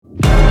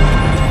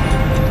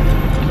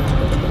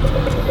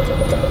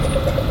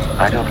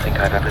I don't think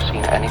I've ever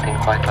seen anything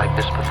quite like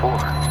this before.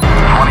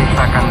 20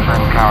 seconds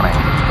and counting.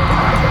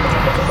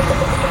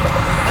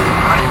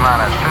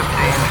 T-minus 15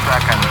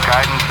 seconds.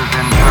 Guidance is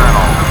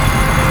internal.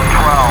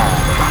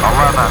 12,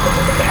 11,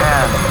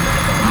 10,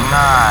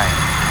 9.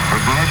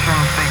 Ignition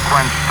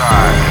sequence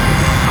start.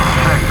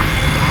 6,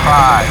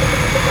 5,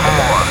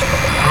 4,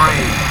 3,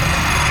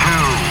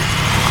 2,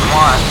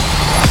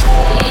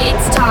 1.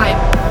 It's time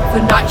for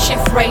Night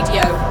Shift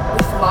Radio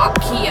with Mark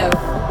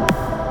Keogh.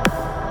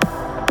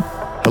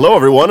 Hello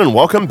everyone and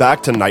welcome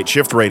back to Night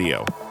Shift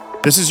Radio.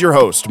 This is your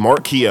host,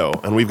 Mark Keogh,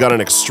 and we've got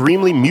an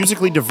extremely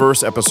musically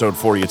diverse episode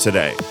for you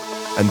today.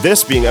 And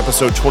this being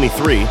episode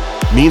 23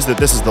 means that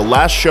this is the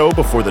last show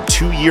before the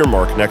 2-year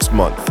mark next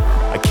month.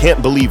 I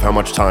can't believe how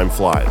much time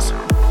flies.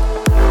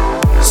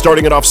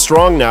 Starting it off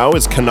strong now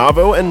is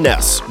Canavo and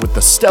Ness with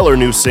the stellar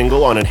new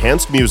single on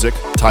Enhanced Music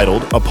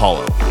titled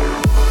Apollo.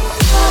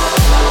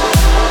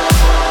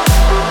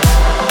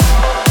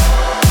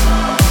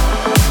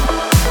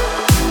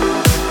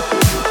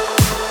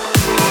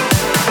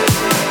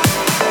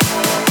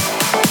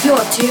 You're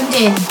tuned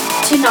in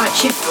to Night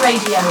Shift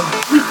Radio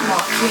with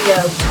Mark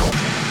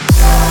Keogh.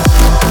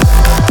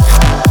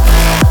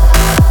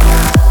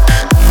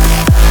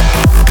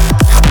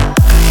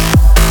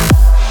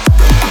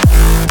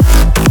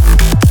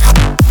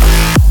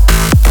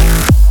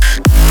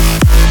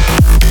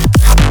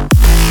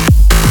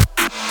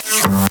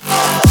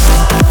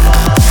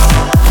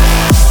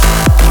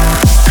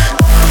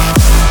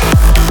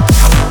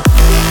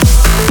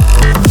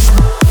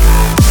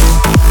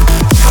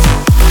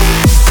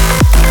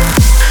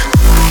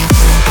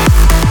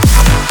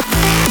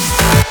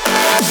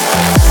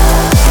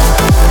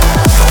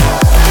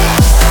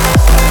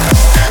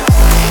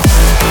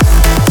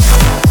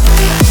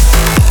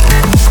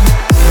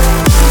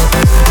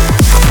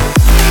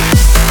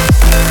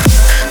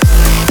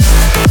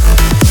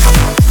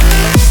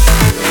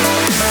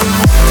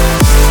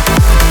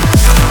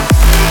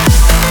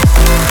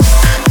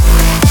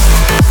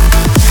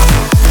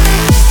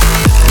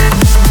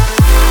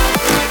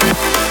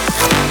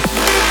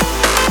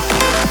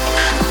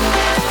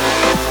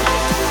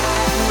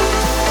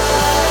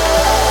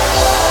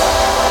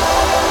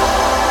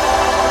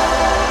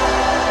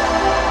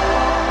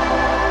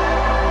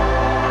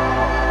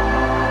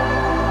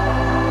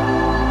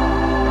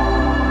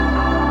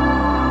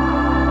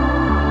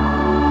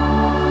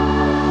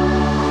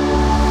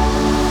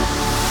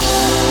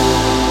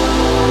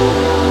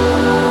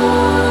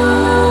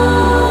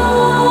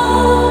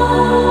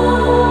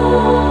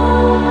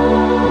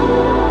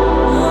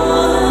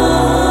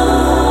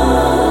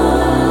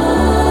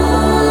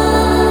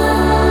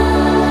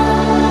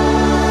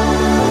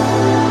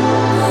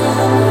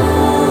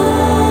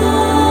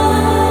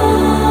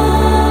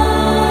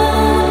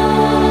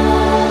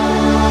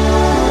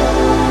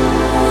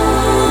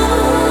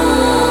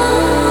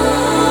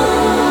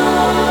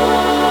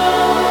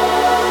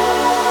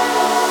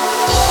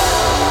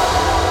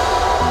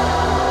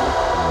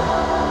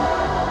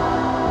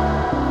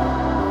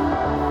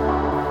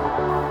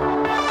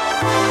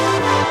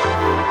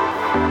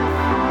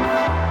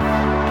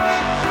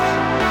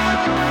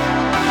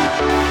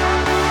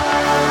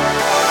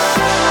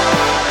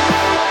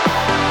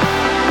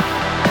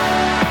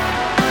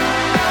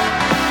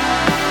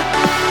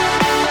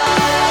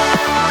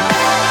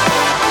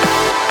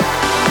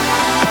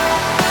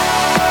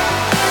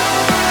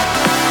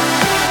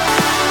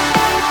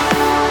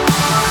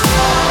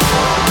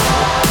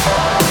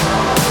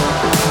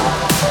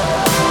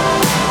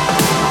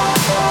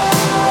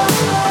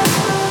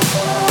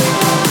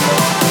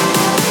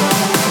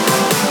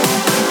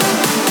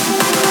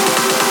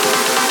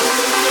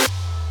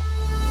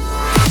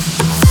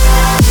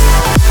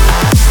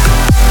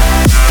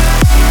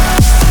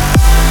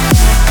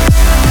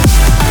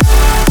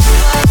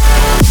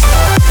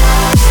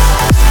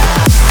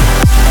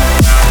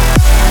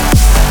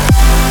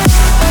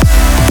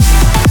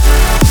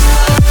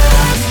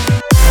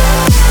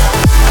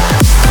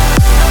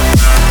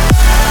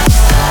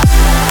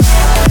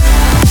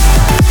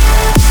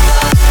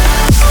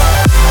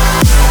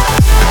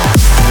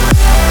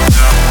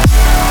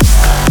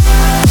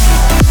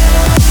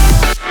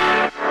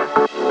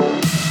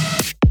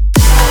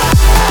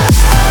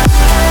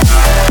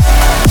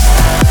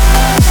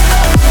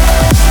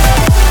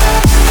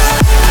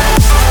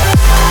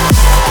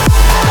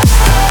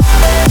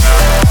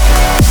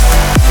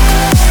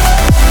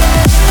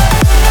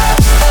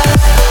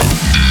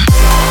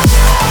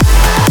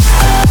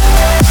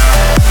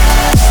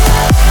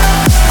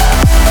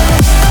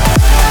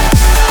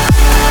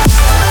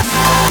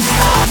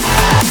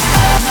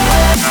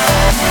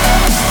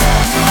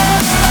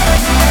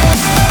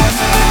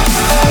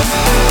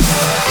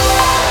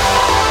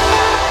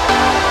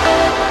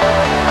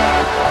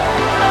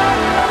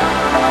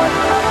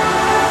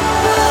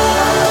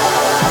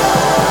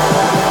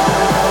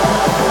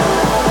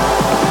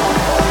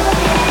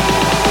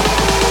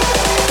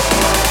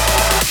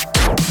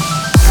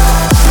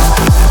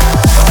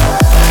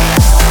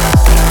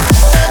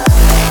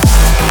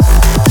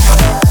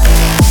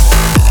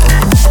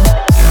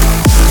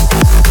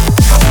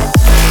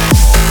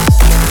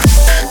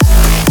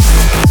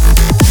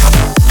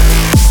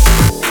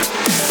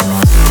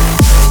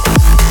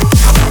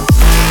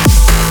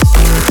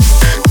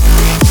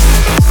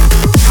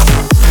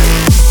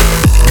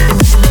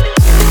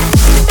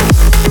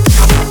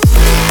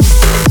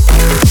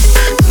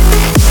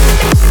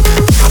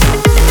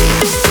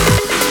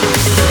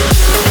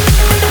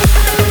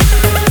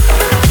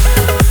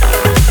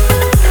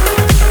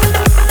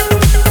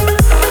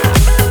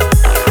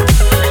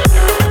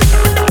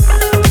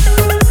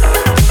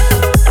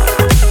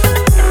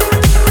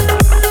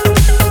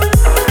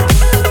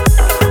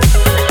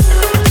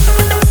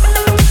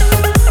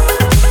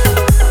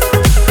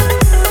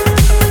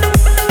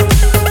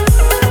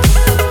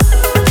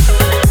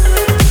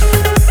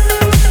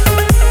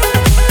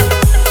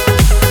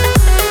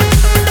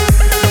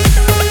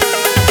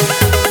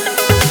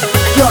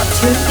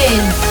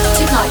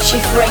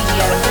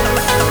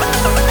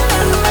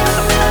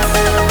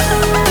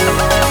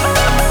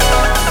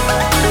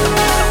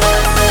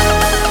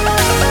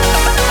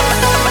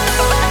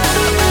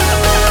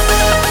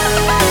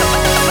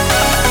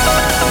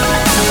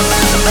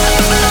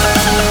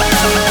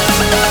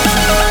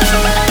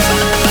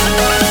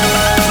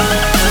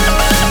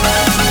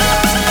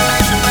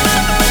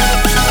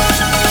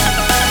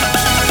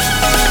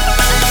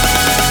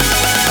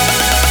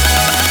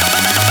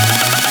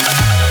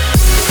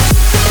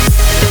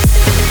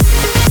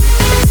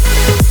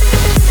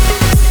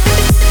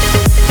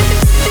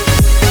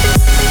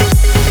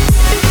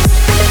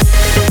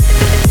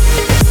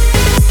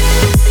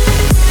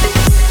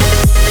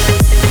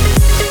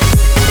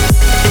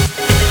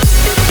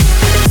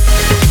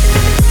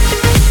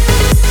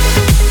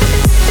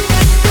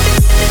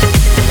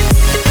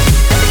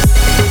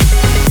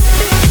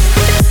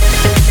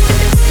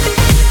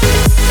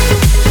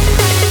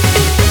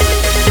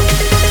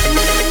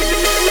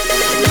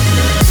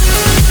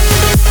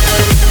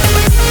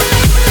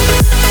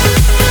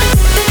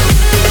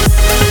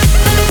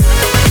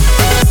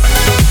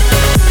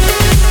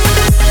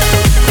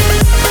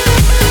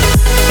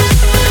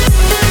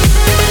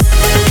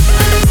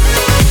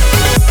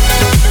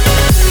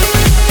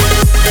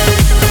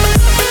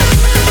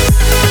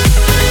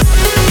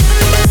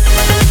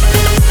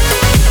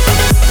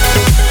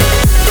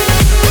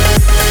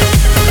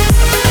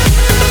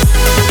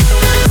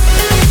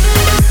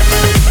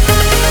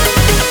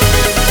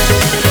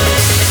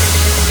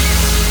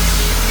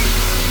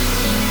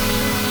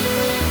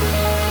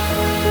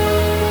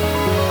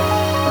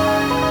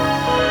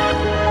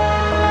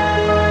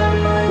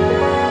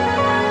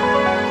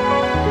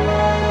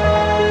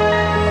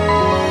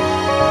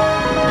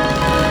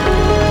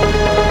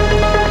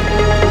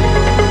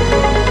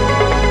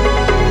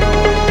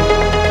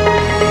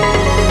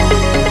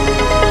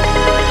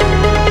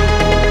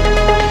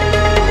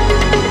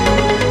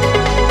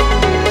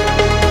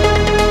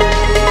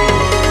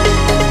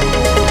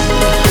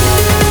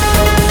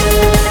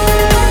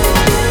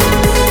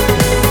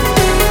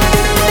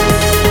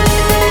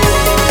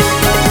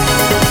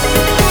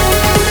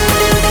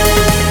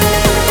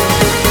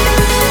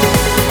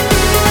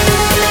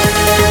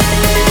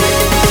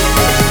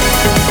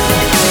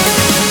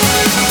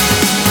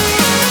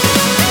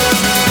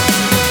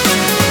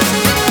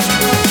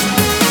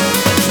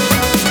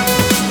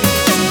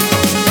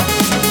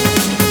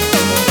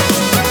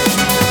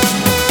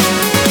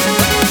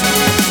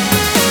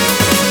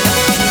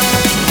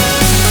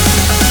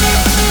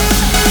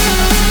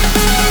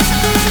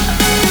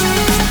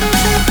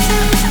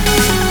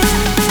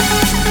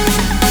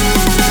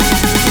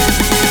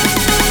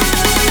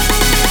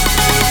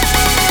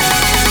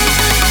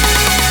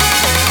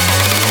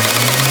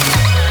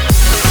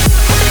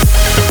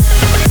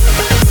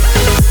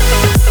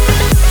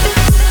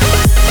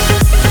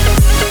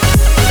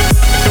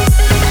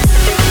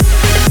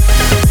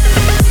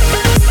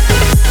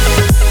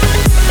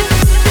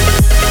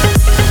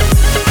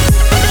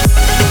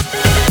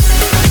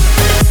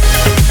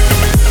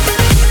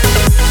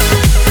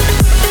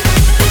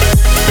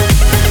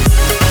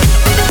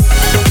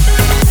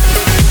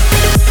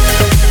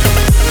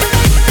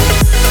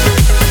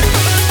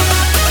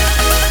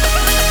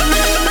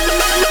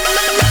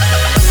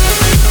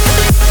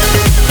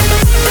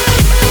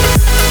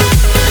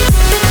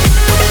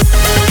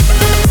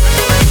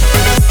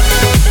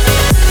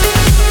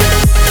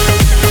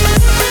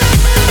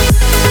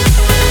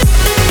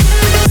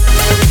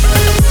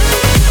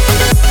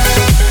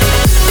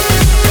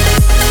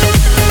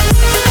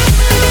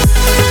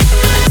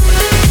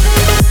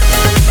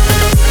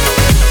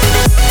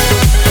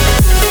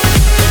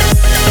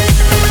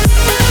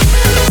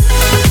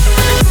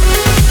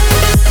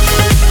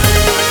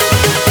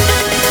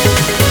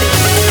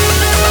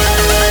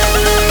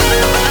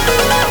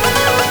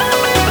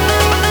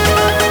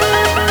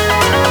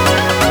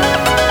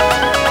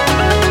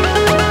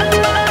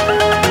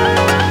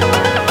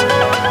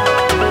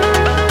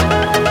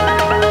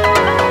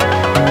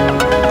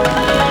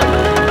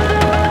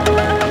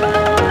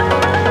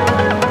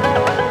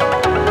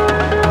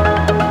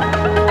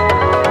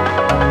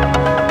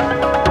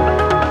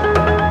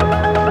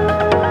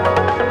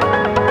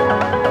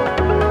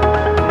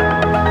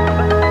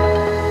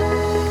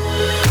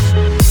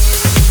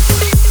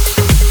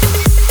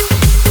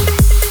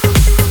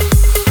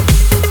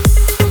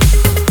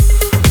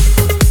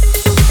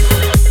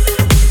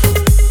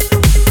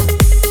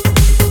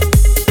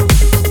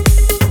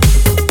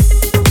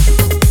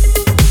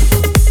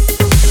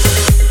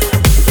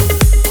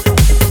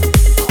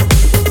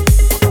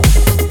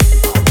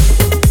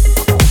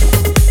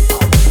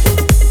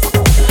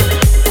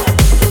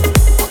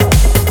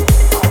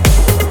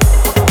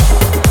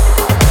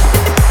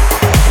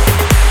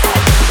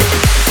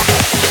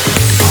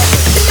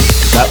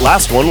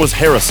 last one was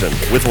Harrison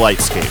with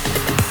Lightscape.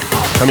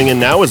 Coming in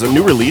now is a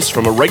new release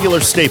from a regular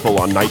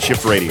staple on Night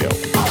Shift Radio.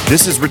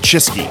 This is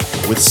Richiski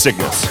with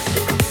Cygnus.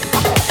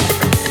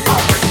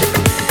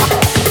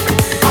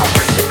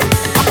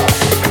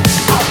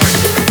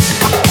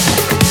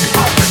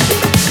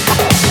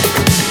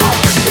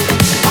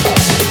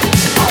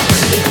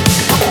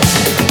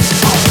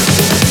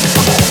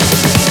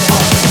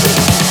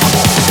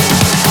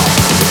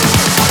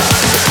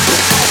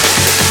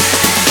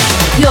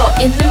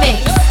 You're in the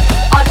mix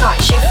on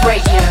Night Shift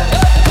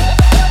Radio.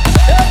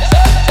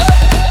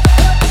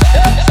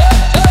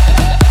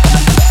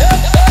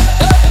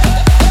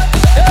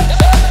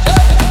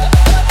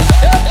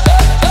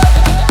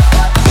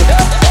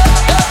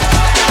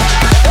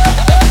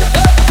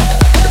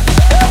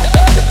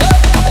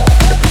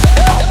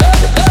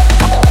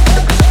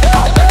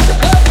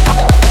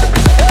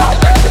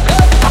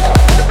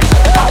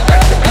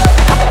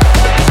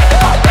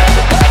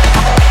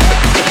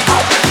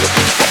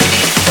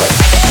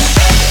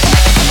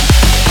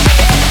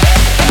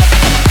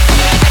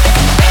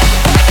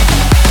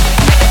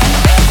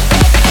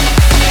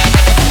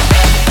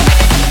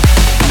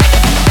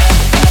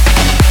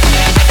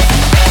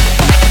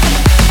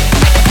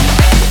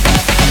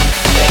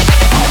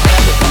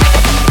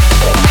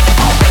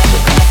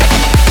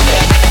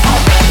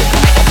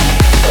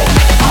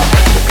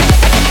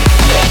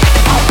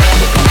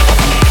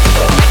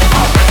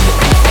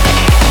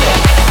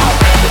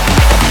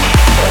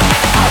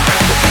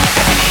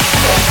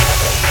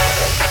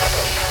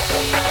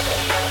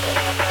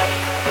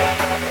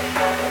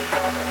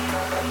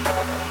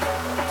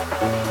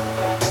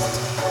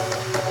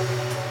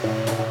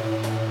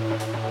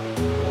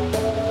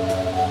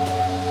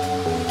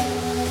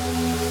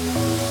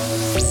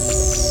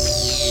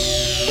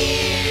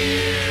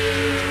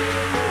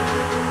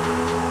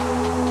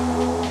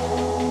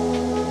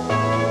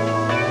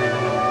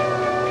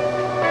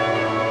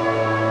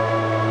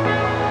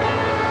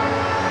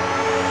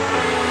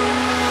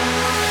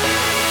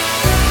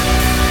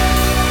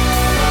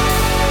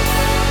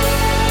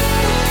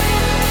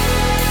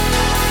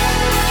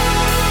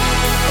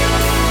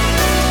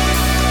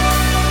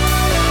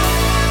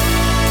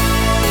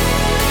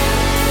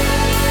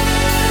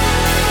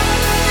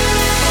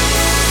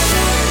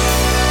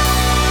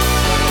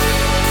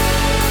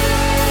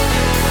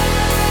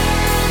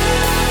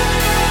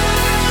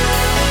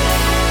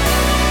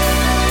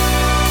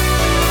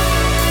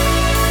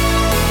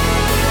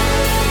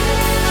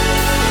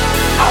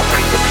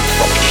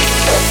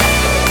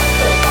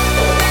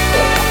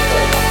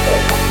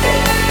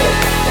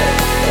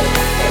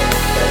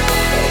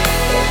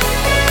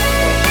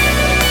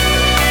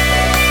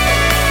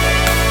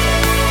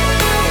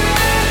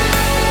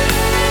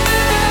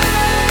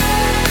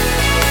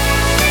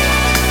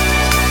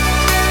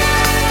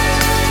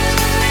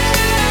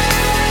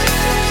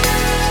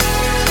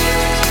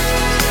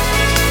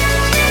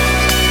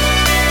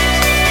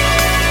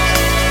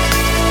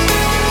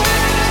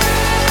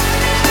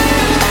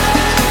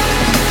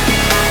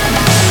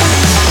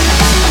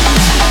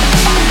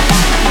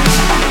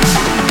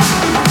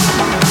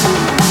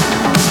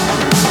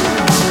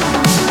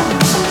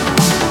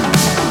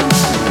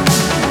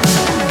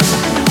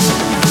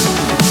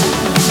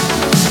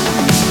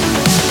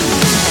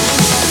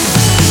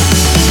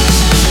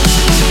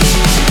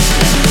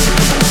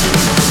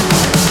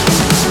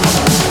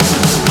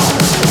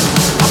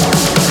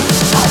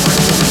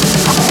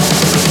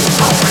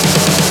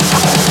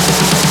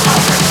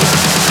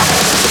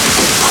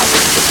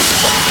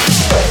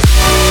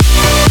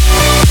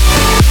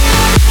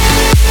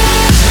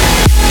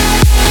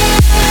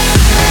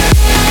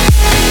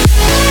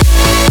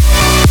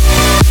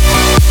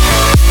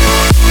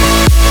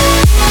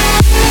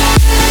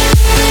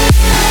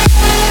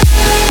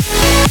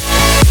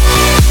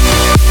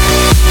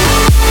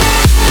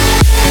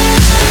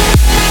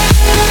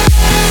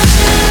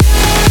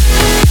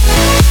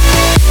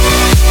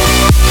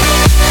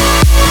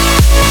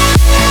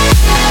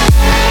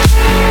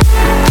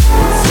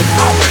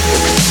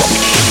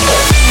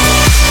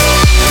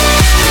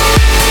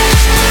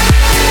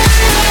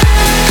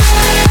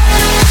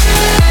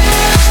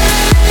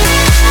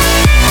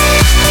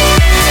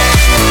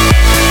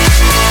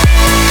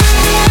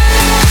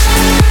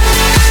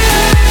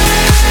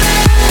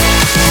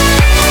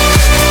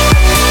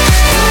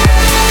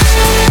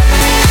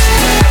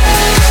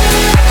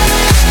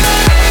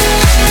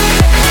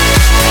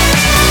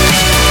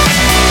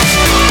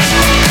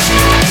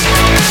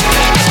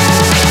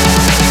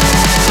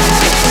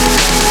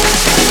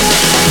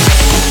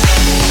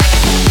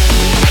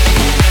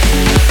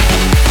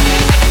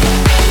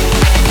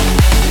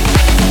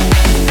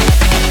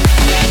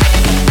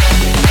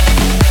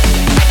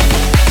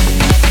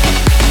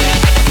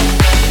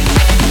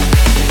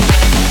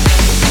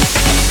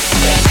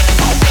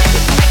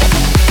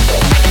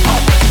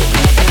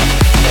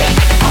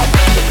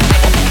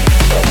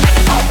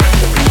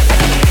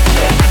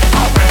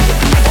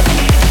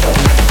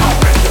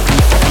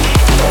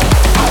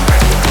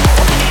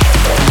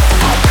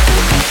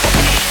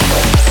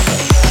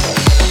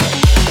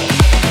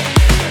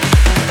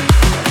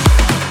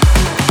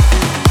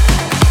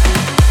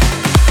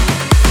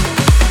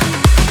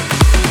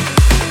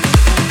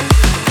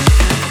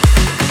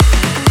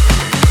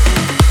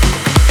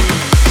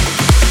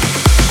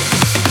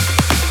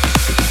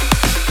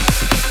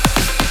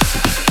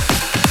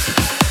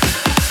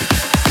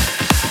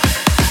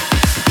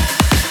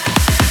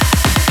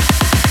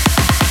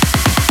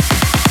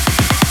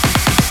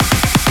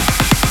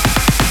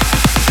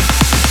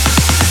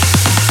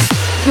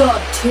 You're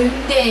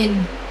tuned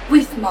in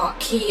with Mark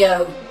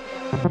Keogh.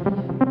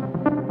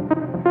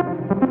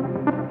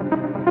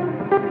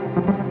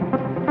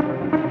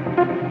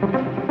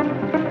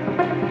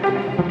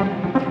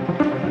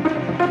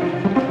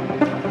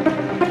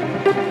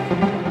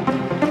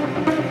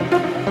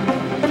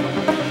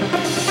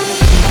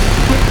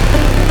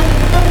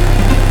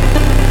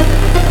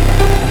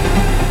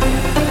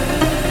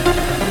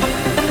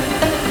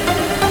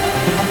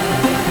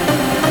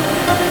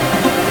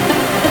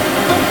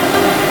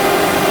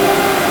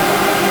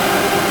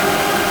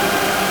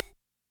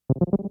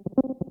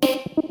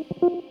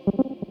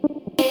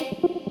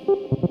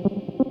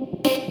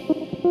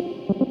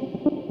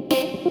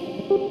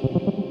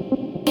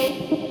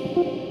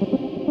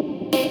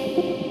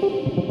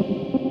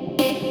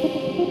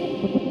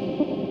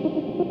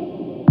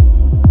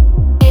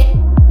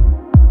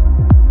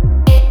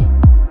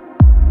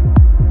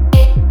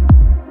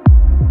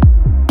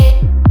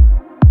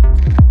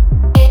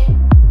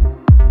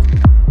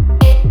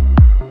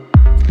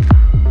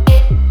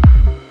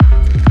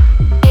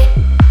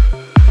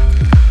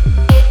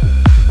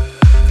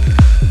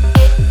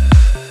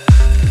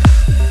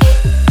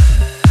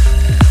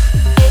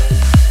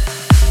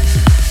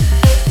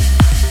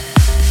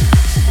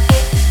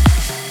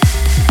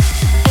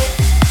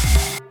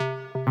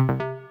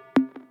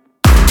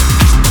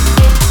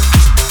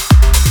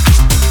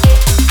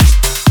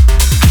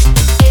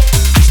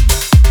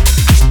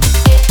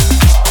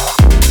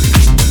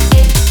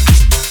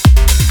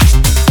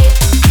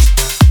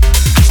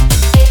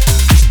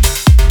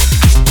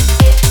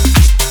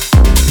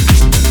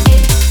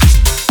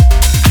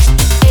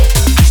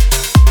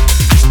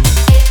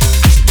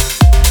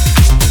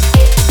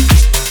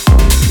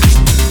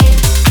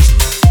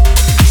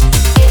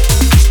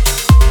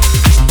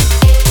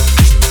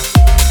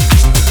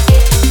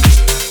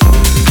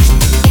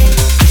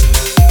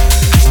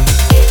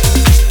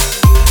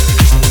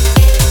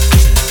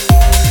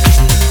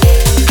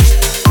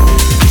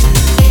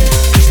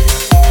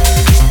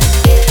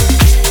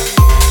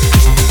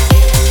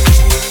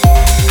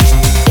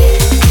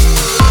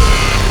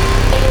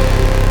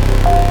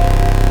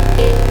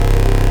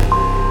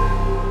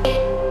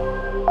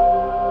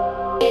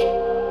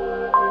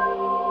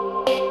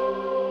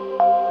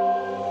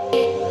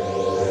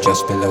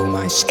 Just below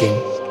my skin,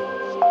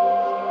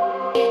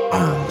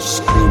 I'm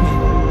screaming.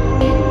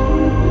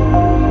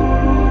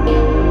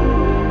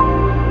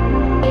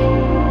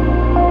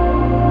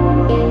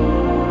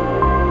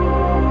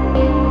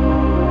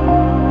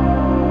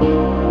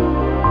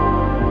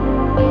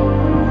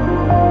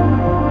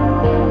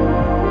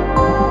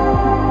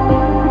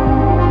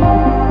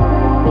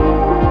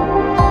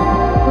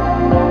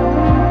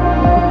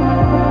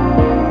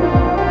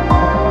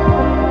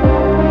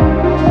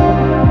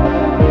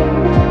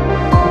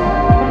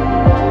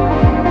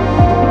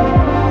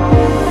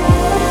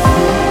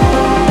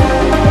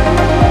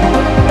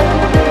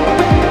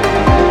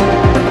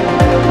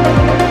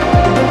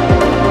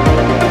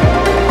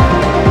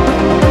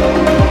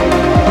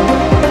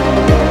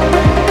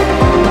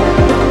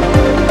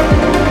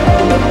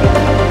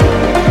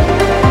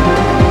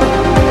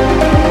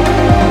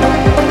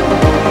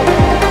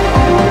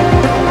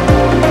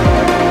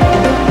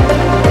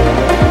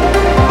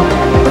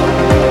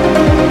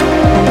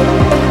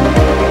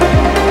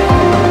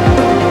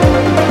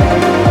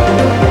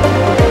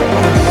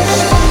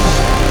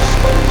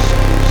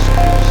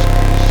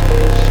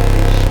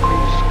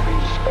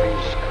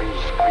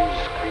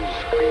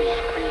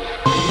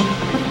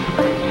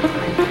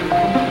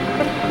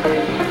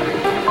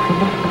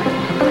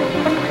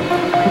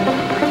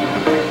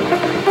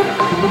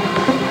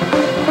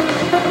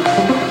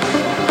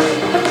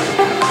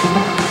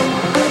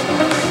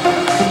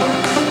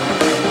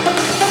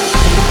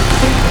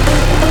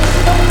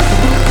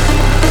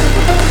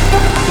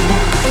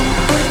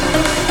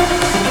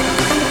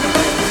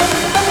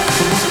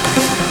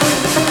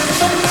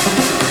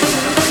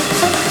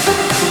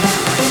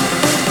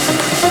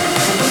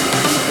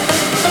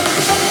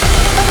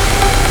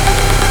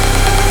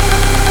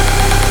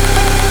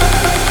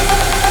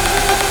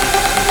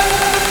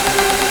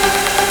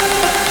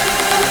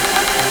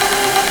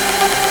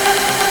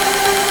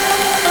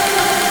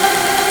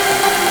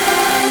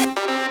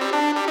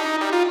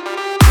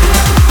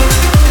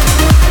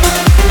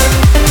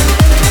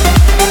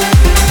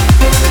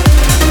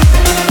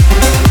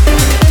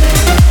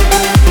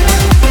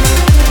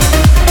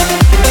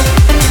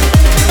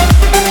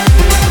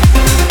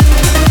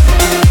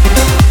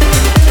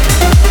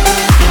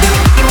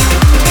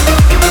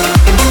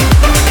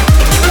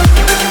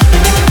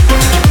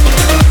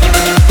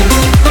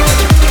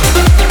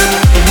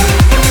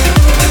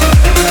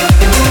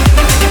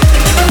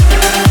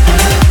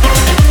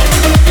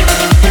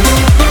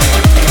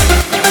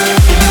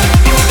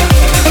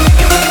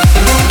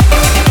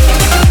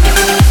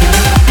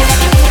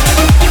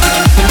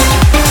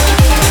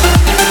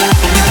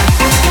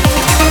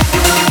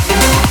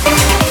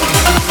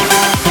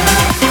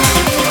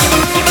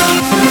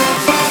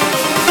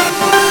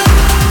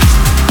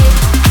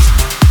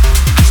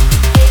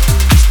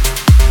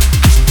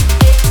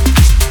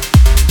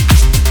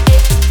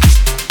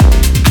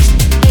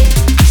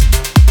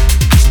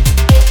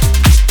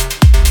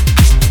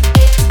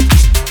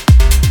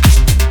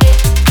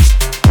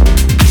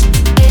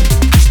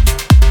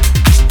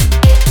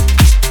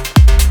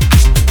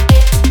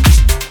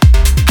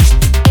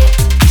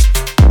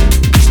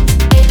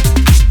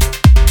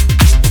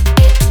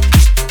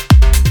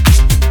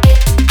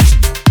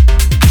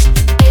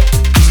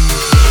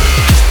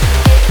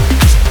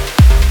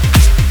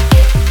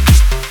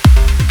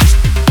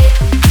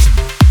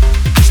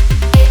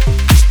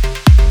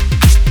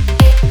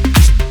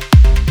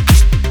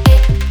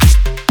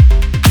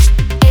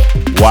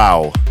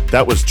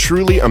 That was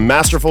truly a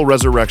masterful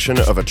resurrection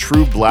of a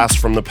true blast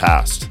from the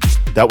past.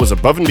 That was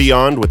Above and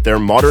Beyond with their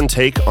modern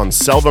take on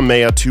Selva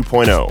Mea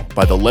 2.0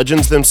 by the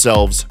legends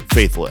themselves,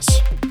 Faithless.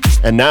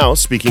 And now,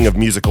 speaking of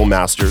musical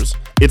masters,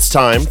 it's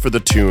time for the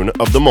tune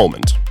of the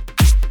moment.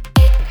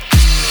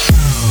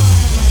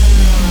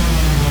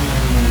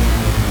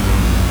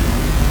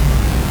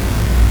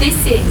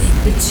 This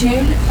is the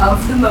tune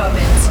of the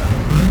moment.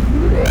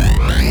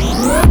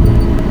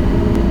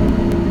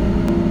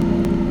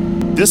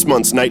 This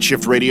month's Night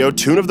Shift Radio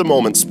Tune of the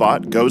Moment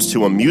spot goes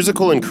to a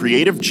musical and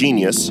creative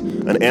genius,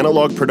 an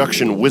analog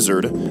production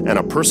wizard, and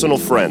a personal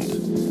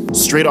friend.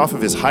 Straight off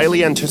of his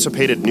highly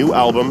anticipated new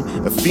album,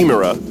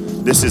 Ephemera,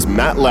 this is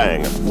Matt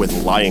Lang with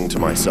Lying to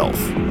Myself.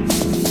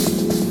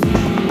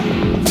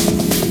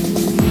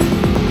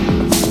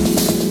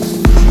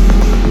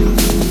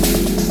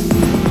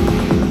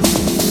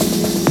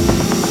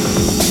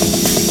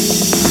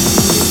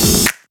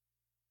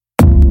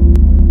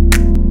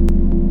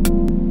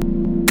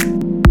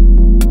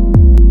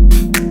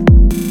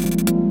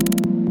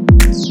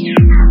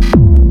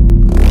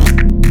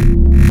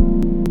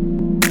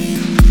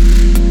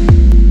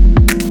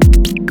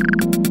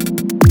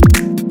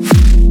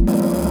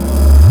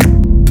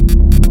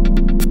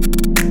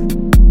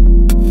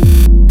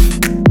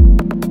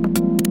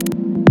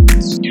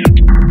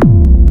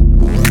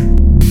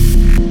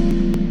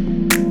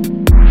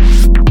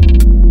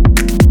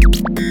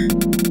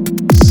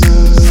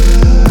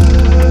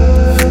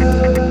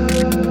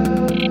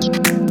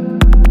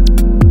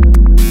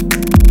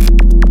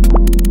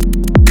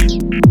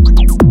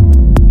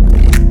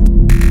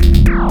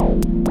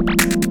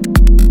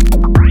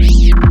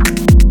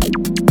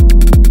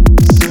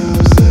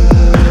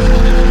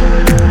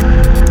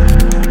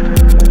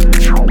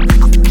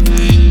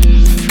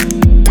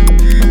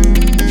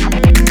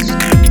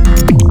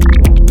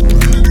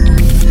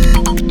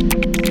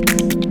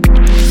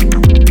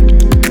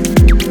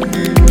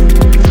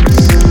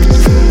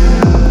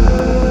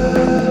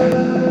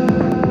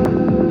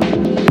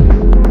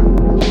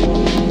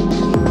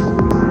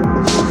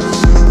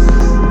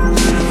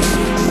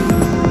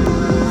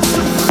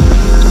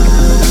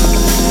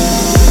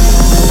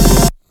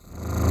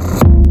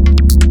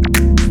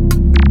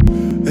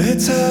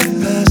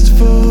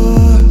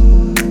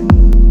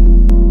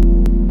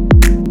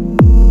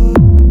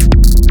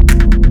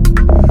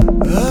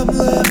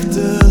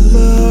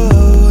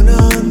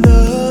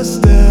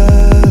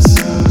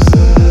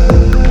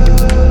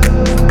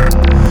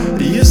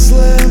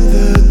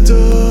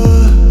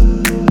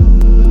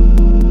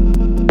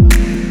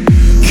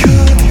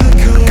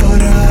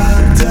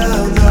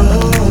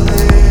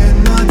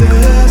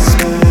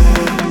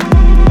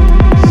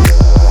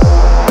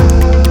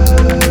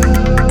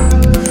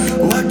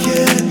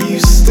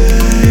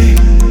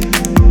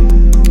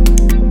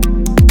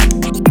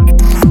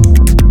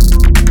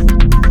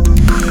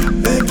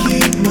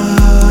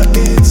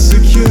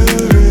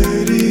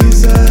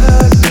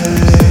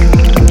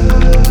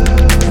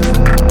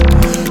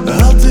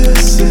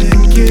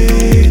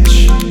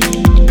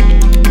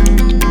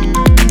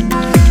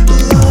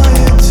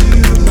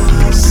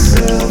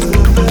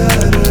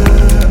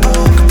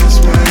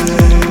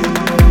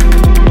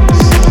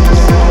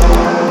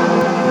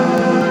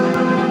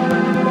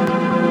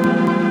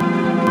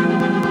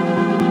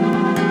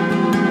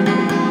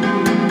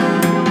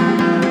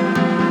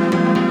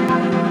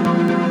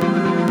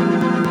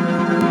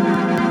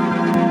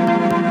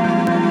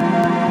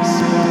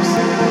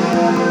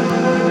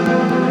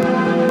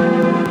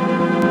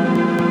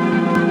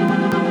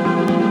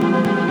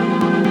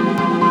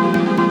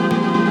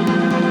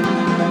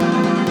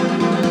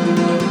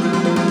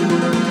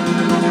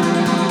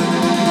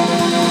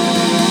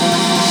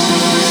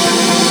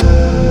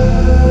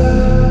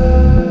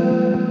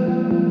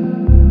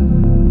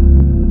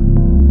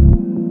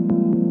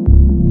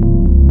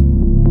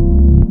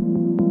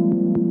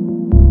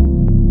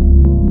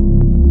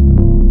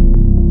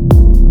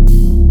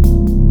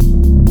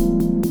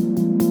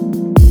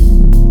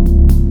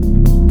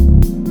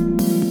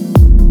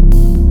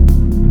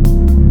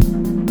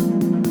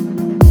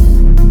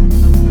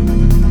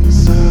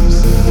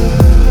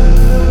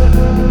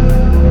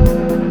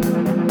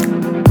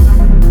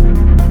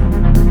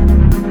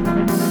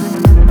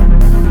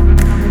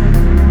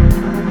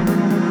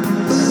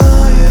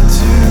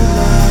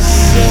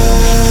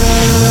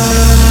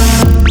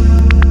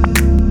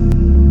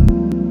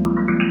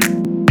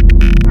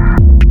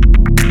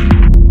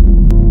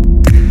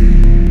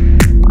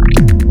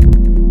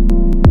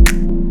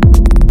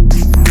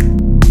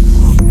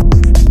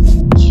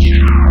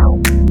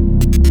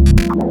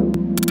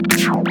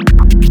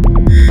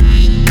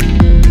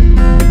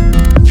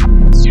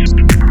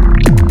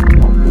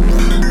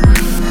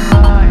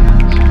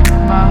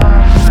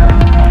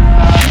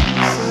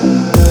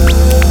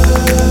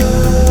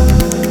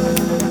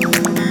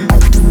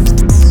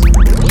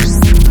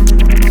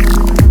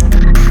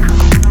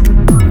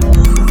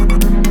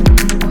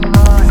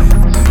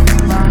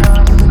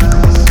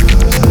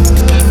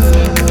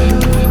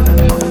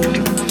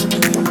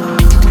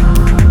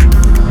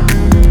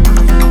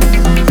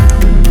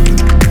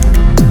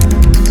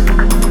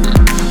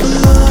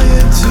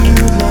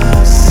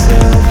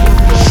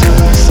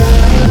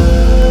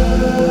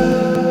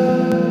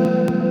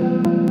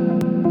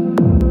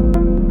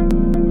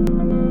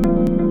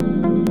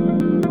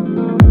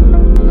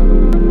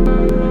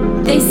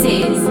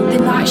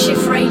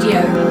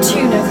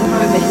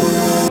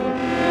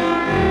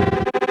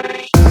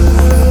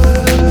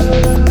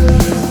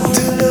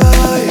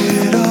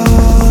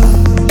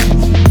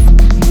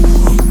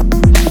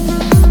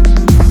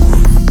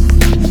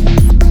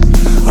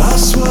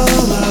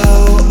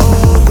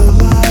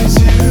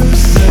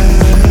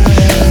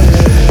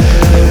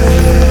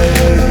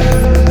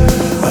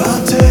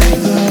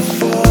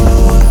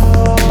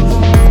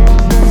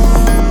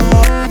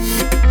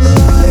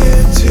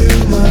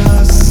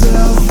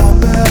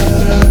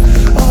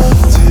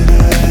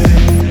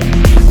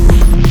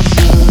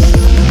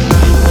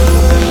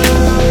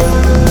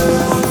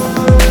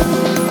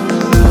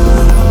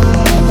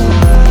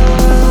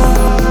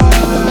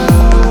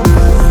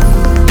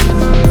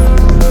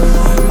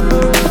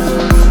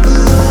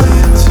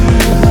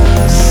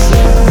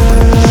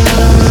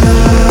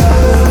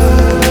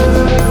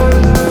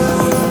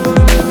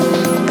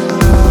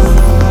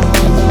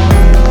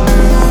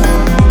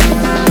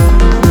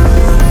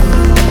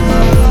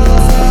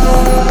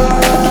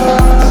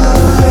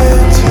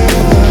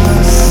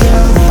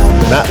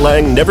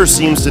 Lang never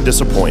seems to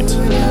disappoint.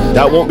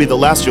 That won't be the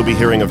last you'll be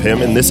hearing of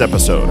him in this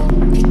episode.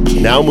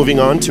 Now moving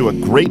on to a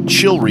great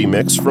chill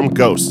remix from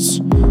Ghosts.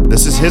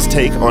 This is his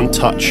take on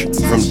Touch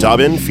from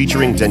Dobbin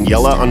featuring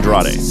Daniela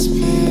Andrade.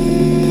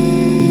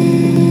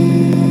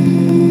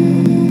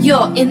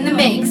 You're in the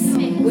mix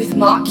with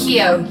Mark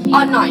Keogh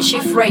on Night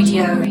Shift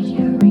Radio.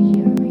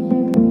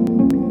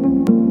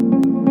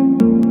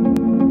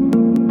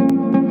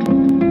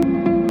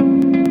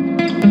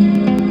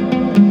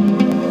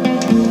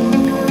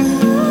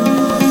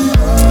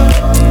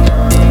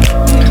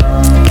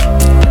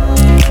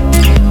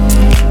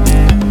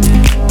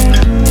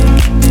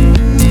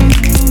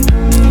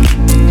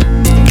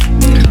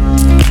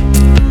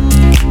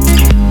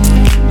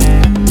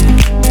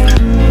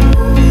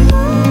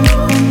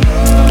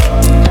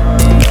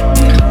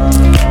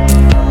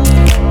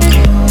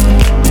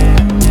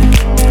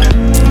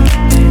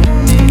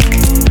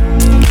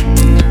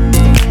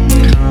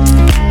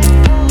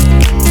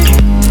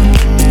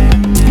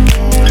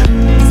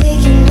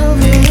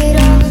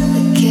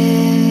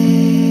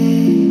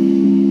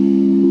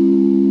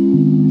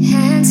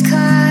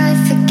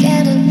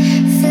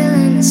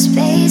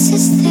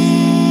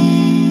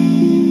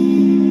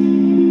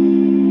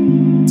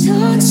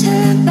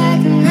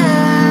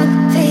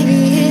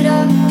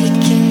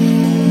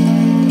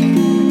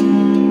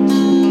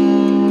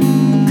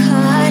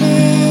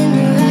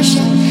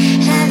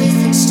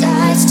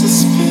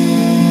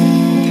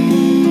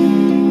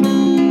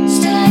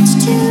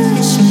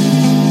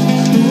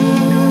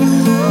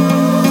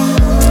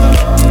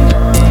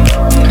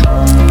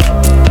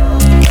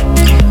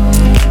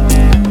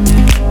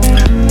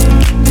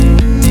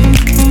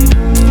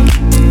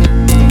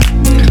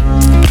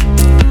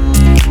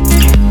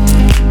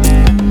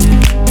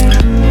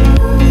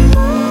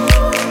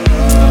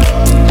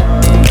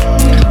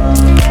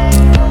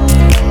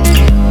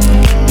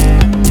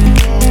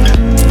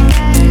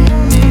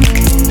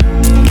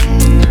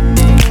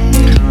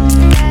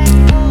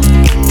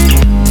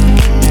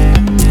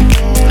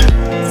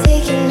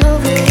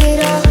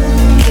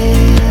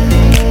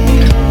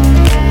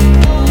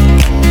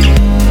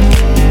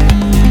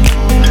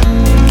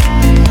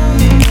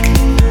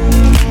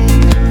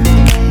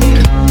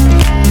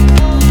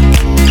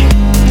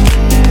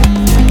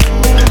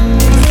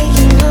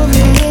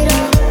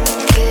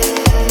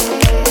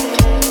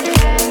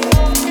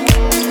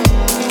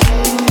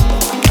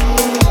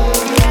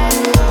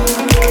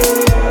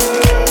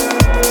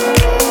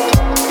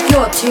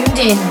 Tuned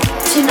in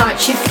to Night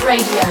Shift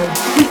Radio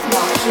with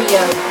Mark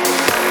Keogh.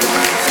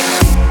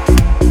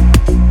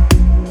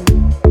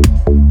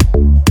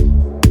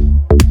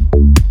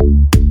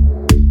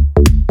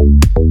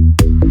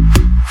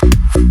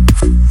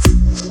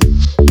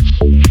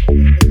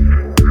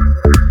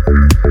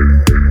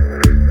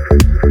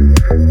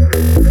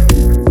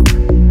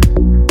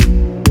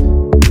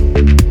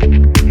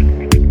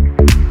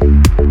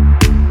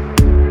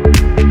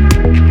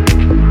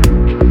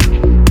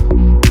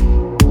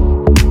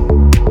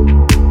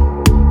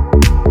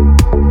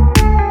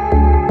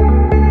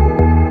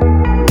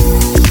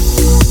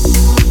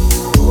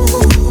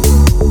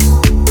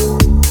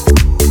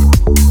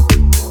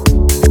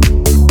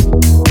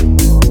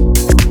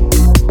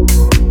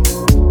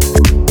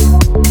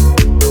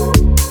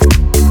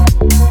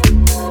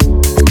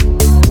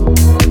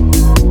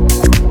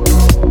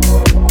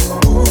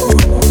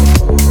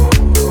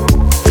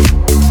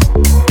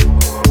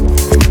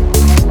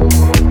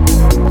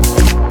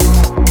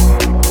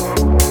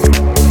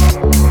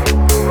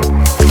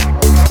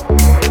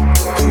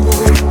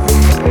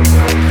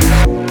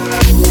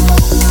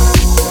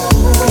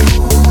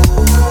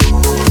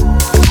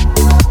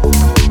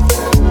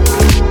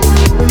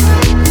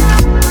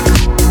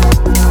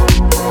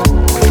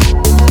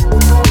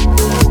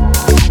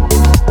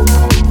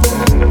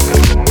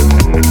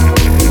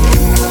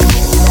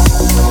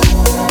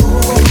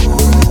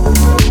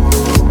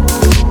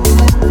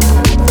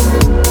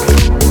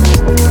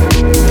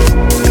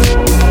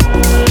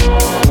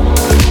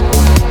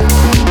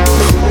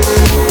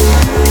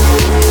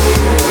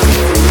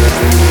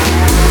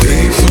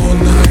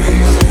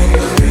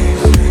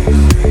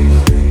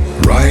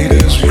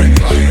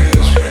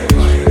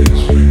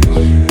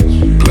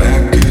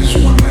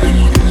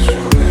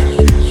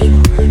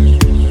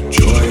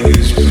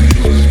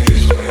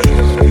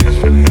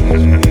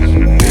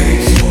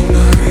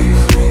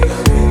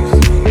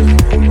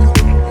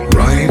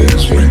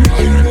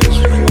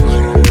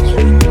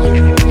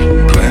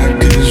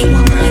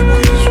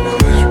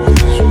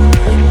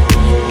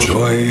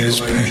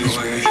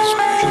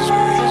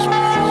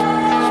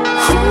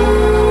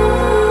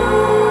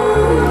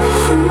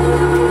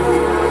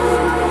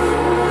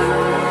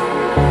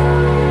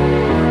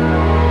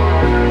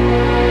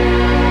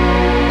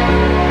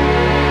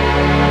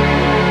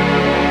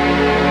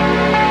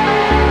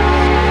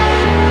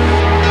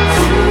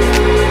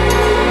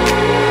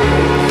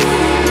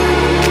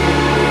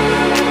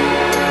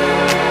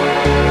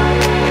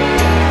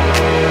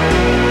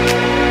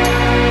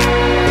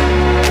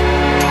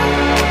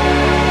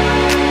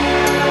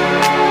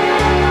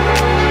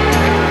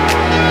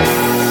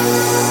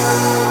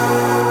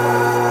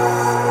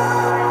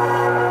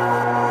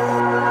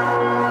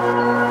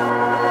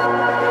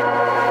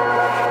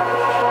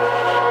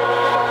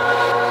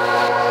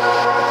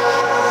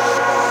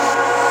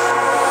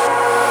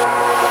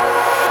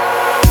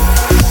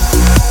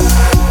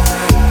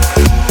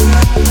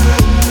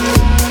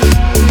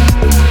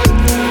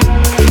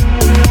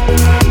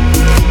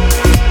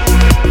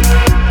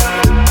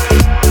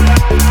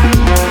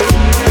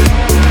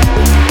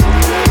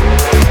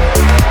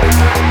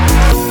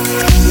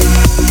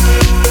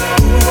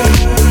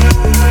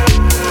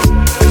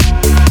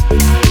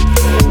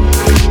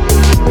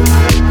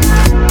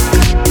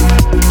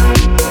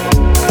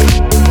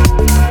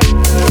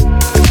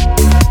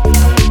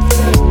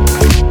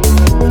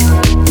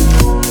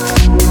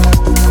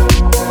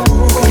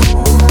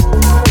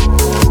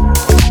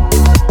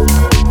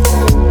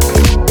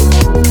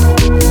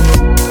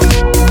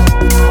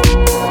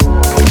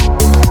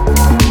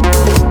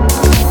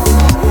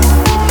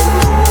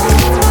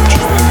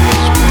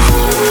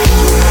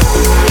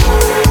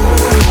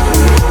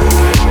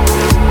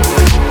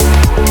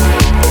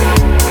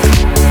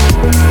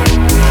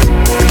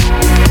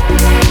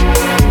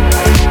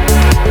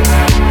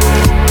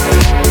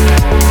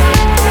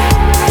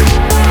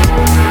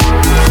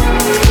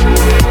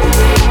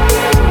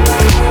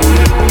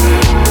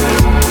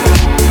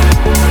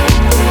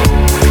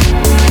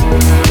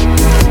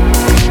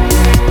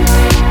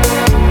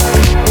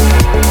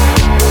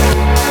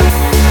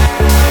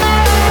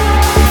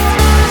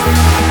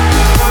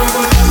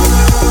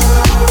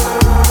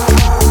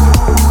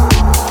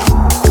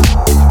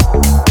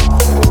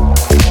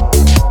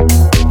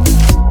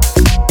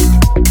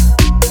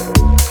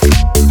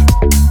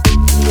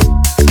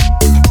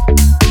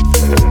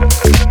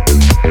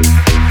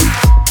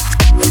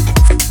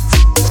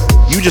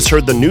 You just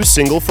heard the new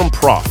single from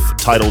Prof,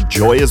 titled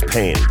Joy is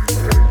Pain.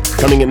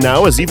 Coming in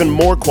now is even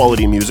more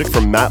quality music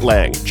from Matt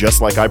Lang,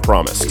 just like I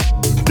promised.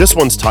 This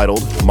one's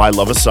titled My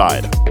Love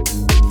Aside.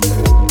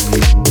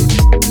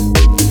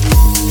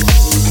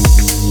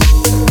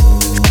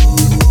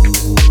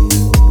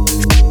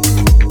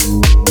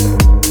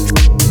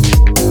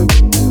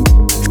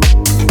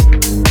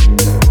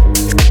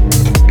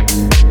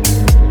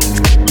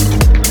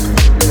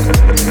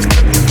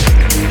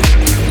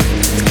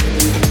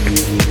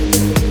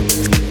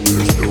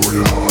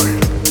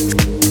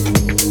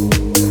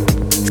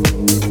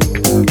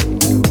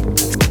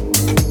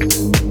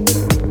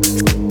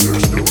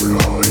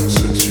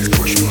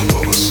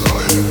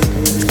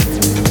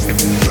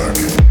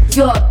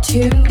 You're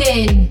tuned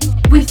in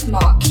with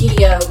Mark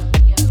Keogh.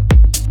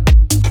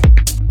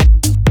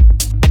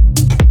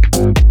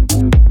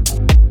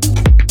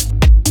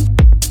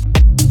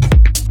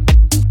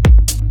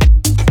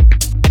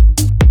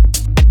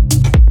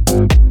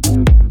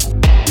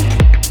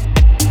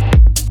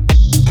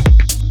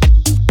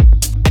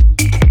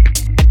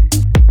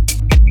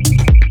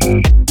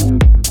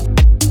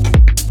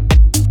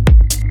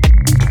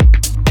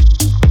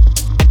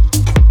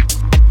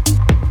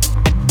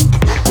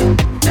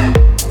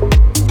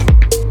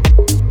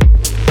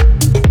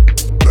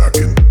 Back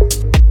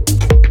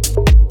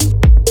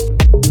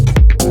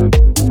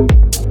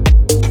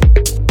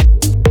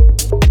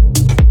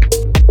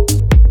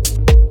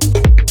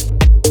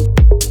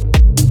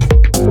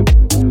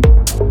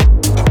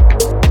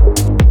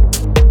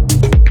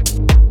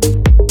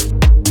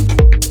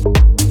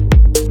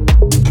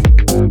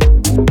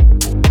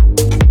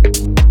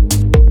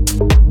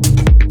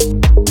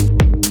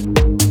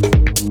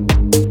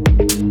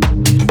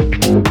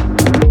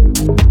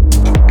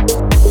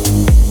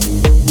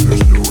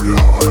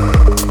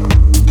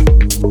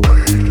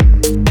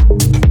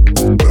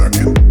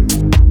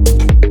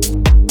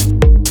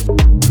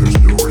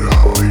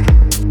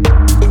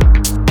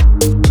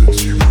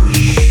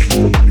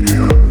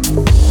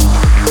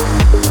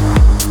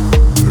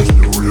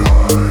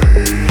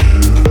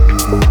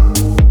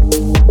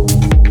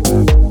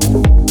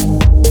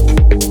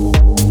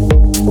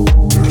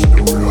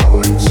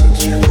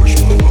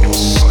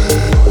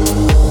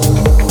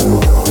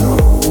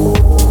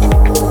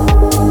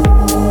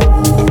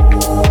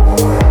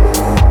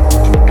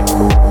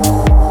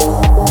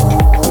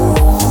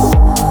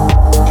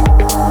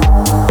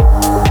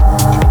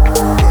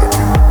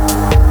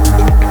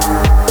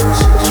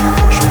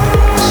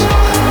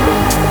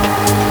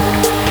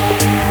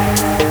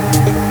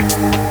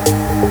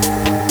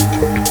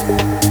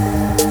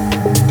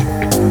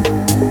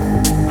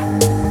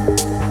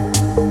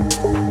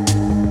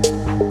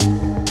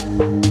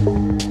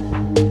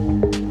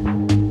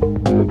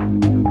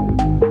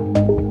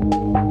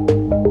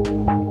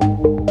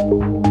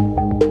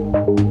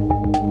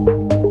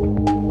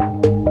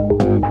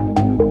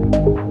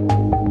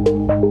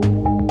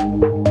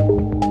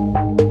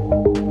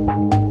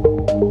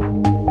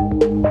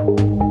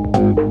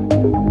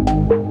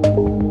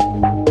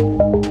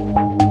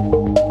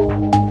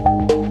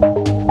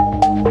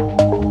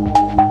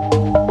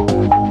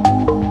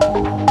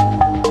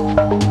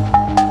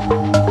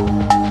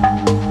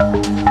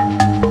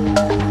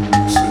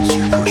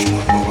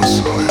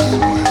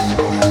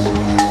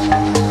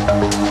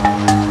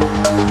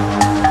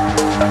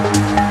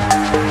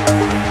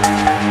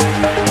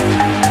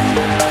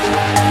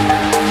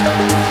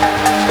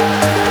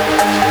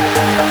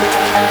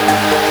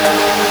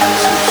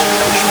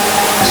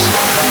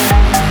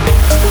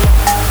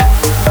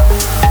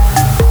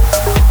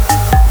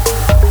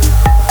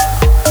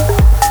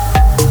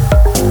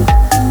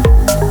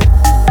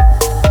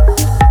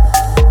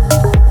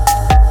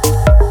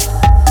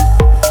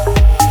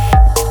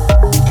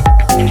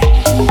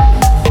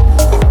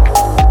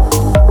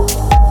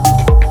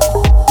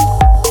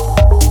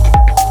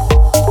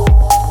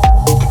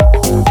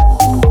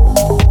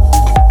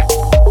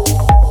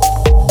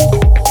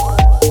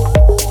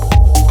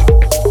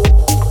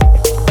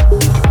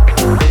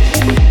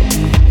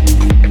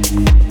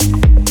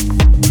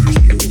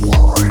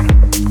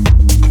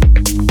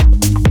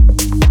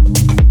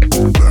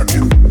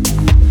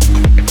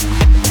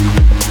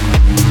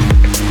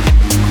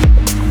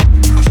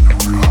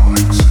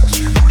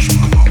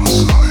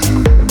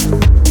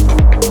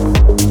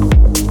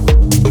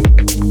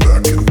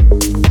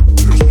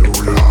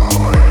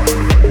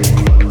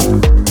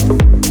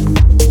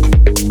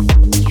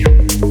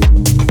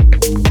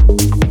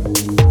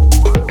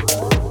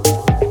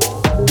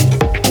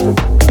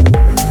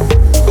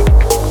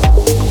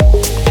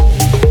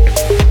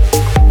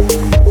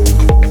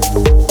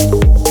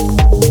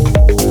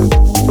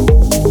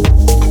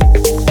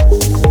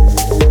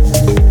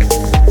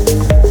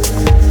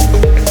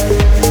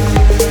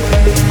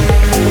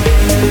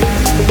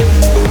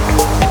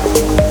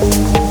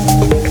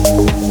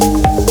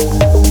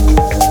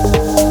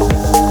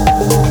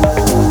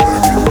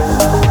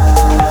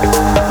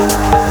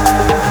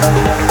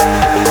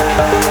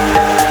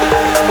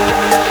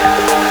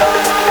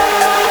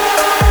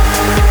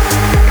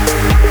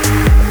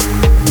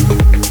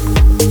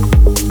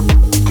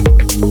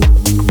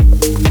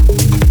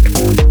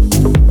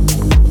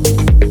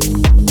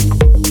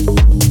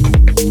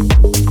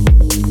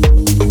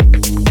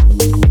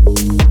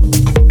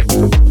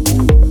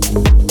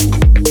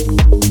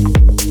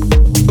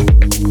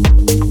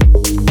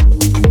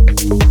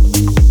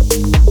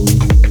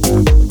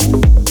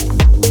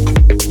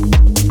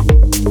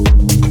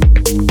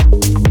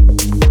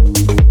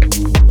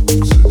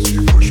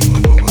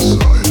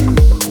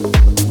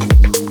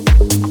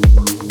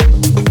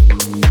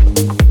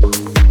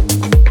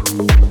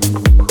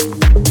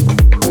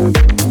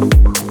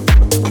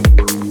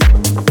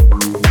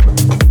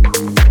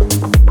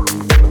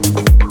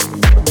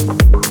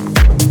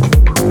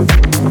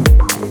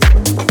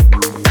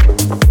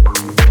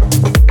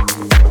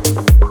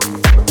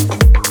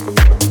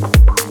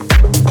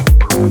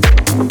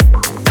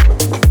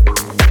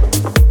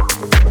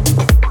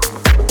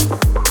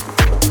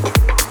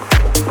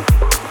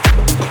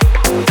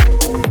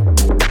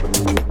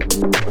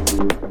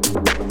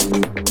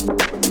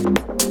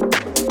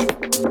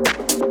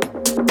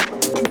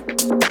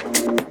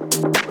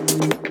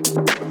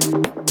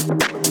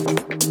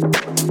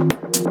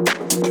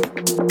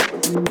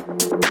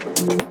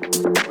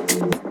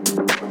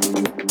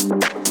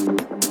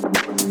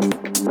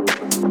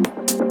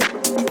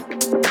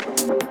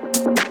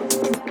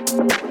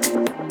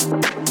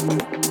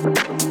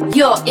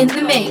You're in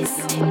the mix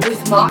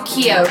with Mark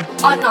Keogh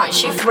on Night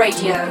Shift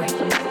Radio.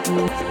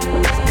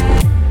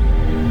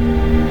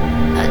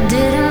 I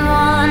didn't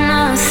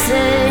wanna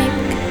think,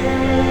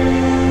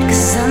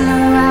 'cause I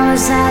know I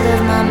was out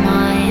of my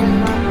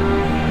mind.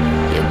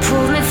 You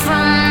pulled me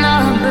from the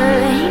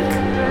brink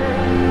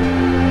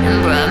and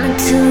brought me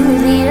to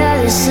the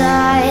other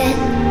side.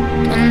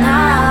 And I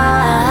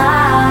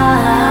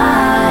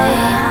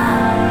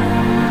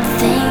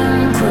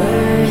think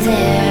we're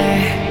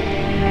there.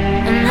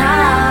 And I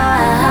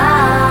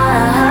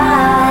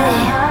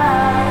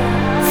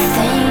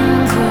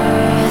think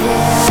we're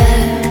there.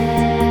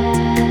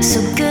 So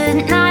good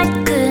night,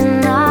 good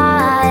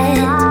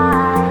night.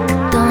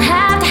 Don't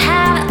have to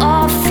have it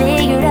all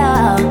figured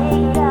out.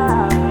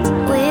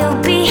 We'll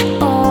be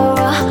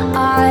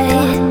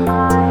alright.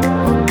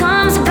 What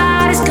comes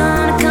about is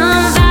gonna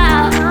come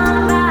about.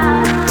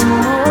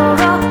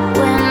 Tomorrow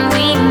when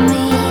we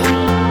meet,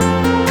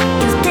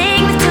 you'll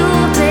take me to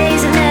a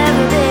place I've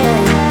never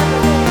been.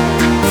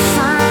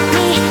 Find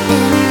me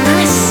in the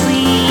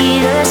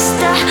sweetest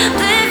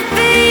oblivion.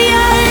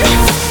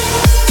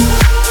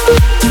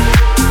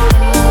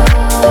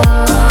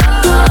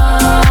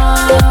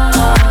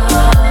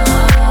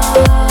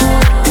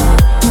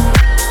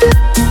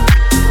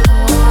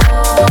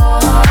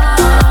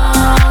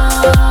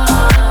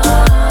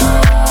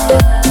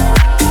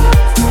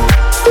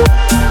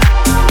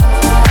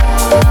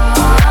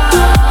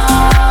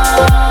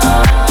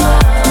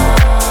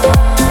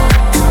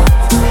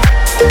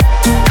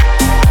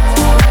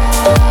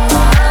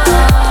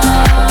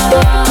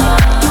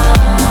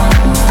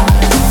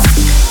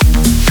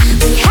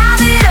 We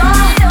have it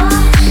all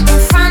in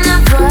front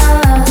of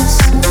us,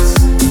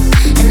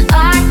 and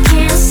I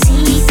can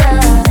see the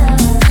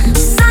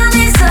sun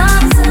is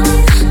up to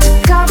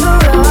cover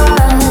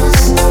us.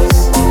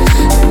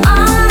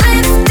 I'm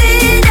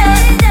lifted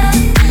up,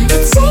 you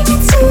take me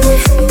to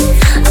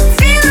a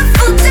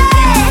beautiful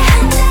day.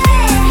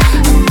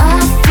 I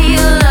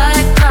feel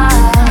like my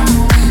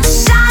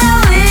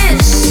shadow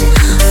is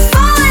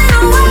falling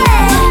away,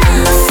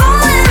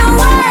 falling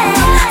away,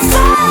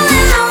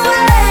 falling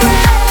away.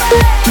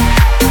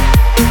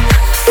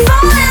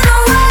 Falling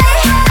away,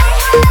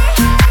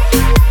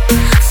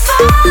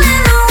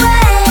 falling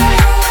away,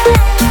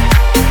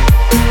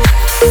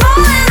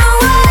 falling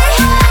away.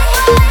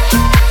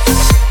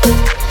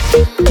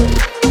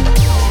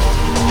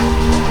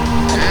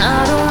 And I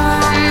don't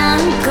wanna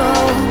go.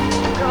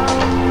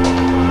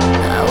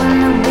 I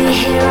wanna be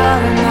here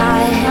all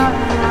night.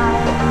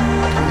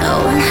 No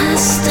one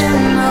has to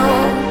know.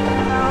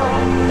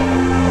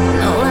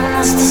 No one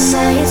has to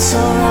say it's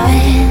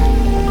alright.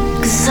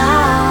 'Cause I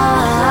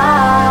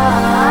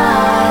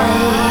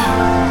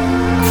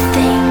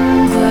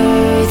think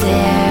we're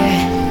there.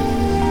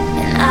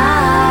 And I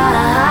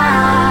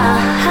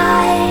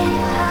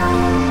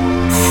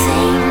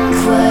think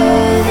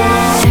we're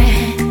there.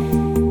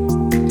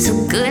 So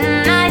good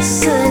night,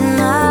 good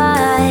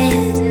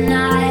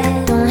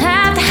night. Don't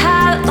have to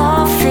have it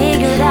all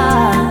figured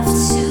out.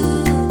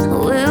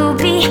 We'll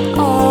be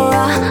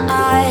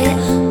alright.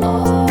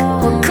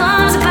 What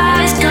comes about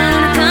is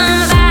gonna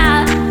come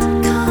about.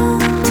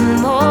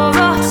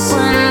 Tomorrow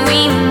when we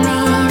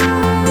meet,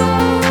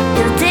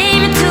 you'll take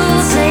me to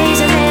a place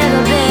I've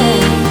never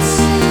been.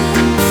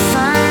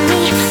 Find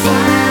me in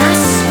the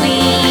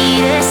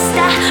sweetest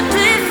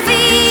oblivion.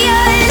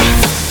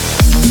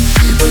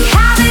 We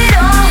have it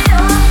all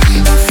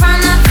in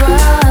front of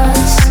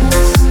us,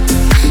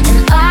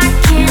 and I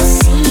can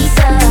see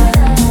the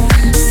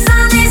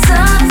sun is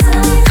up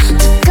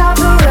to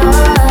cover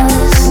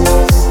us.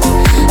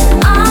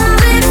 I'm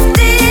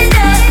lifted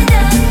up,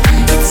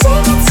 you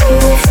take me to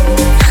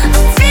a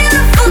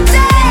beautiful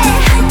day.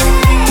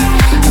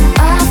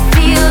 I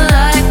feel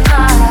like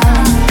my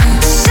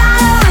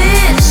shadow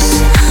is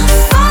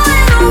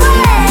falling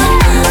away,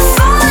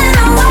 falling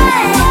away,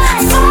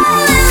 falling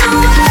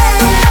away,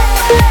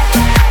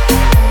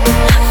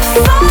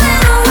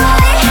 falling away,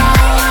 falling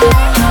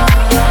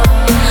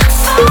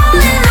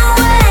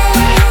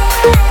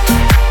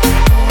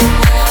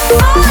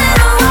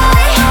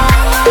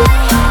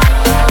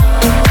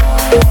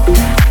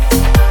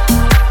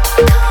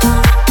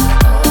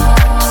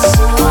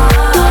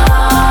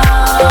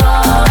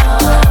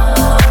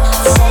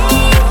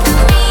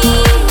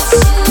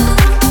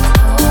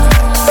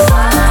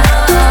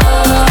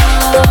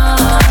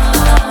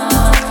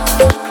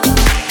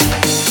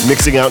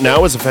Mixing out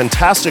now is a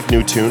fantastic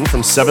new tune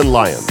from Seven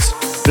Lions.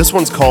 This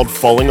one's called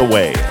Falling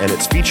Away, and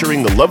it's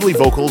featuring the lovely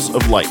vocals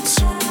of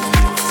Lights.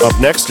 Up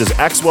next is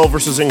Axwell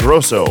vs.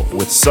 Ingrosso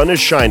with Sun is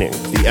Shining,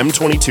 the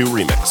M22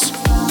 remix.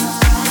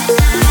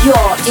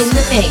 You're in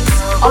the mix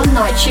on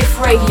Night Shift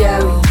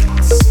Radio.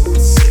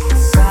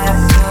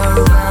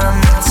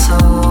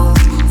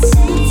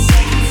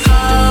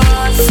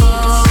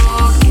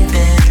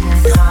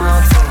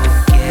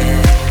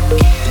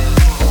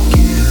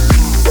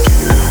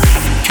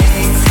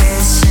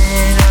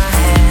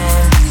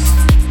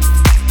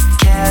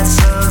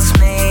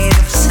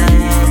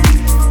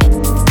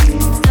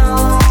 No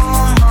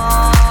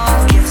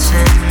more gifts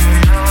and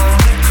no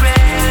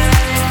regret.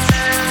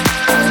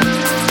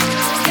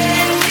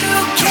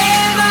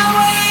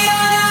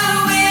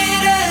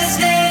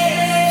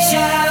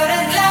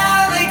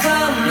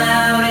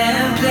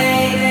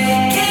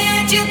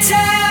 We're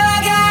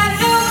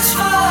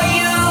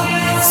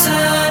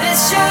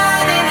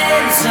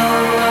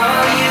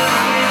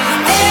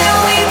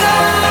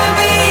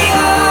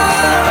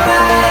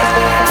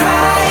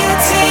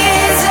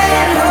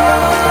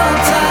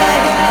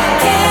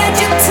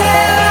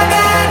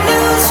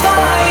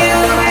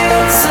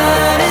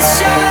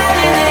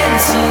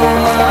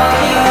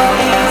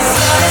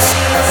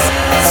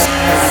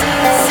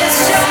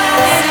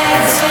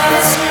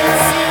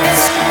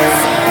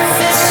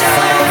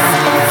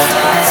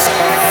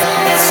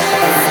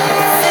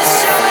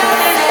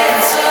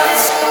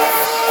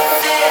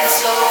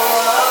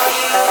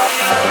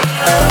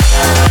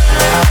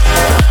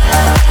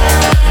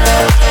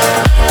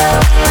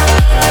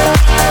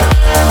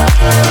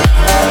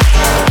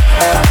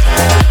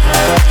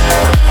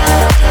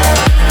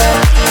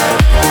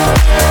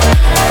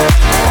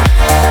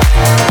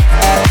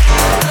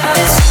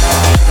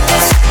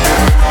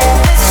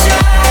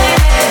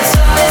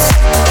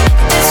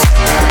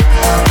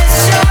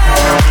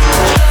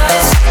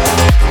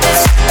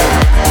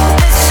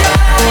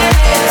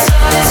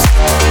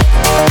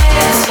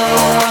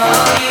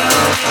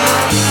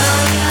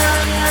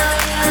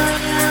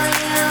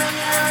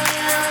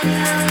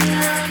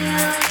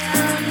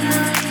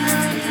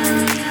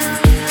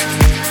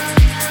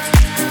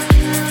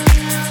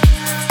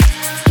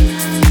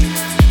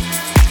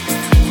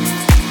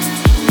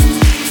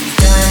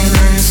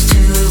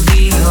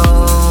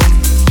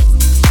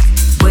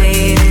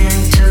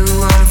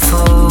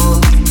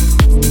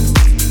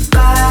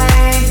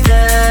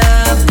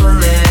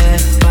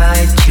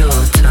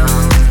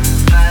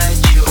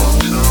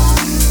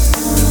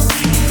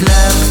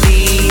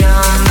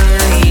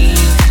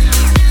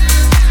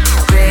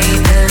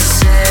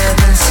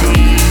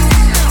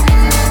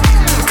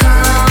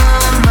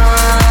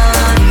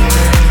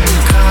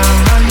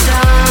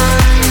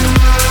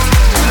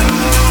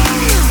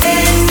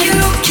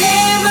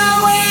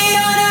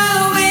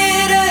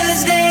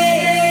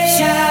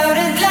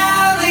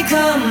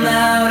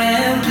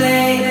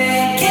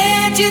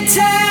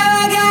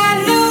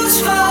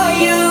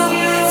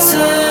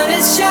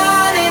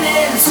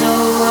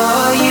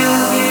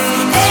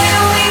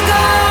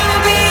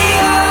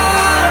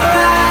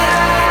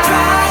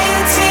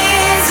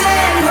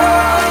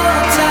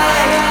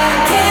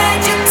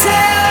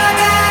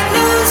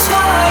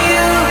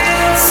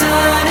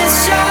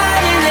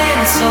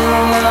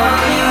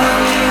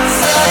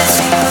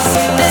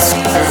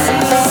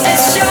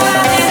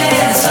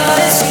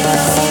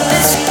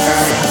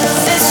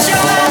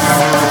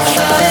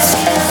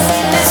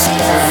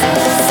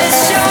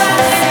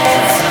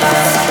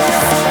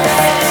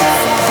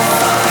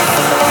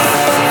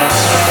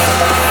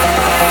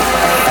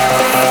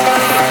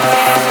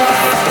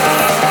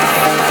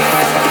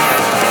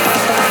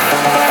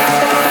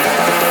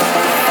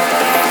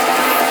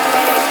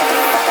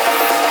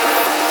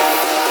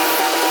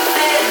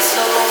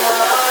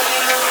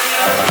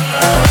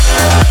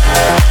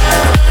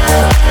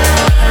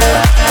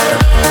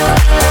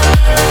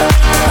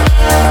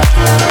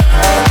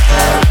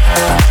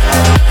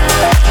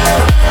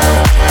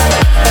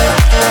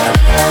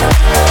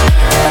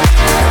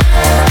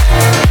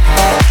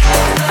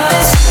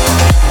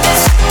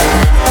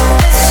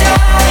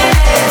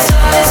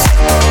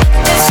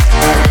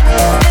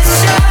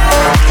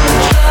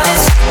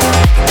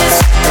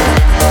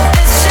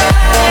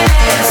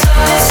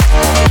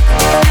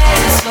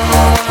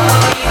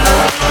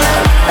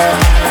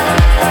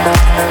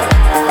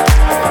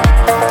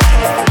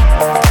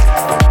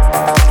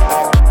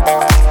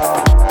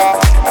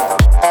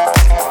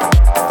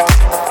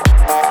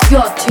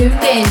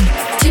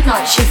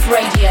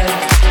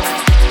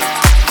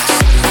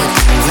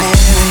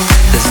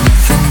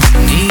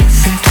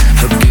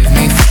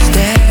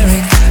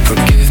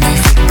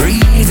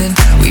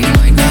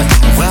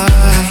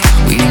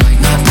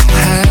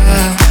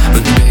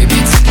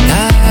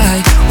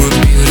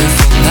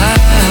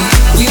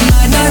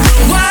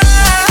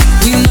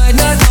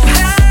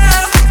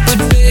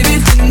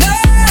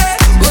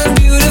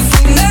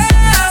beautiful.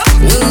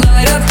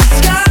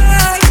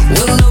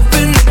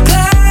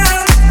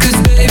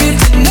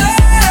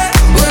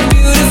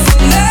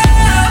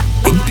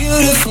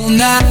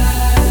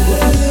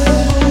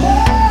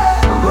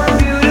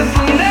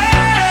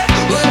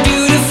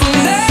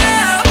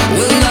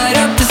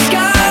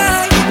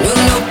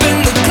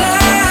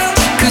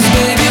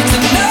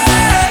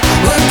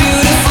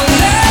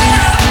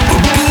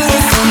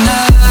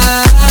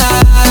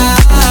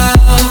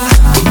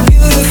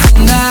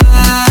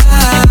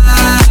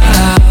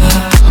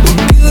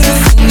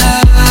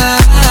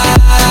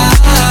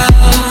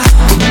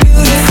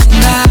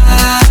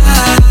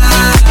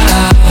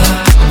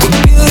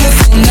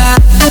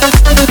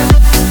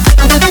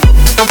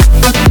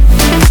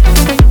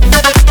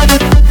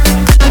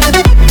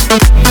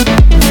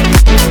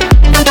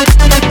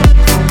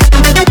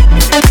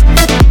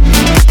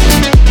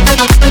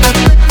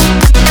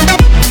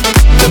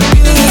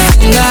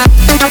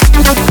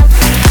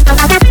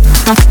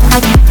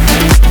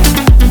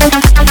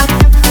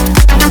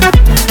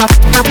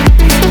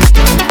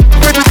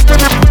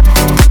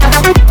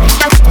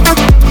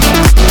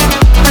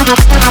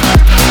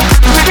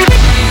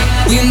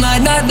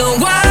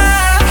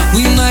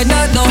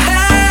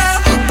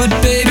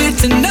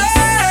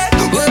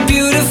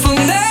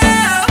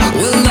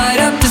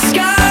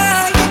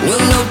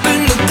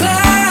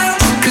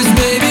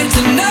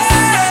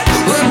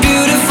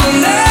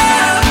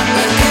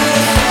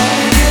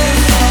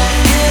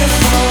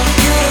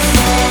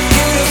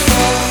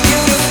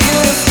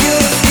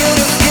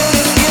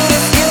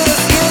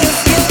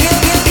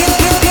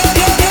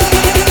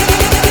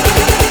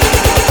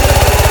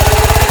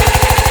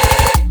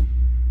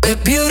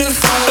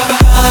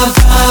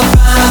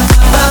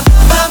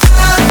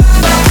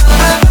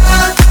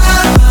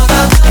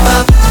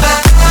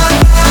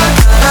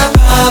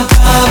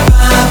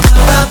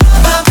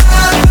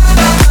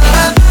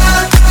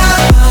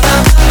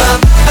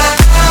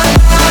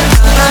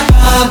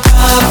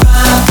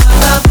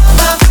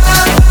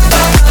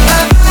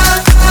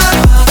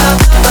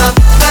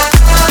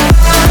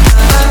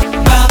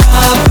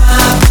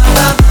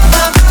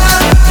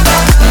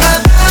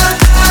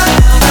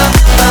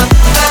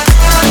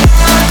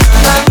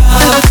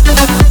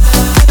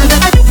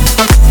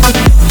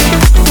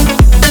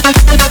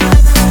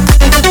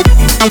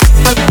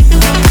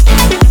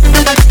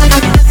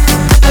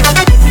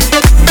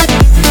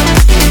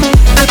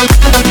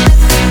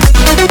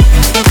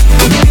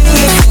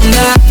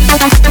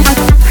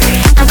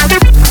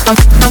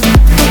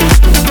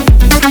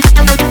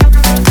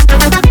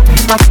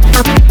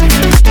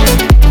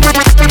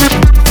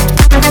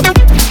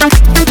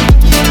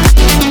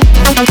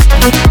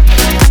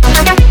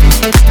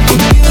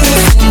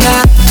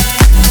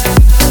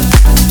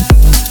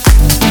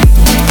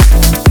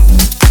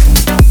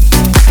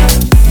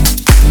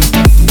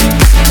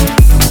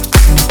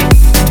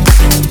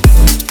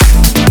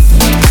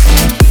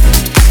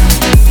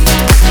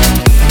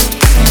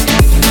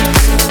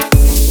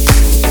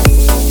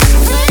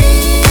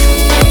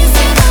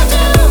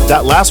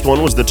 That last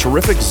one was the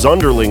terrific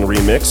Zunderling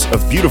remix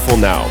of Beautiful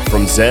Now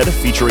from Zed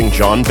featuring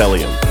John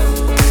Bellion.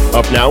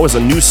 Up now is a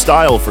new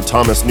style for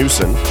Thomas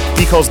Newson.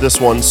 He calls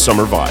this one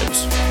Summer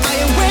Vibes. I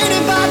am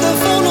waiting by the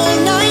phone all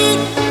night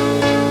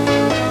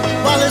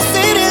while the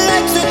city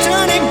lights are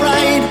turning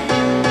bright.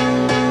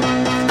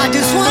 I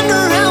just wonder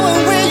how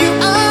and where you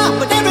are,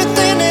 but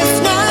everything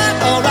is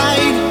not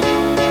alright.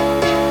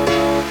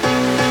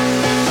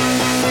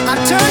 I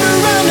turn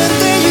around and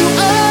there you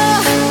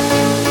are,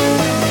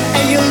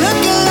 and you're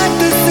looking like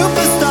the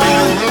superstar.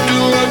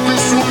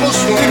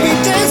 Could be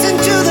dancing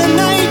to the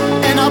night,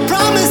 and I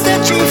promise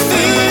that you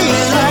feel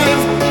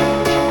alive.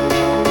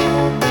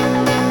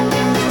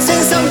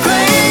 Since I'm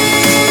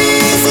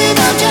crazy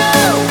about you,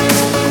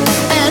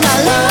 and I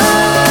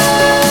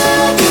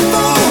love you,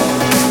 fool,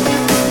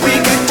 we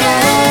could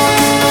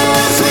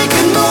dance, we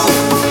could move,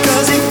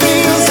 'cause it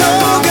feels so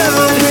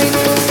good.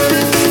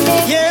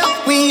 Yeah,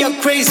 we are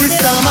crazy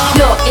summer.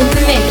 You're in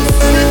the mix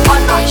on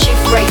Night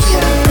Shift Radio.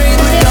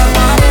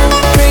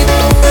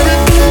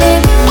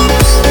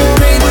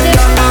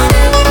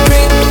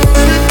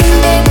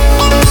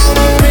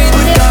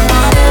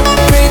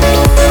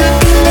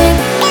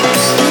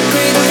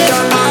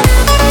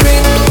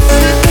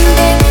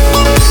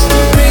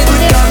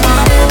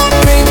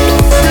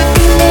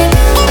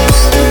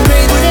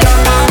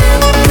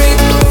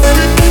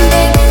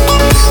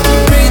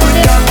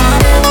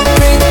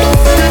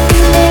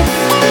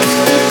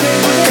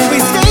 Could we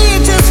stay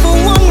here just for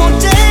one more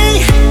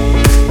day?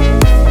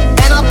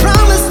 And I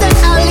promise that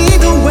I'll lead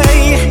the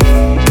way.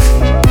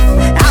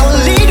 I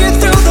will lead you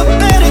through the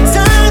better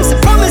times. I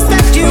promise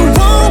that you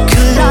won't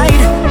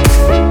collide.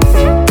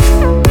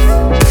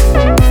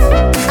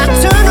 I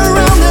turn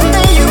around and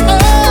there you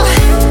are,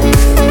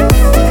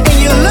 and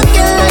you're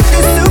looking like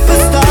a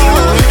superstar.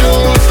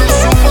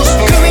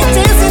 Could we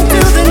dance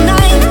into the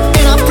night?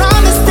 And I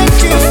promise that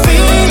you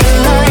feel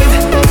alive.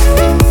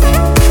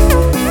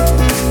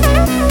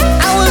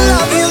 I will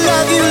love you,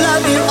 love you,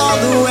 love you all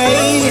the way.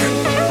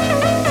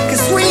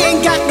 'Cause we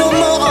ain't got no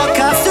more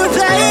cards to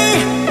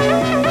play.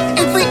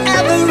 If we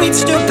ever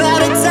reach the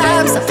better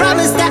times, I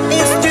promise that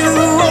it's do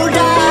or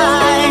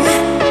die.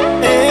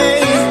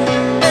 Hey,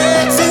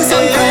 hey. Since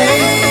I'm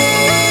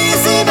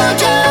crazy about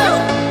you,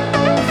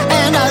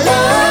 and I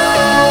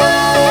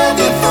love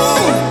you,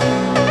 fool,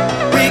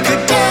 we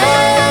could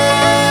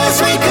dance,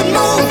 we could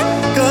move,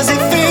 'cause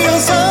it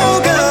feels so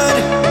good.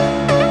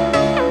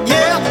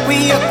 Yeah, we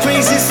are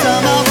crazy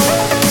summer.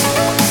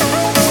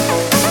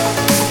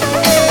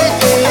 Hey,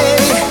 hey.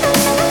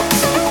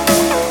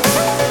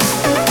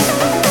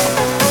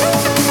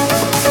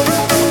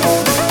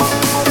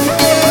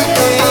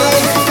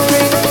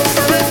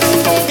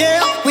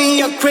 Yeah,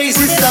 we are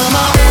crazy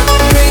summer.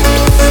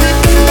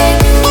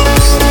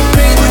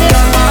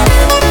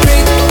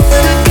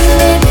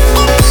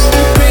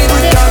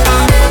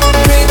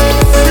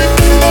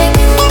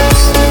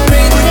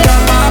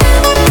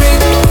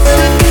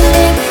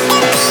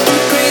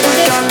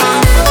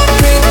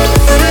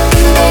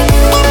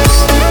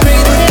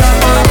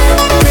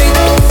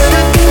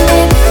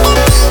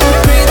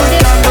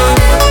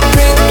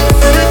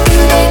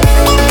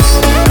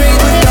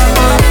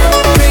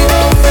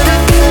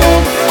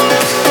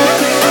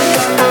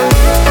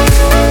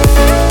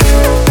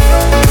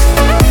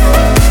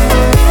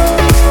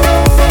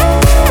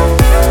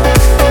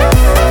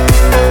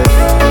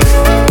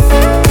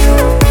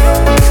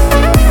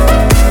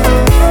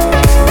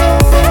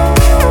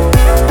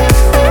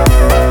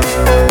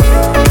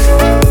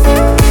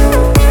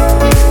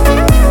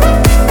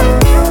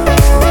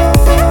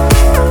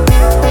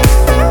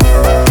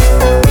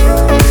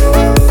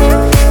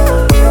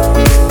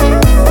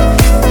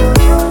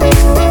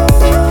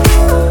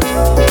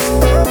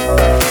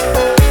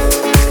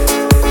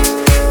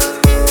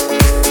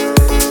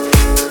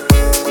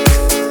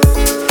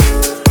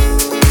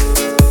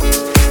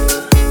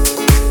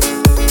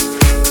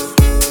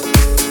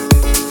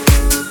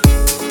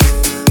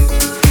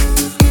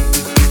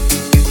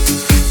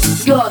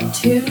 You're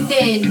tuned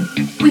in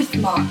with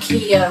Mark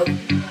Keogh.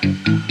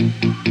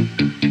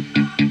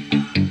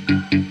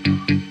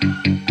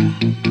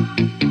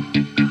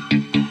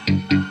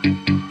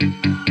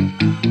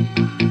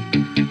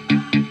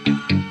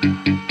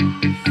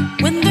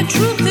 When the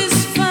truth is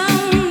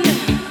found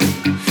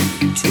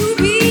to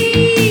be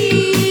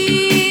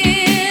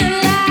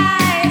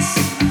lies,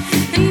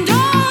 and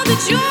all the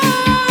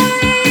joy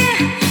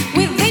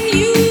within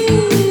you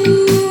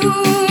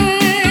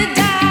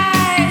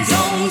dies,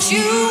 don't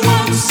you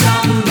want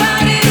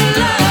somebody to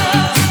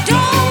love?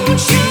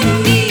 Don't you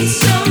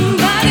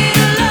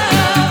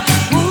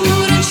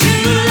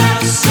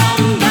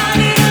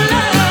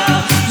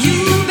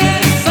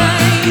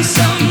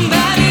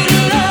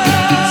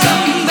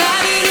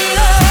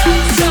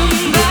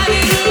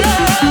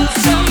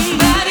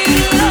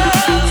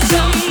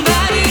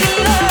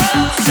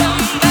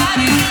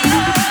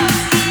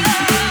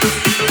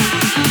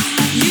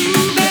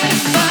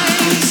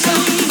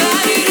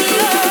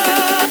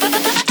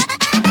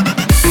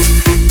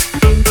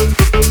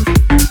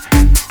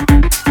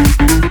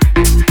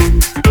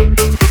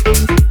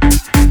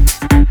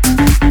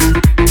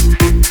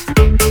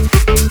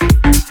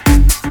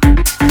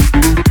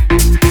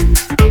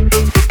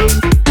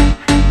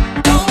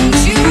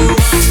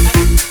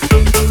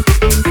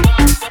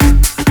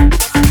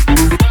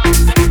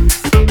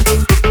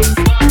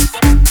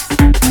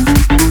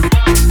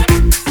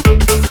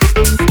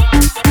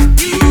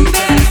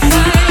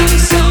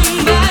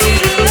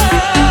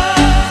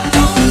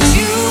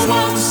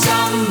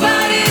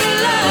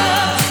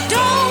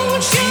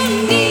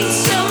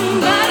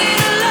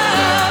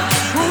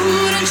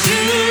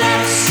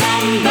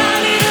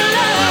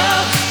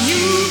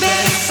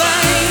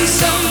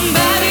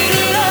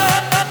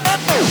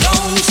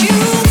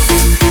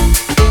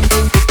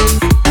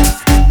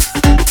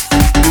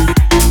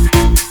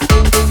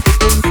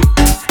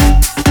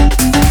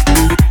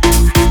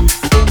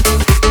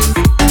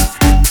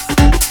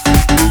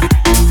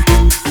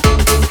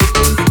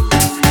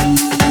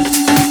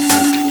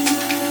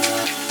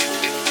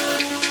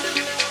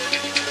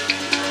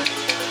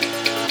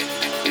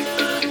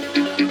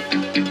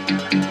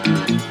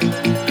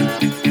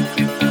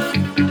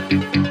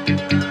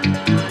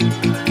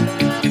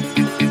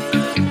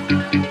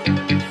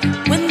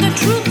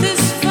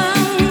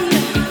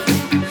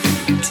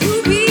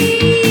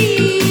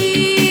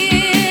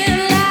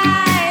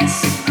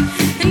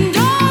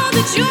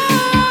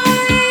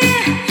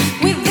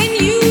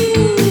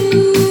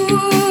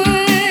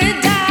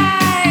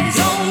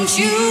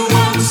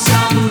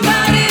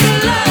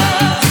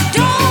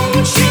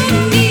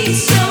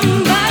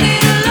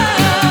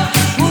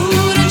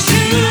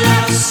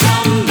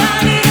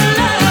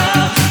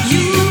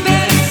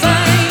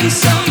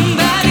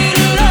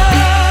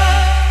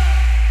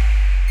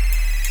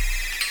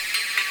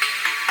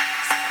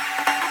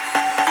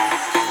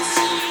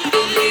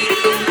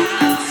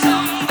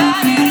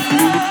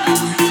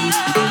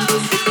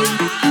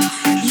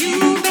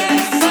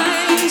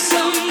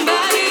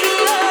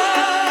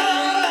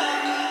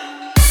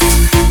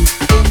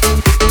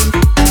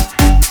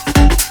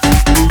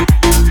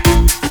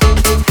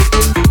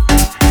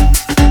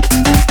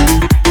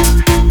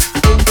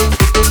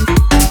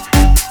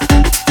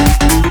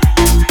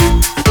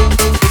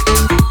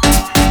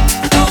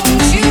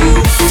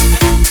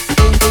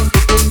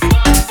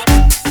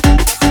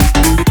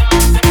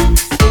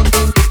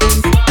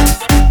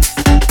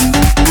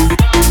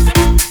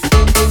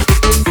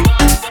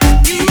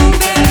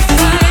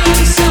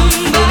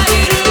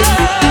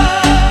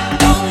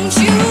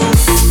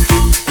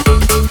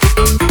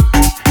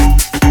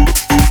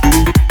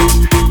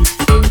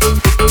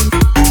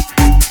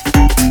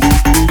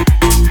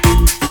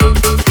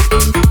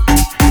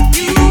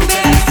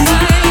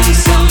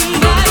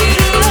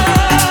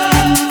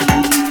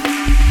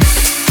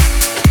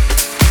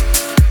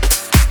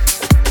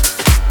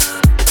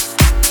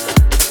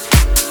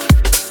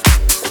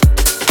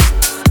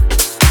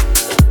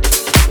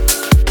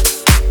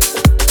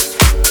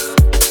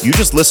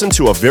just listened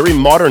to a very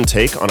modern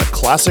take on a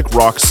classic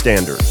rock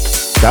standard.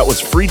 That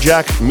was Free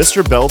Jack,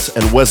 Mr. Belt,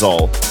 and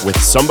Wezall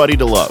with Somebody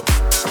to Love.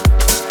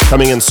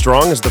 Coming in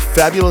strong is the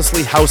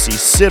fabulously housey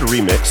Sid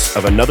remix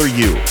of Another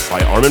You by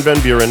Armin van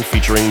Buuren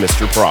featuring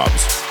Mr.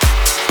 Probs.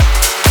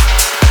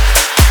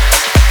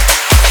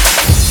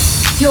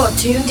 You're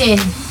tuned in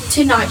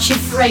to Night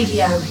Shift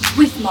Radio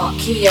with Mark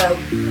Keogh.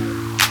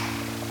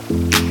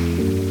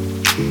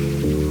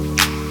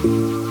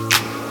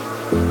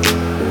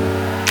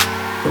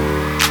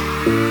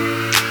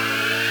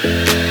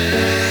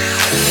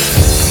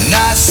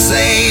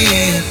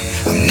 Saying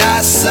I'm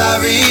not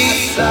sorry.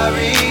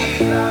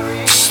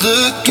 Just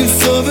looking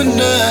for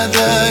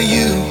another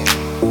you.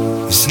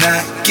 It's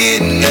not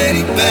getting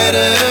any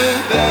better.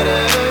 But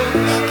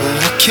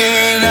what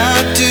can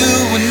I do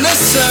when there's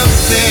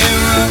something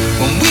wrong?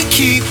 When we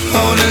keep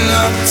holding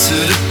on to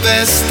the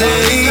best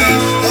days.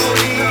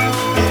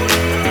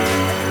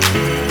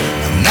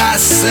 I'm not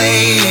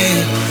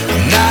saying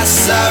I'm not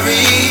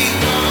sorry.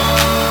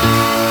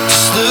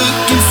 Just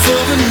looking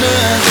for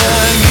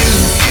another you.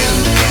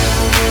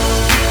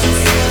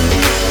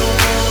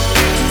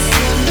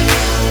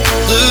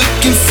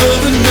 Looking for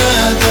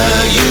another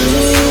you.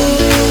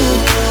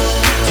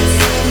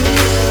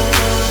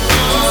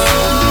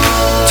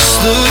 Just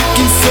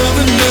looking for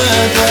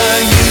another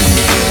you.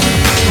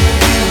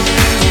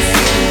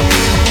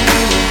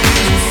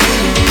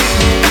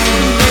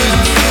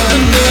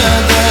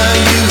 Another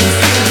you.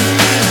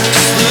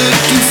 Just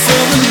looking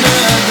for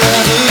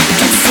another.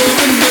 Looking for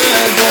another.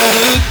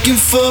 Looking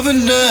for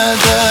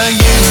another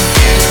you.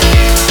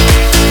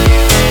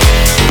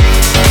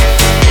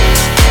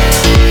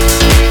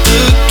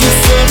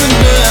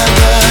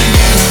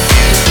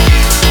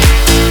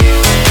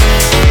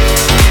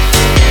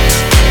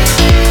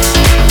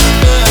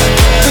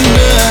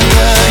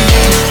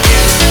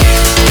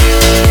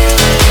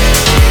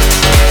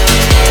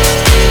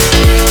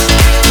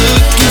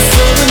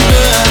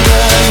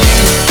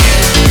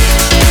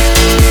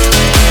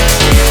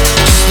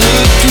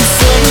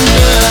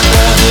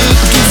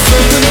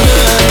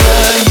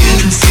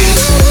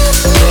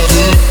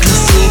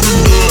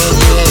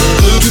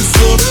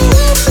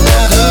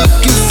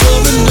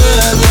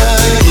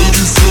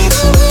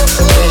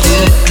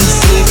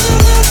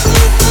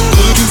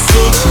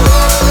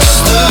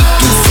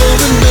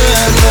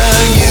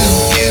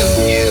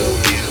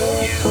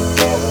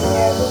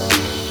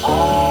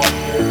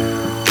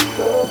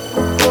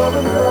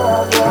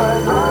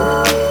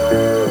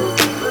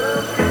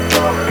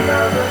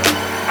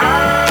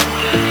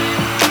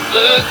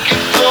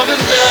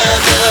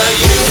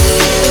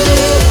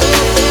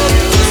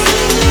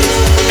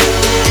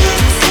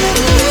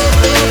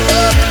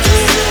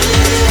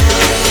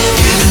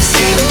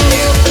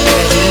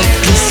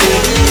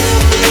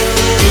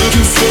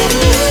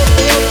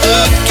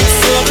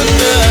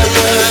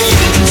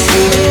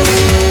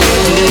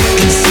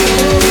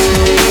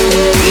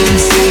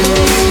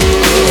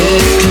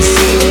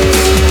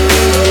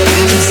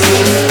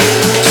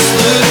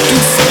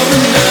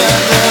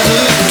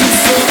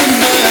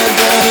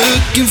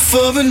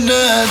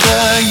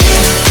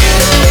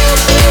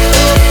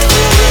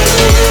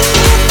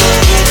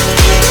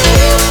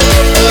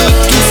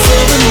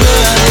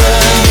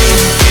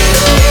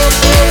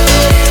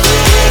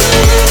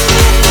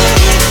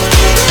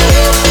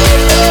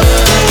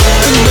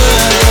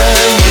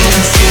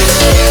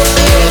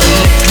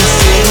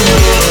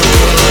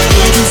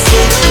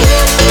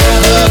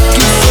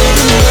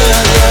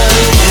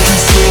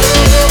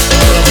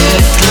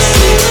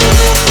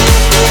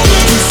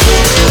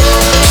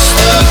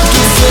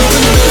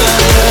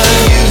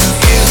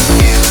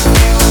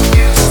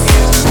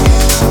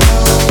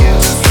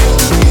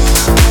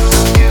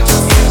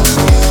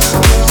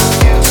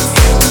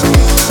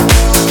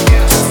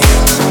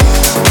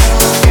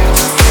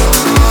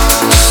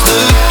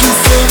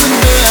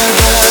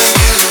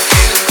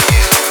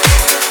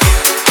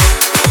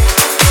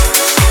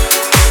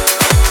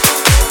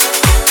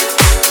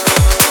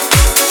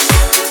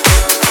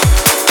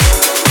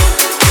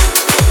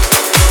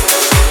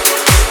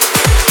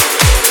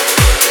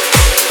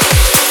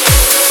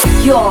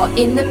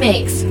 In the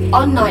mix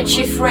on Night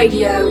Shift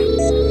Radio.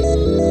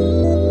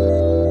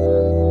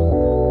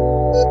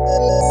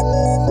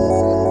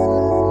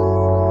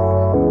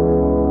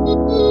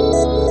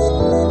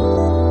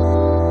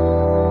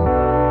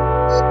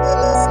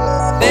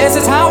 This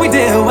is how we do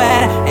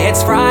it.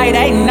 It's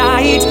Friday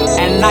night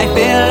and I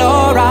feel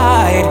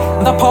alright.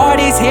 The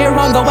party's here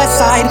on the west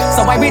side,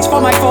 so I reach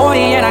for my 40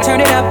 and I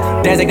turn it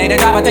up. Designated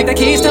driver, take the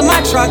keys to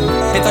my truck.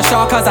 Hit the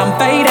shore cause I'm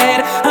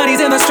faded.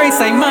 Honey's in the streets,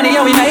 say money,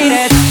 oh we made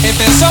it. It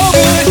feels so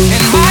good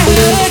in my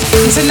hood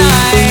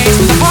tonight.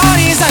 The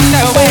party's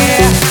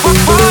underway,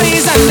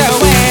 party's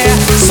underway.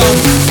 So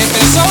it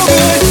feels so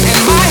good in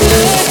my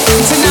hood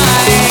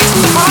tonight.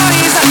 The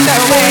party's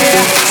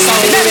underway. So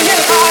let me hear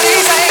the party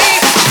say.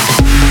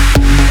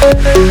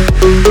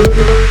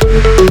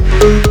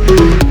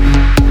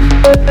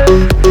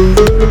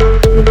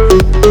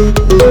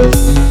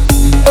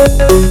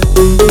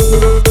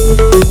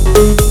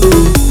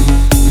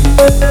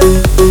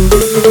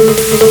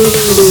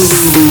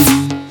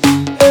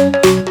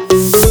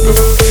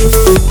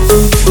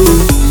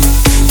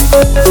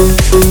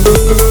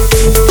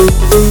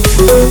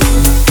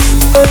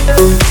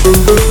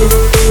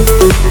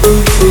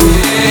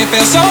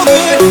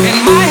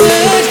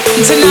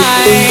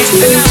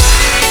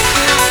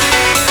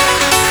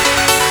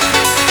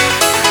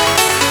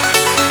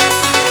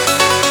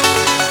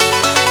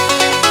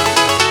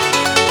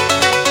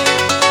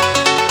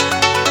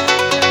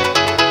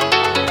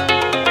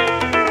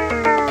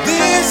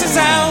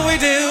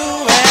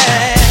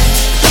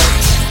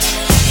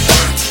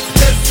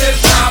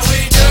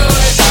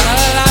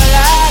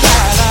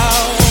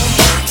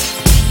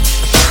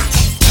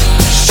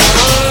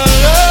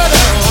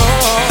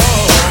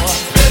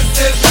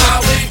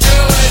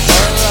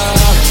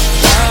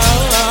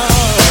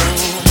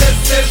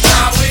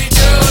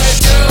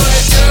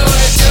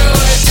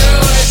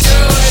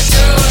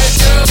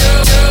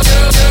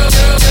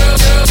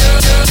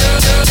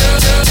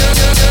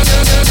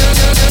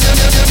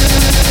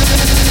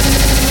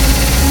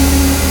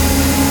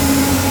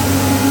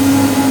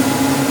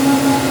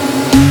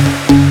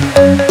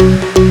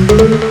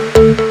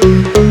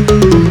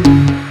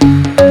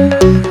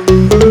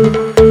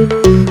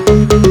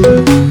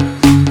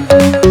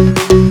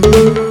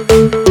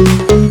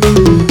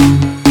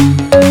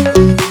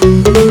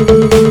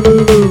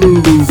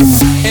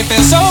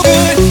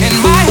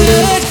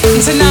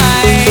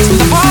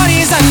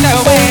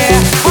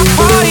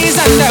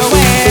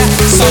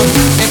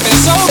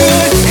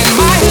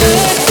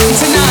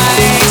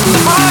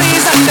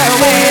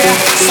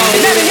 So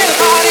let me hear the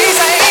party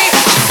say.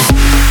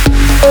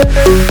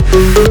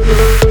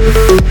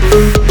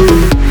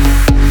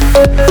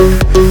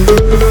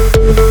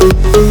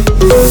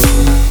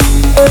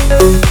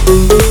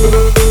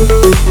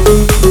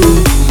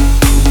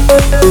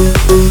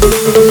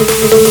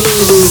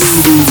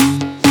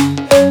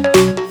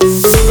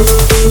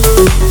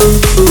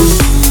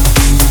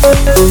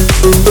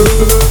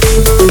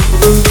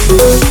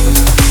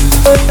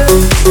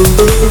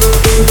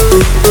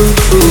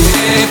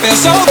 It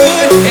feels so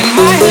good in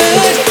my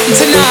hood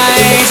tonight.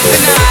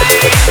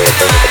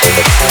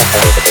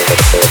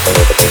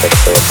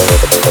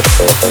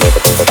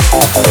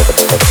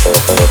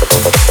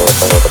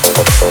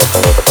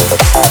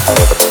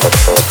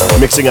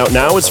 Mixing out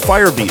now is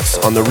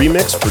Firebeats on the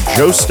remix for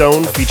Joe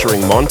Stone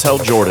featuring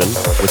Montel Jordan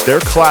with their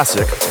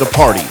classic, The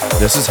Party,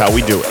 This Is How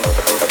We Do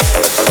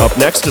It. Up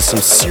next is some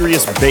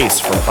serious bass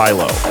from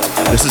Hilo.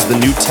 This is the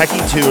new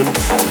techie tune,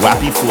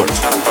 Wappy Flirt.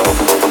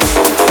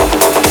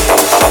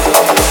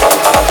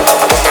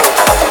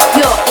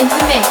 You're in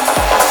the mix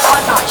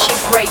on Night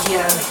Shift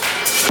Radio.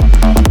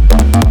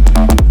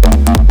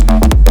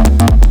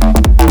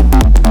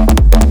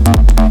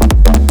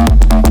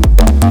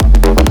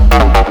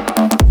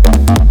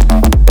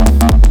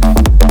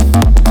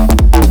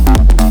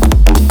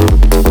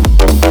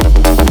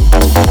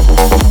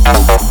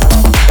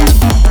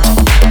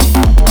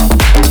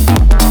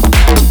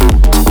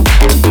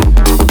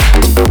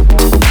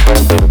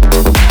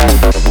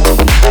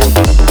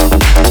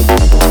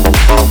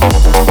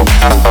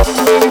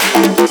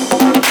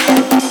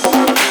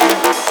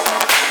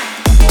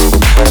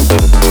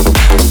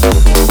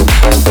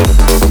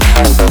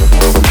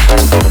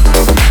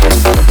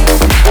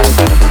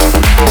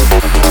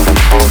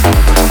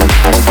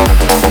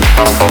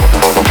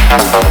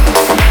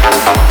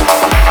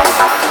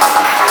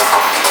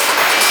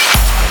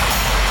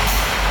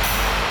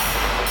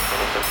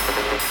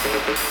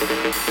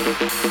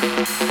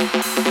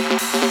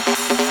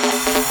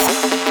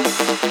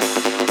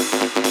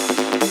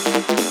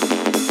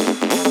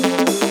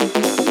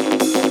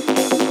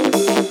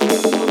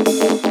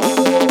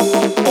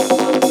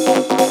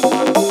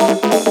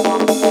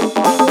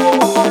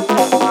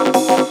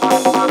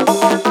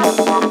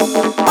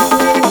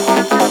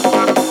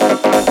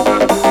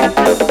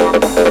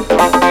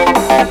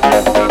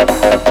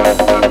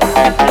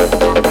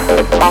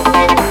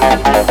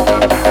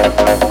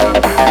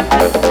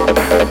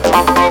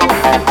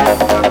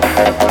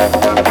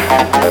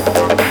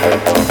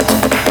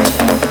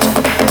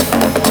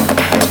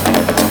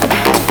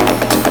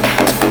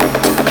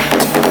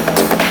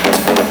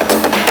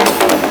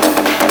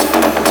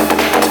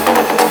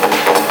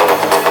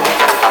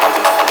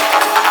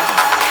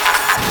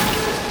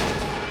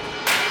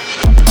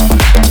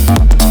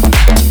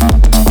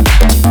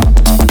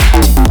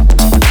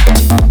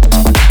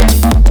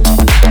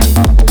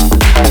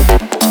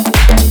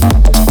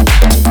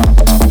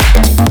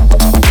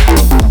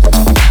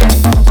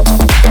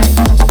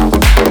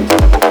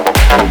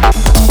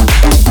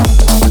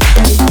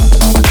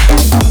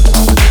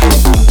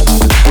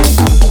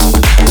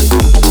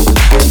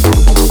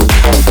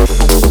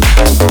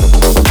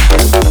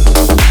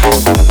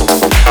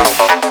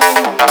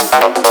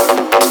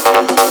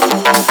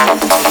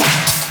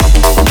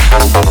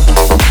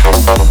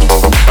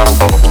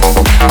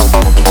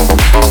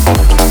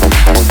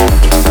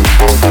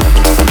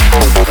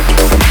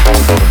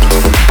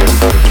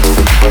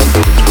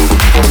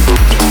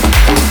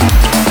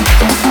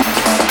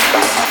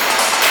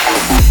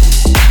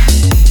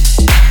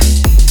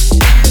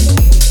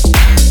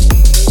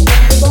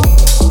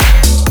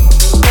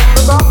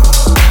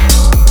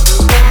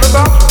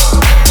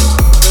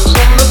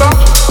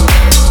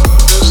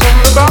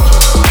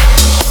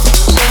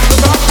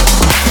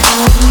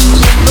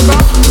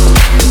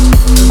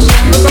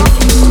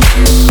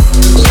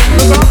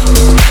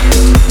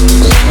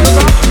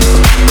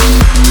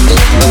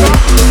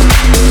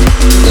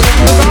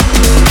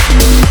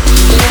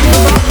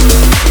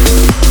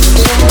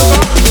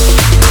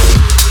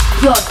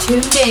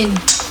 tuned in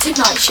to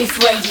Night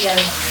Shift Radio.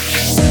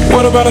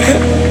 What about a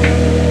hit?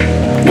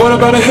 What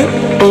about a hit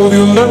of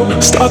your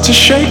love? Start to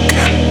shake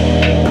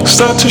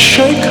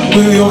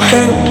with your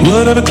hand.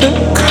 What at a click?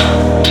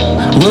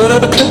 What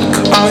at a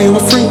click? Are you a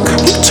freak?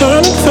 You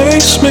turn and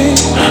face me.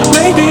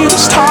 Maybe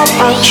this time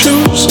I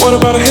choose. What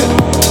about a hit?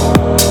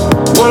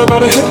 What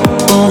about a hit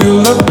of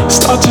your love?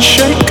 Start to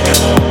shake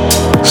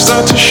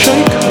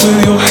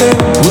with your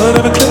hand. What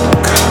at a click?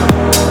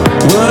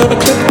 What at a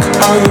click?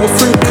 Are you a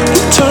freak?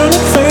 You turn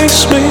and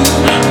face me.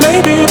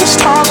 Maybe this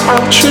time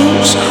I'll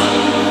choose.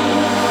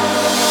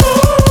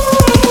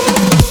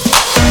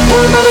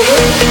 What about a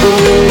hit of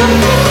your love?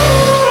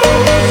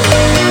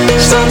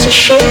 Start to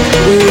shake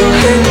with your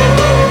hand.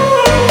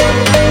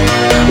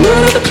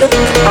 What at a click?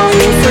 Are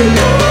you a freak?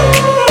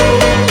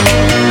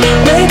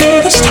 Maybe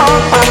this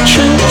time I'll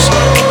choose.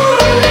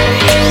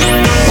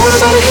 What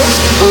about a hit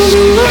of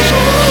your love?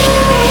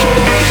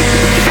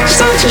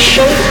 Start to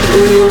shake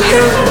with your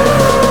hand.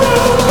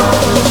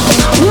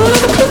 What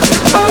at a click?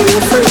 Are you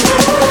a freak?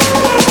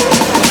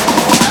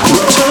 You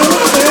turn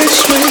and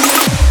face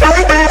me.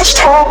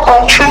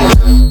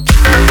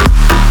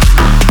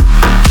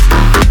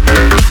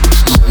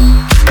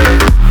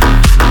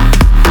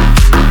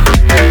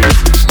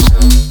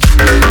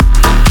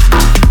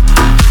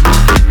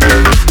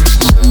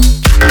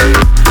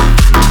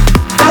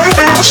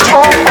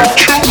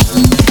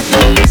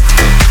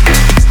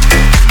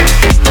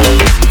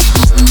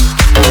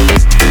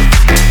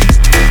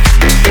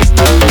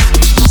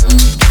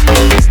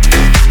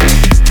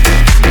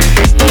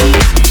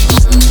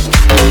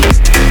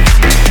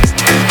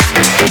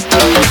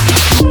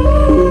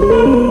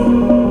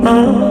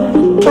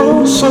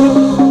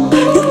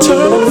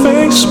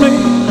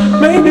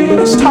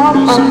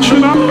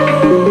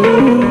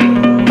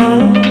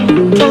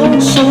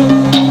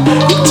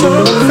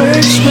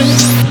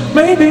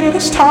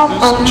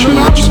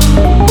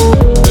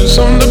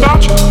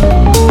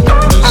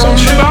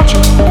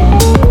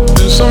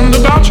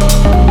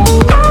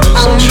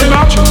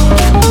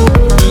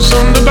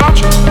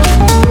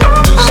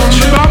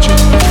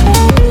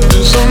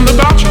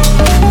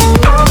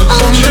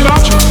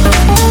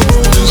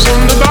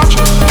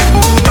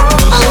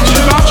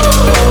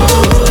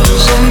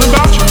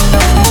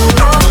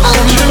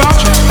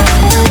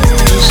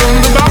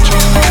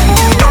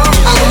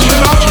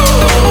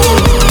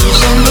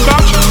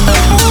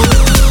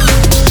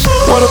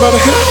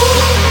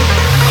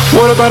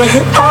 About a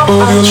hip of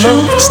your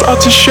love, start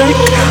to shake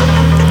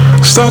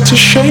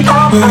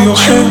with your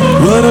head.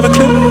 Whatever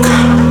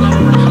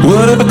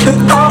click,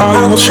 are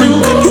you a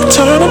freak? You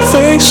turn and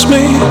face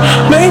me,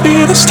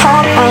 maybe this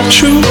time I'll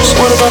choose.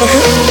 What about a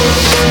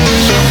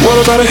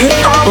hip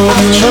of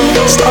your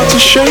love, start to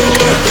shake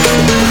with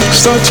your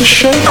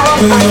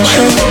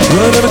head.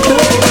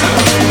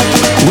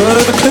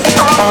 Whatever click,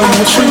 are you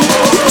a freak?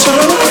 You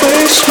turn and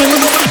face me,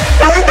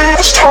 maybe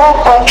this time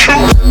I'll choose.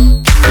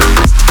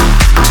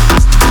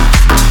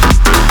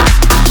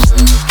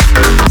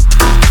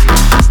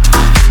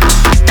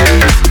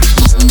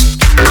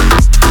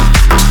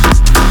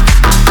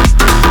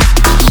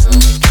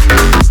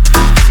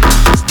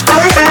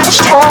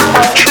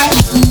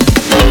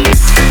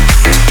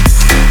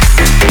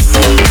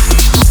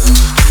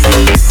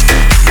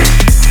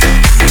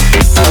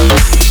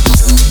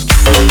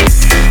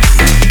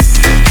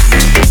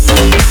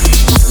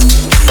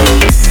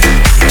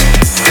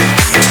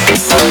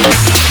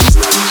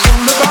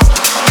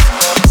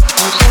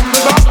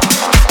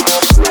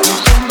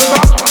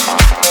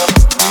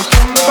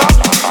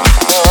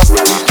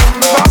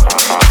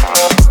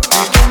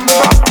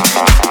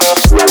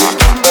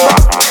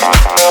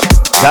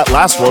 That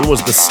last one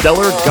was the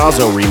stellar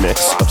Gazo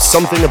remix of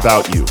Something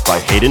About You by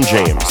Hayden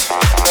James.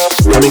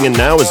 Coming in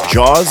now is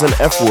Jaws and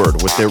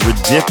F-Word with their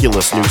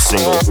ridiculous new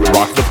single,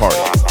 Rock the Party.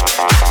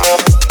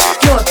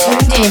 You're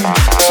tuned in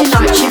to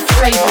Night Shift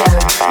Radio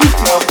with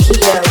Mark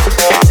Keogh.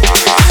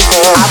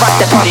 I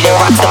rock the party that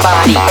rocks the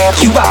body.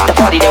 You rock the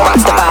party that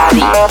rocks the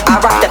body. I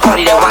rock the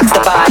party that rocks the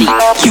body.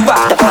 You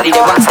rock the party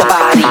that rocks the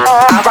body.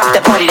 I rock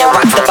the party that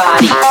rocks the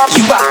body.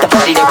 You rock the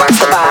party that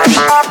rocks the body.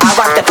 I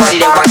rock the party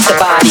that rocks the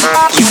body.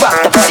 You rock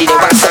the party that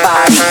rocks the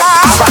body.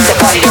 I rock the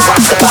party that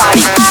rocks the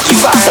body. You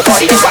rock the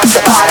party that rocks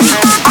the body.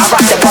 I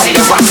rock the party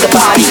that rocks the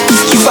body.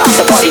 You rock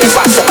the party that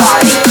rocks the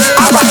body.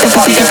 I rock the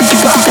party that you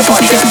rock the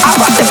party that I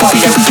rock the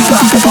party that you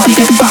rock the party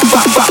that rock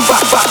rock rock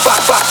rock rock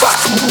rock rock rock.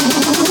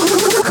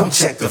 Come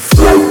check the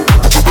flow.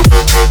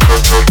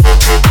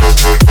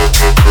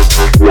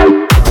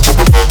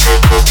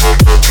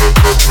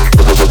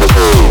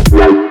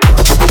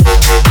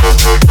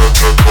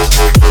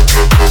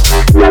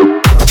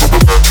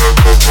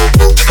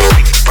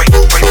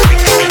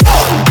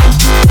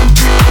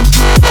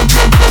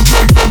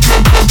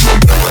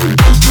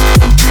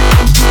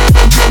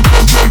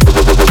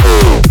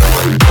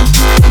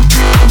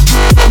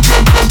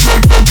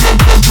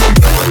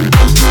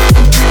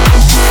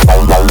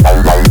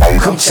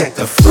 Come check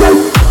the flow.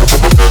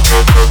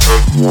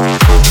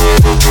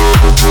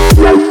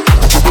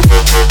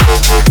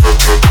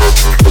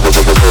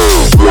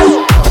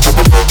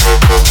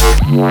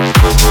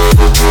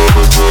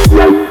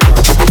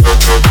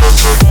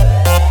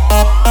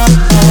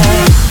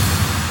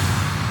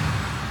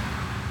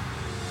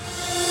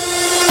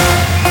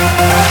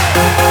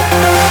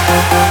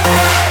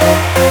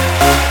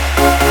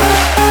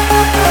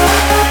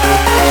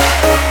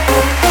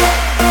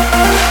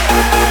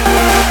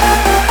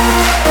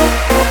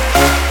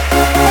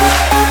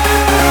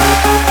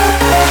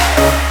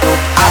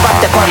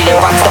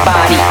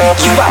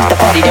 You rock the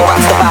party that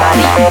rocks the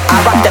body. I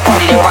rock the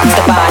party that rocks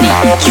the body.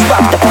 You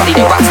rock the party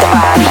that rocks the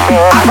body.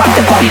 I rock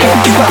the party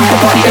that you rock the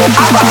party that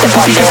I rock the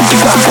party that you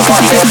rock the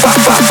party that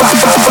rock rock rock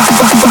rock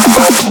rock rock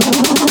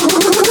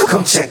rock.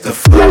 Come check the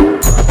flow.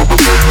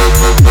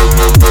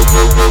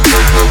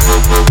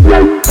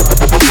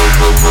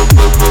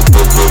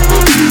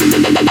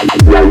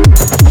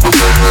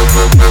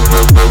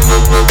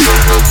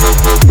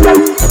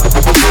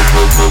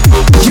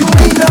 You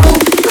ain't know.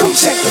 Come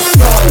check the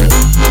flow.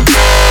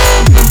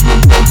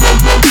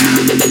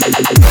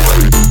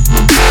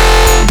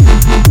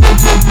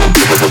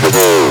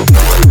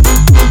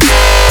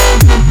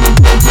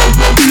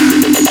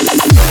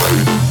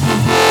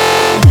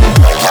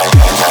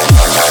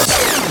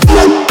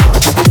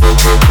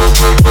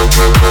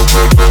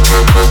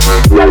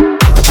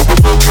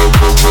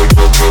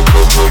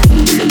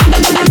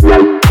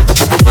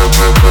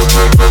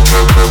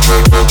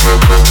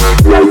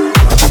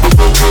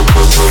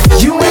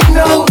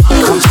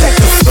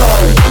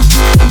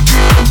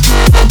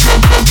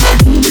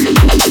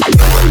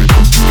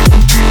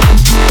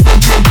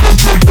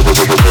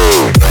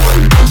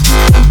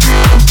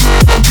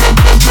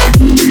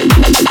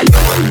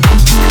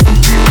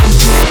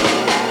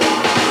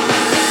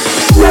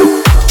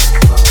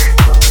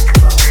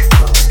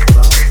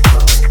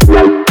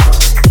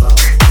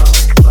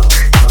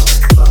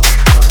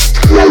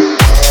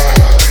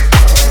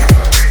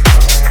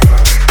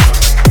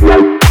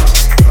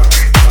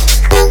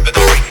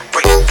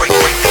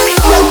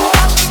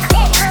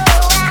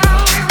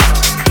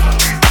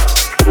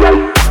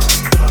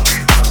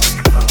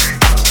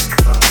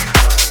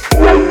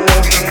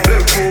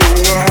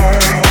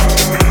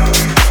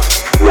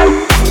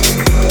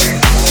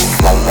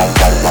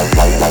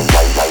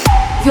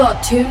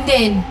 tuned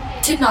in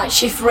to Night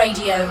Shift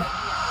Radio.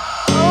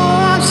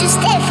 Won't you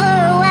stay for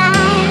a while?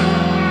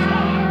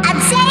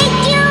 I'll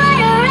take you on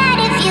a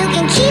ride if you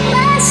can keep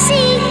a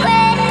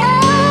secret.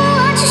 Oh,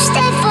 won't you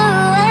stay for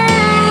a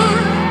while?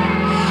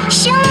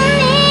 Show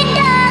me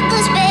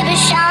darkness, baby,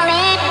 show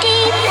me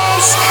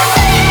deepness.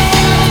 Stay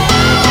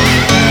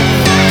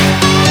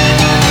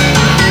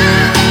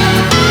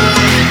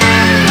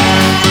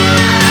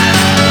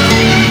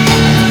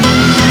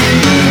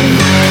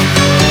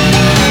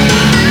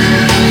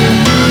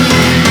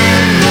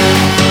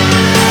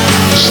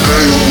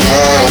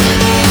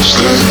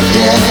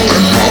long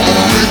and I'ma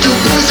make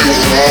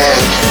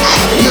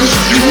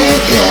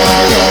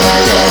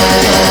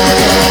you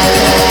break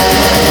your heart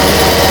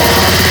with your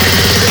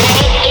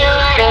Take you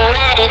on a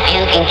ride if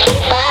you can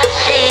keep a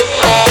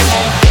secret.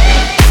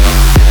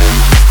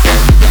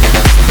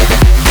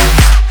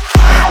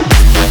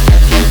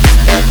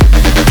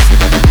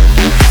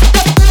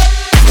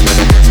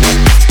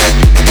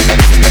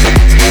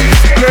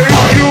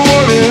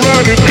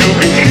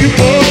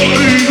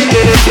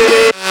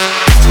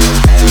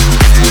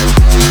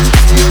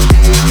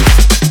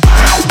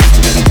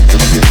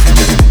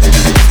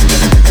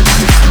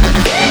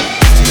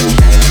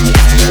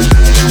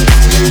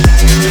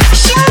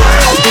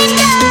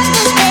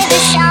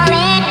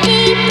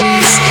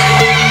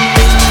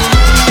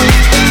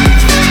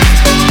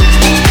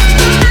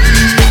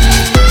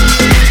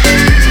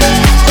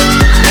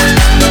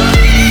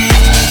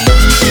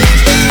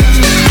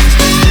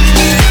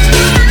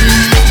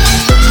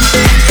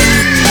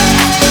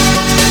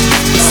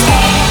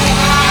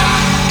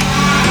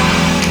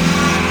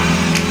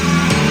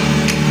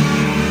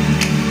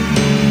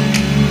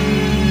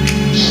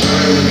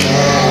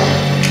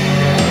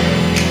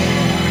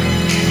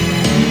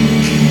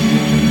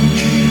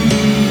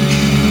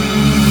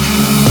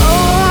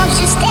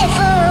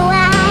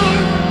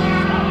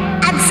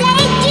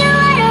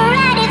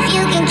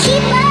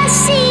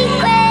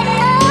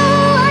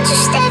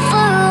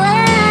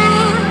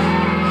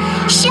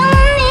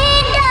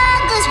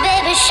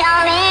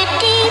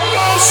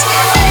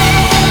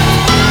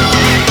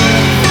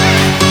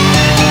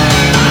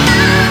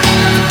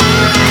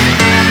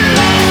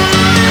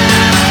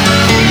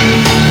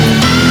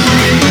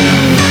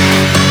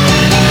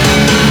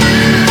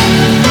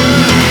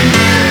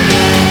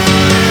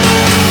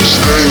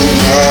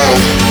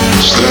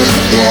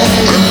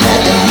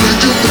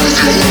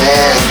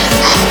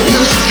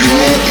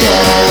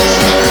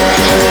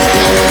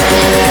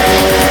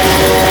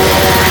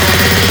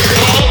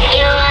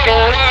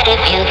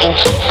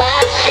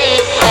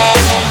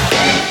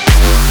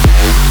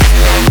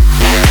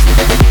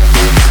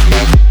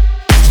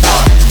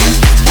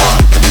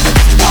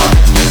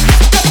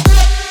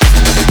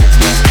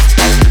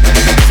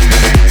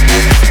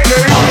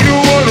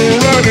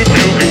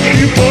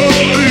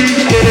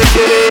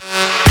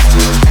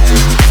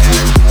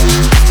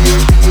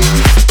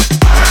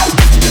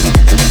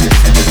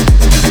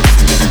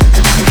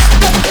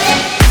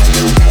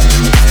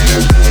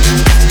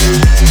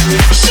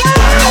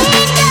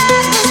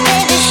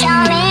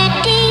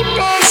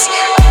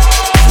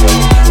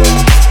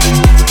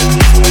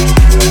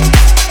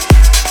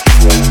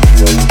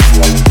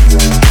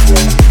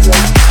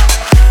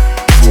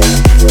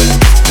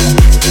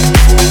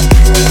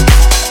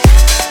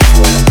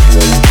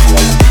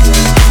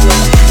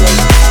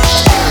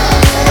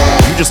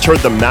 Heard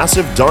the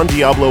massive Don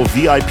Diablo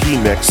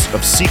VIP mix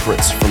of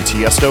Secrets from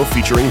Tiesto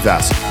featuring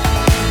Vast.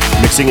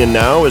 Mixing in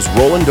now is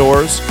Roland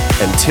Doors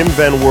and Tim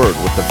Van Word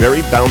with the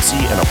very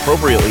bouncy and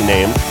appropriately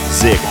named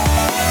Zig.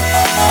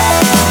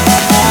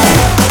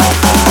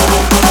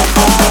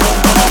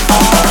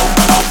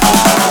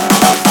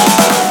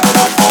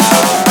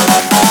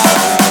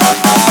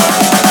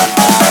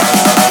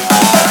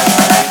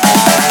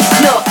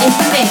 You're in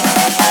the mix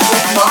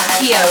with Mark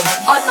Keogh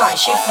on Night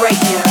Shift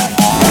Radio.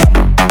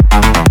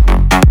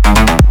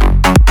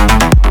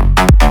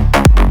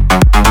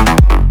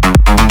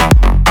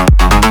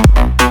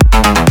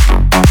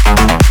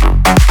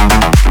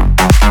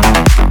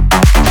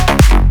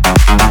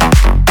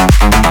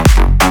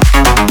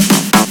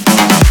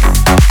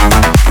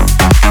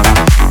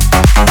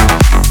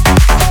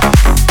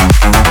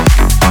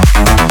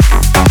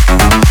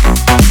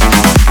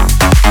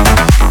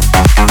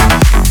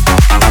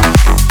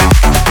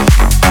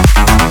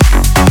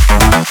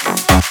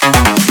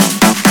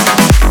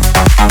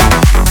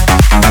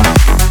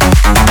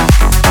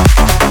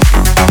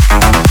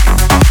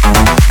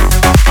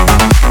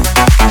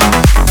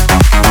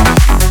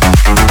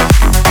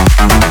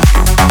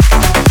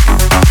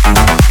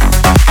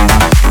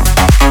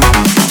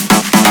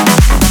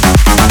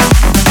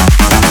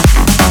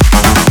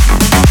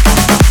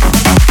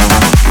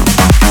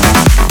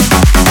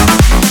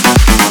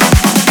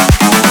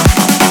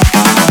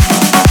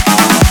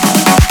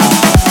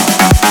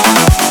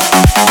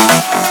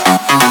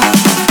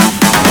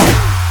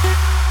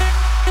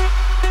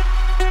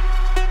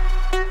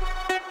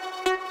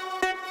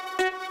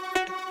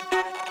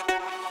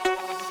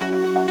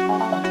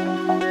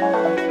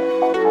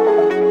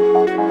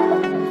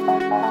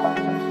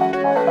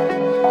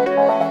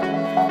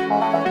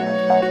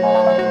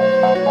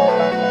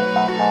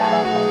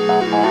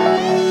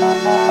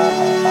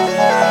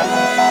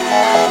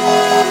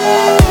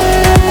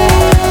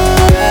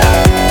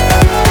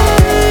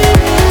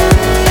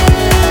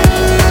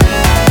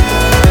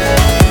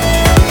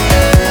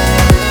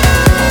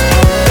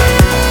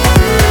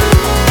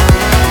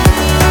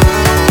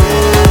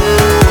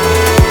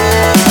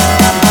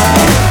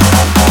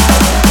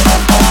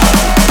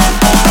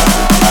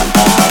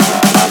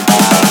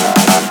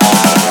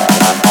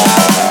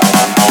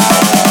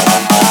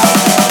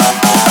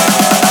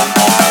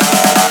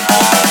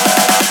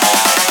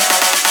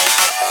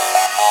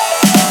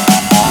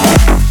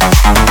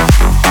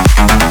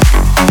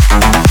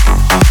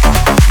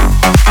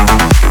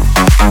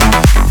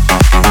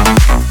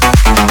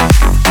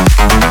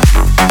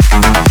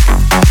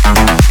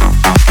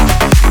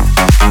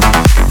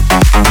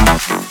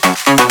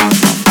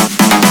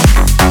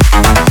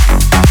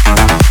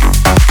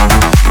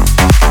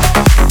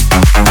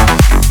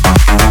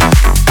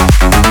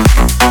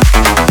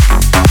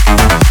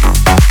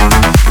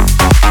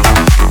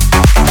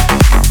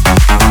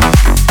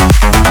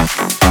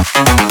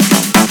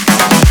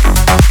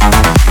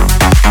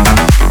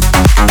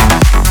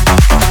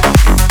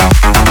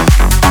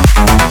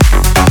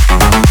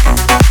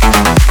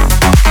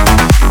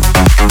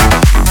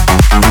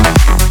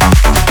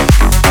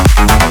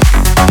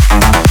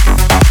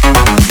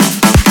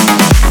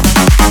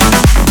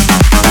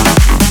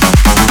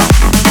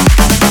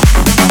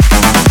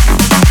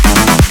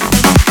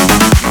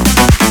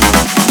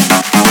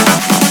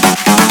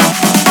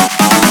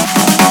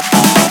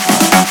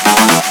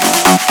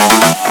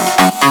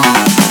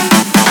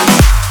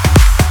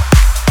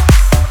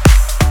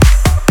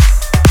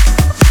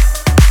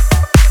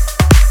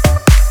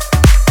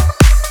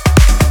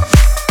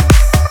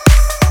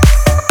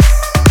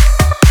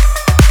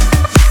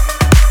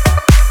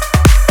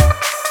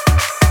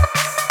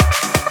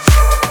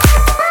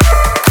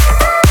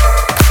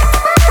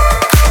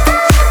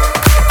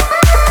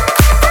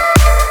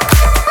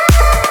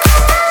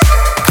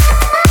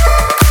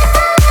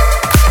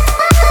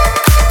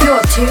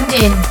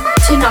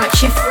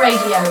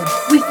 Radio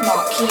with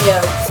Mark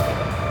Keogh.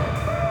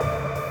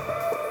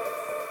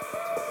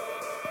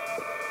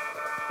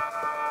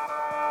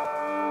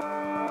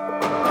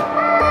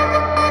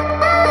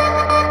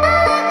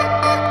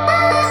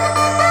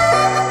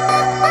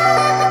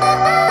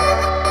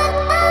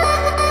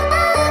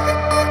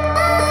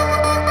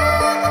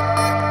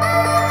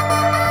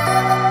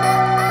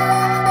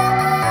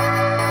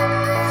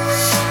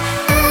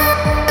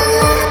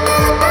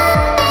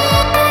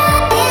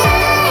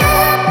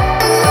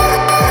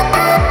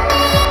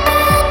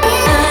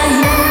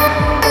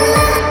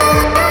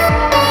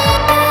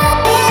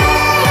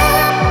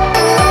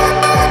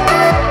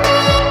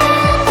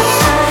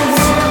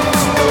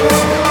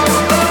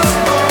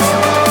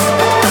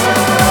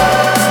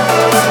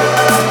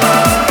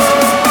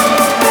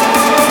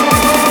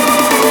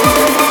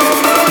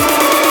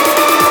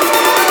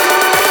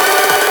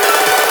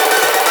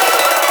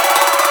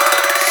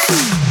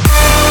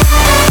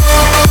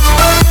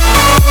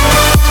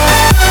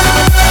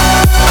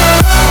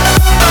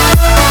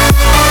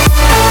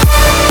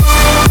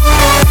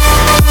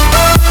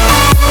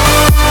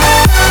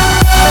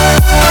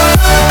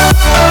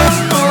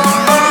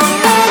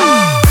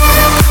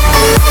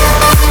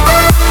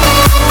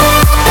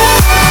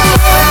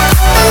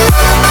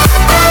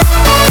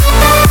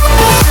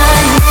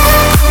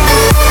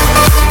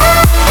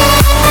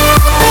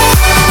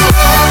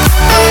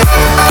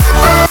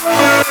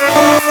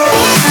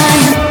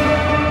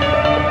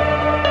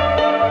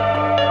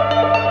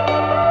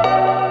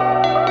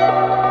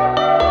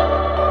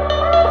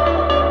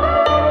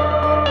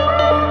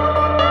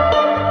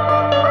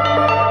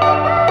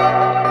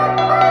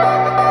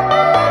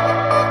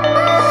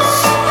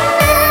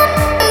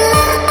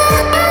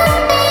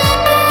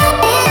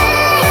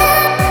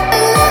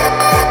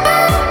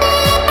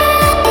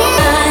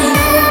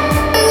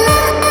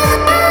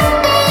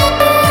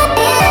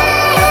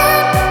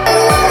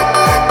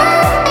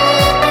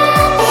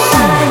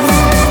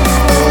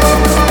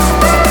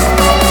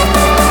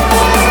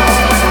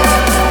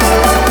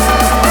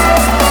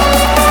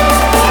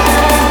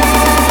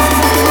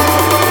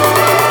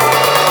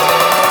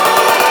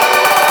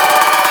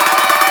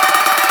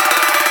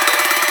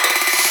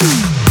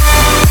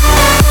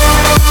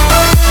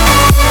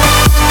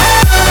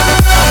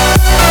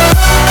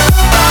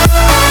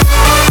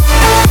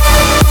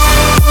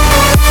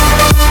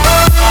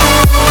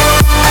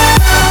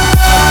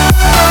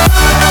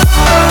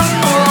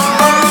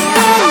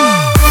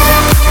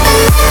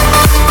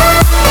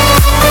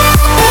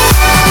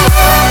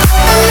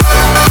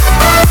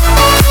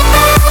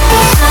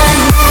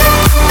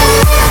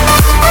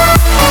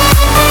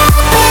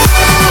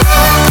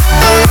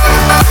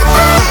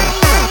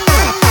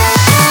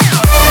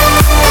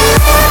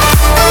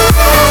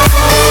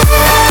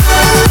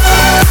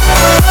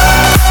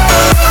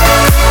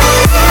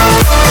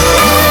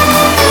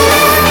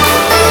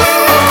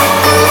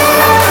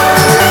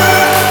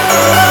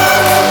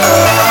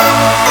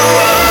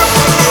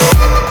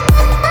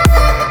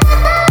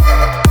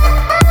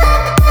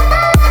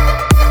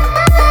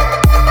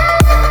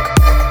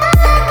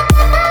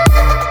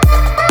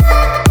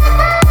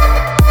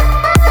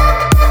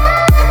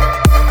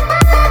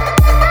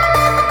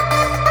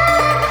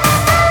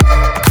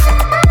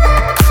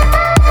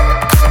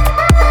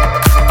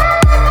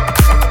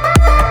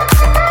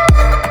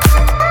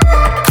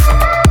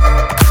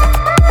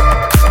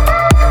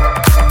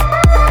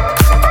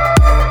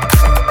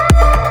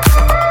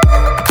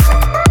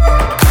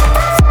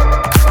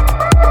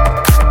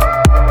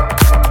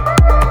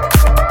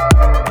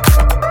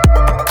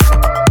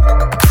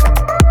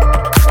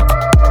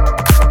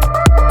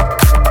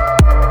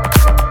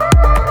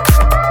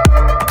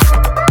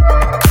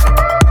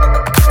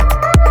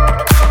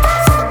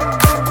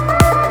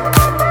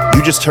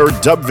 You just heard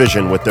Dub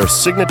Vision with their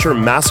signature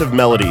massive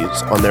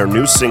melodies on their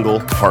new single,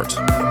 Heart.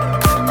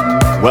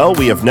 Well,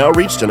 we have now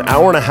reached an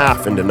hour and a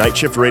half into Night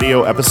Shift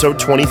Radio episode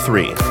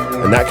 23,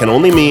 and that can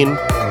only mean,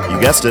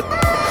 you guessed it,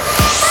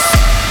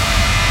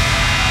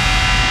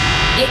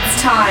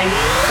 It's time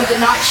for the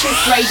Night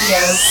Shift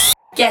Radio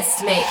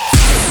guest mix.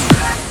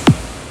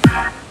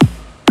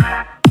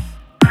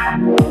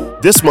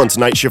 This month's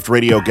Night Shift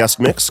Radio guest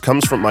mix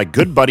comes from my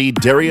good buddy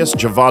Darius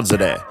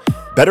Javadzadeh,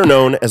 better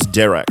known as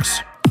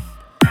Darex.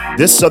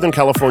 This Southern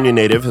California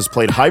native has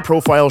played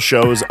high-profile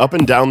shows up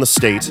and down the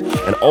state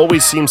and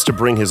always seems to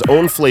bring his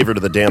own flavor to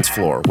the dance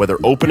floor, whether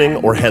opening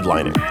or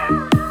headlining.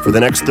 For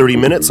the next 30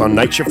 minutes on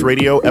Night Shift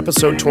Radio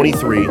episode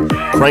 23,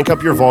 crank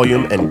up your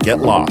volume and get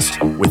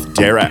lost with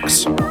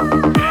Darex.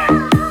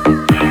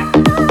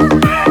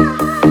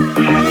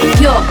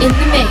 You're in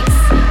the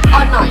mix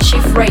on Night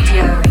Shift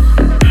Radio.